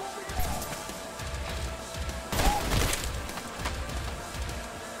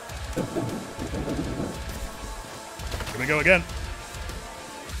 Here we go again.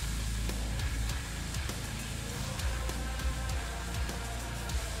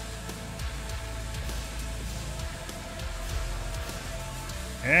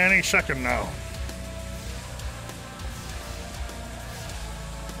 Any second now.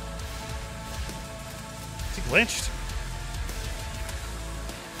 Is he glitched?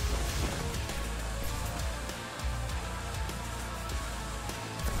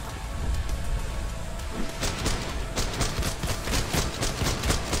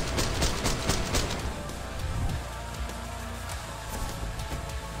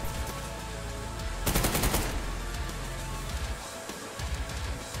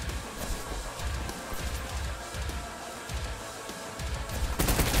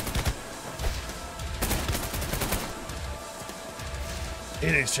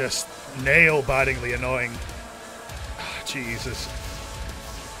 It is just nail-bitingly annoying. Oh, Jesus.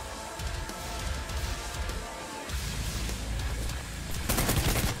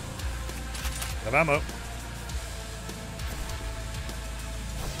 Have ammo.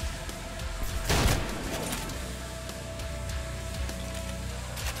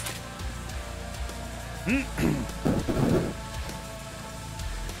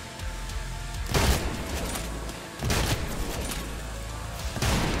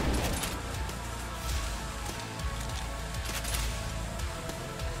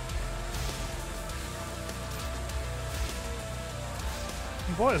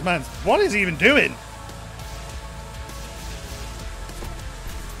 What is he even doing?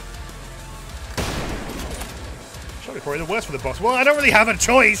 Surely probably the worst for the boss. Well, I don't really have a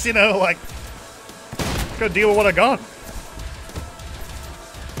choice, you know, like, gotta deal with what I got.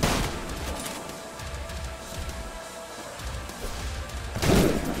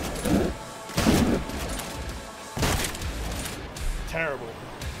 Terrible.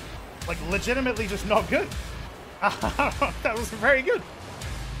 Like, legitimately just not good. That was very good.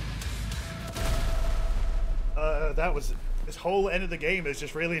 This whole end of the game is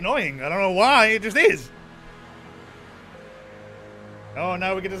just really annoying. I don't know why, it just is. Oh,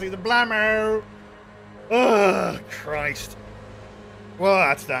 now we get to see the blammo. Ugh, Christ. Well,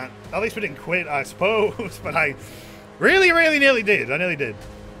 that's that. At least we didn't quit, I suppose, but I really, really nearly did. I nearly did.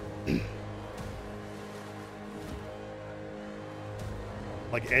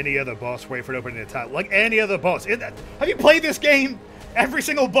 Like any other boss, wait for an opening attack. Like any other boss. Have you played this game? Every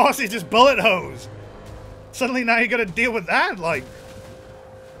single boss is just bullet hose. Suddenly now you gotta deal with that, like...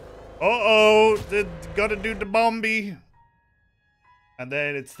 Uh-oh, gotta do the bomby. And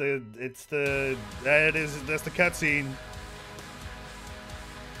then there it is, that's the cutscene.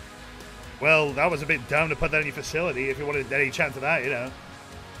 Well, that was a bit dumb to put that in your facility if you wanted any chance of that, you know.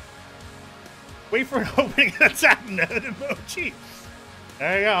 Wait for an opening attack, nerd emoji.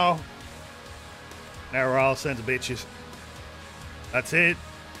 There you go. Now we're all sons of bitches. That's it.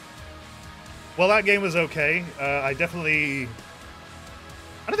 Well, that game was okay. I don't think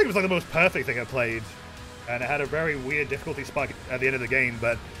it was like the most perfect thing I played. And it had a very weird difficulty spike at the end of the game,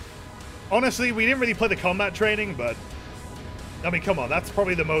 but honestly, we didn't really play the combat training, but I mean, come on, that's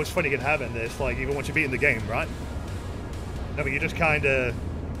probably the most fun you can have in this, like, even once you've beaten the game, right? I mean, you just kind of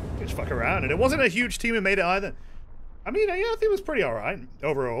just fuck around, and it wasn't a huge team who made it either. I mean, yeah, I think it was pretty alright,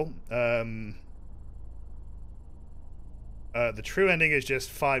 overall. The true ending is just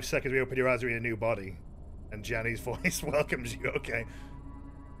 5 seconds, we open your eyes, you're in a new body. And Gianni's voice welcomes you, okay.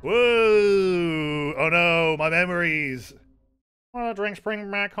 Whoa! Oh no, my memories. Oh, drinks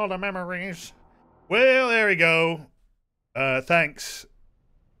bring back all the memories. Well, there we go. Thanks.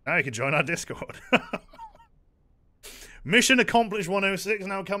 Now you can join our Discord. Mission accomplished 106.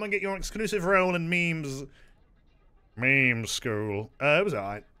 Now come and get your exclusive role in memes. Meme school. It was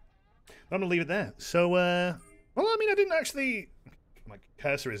alright. I'm gonna leave it there. So, well, I mean, I didn't actually... My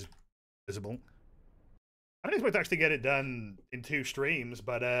cursor is visible. I didn't expect to actually get it done in 2 streams,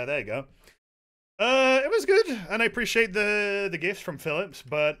 but there you go. It was good, and I appreciate the gifts from Phillips,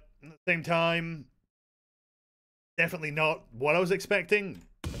 but at the same time, definitely not what I was expecting.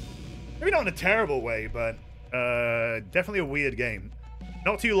 Maybe not in a terrible way, but definitely a weird game.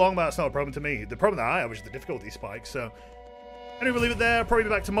 Not too long, but that's not a problem to me. The problem that I have was the difficulty spike, so... Anyway, we'll leave it there. I'll probably be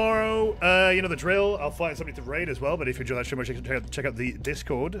back tomorrow. You know the drill. I'll find somebody to raid as well, but if you enjoy that stream, check out the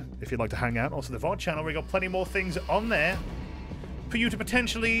Discord if you'd like to hang out. Also, the VOD channel, we've got plenty more things on there for you to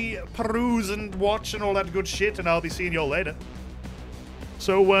potentially peruse and watch and all that good shit, and I'll be seeing you all later.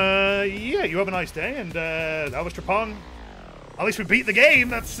 So, yeah, you have a nice day, and that was Trepang. At least we beat the game.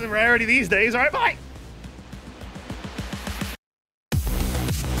 That's a rarity these days. All right, bye!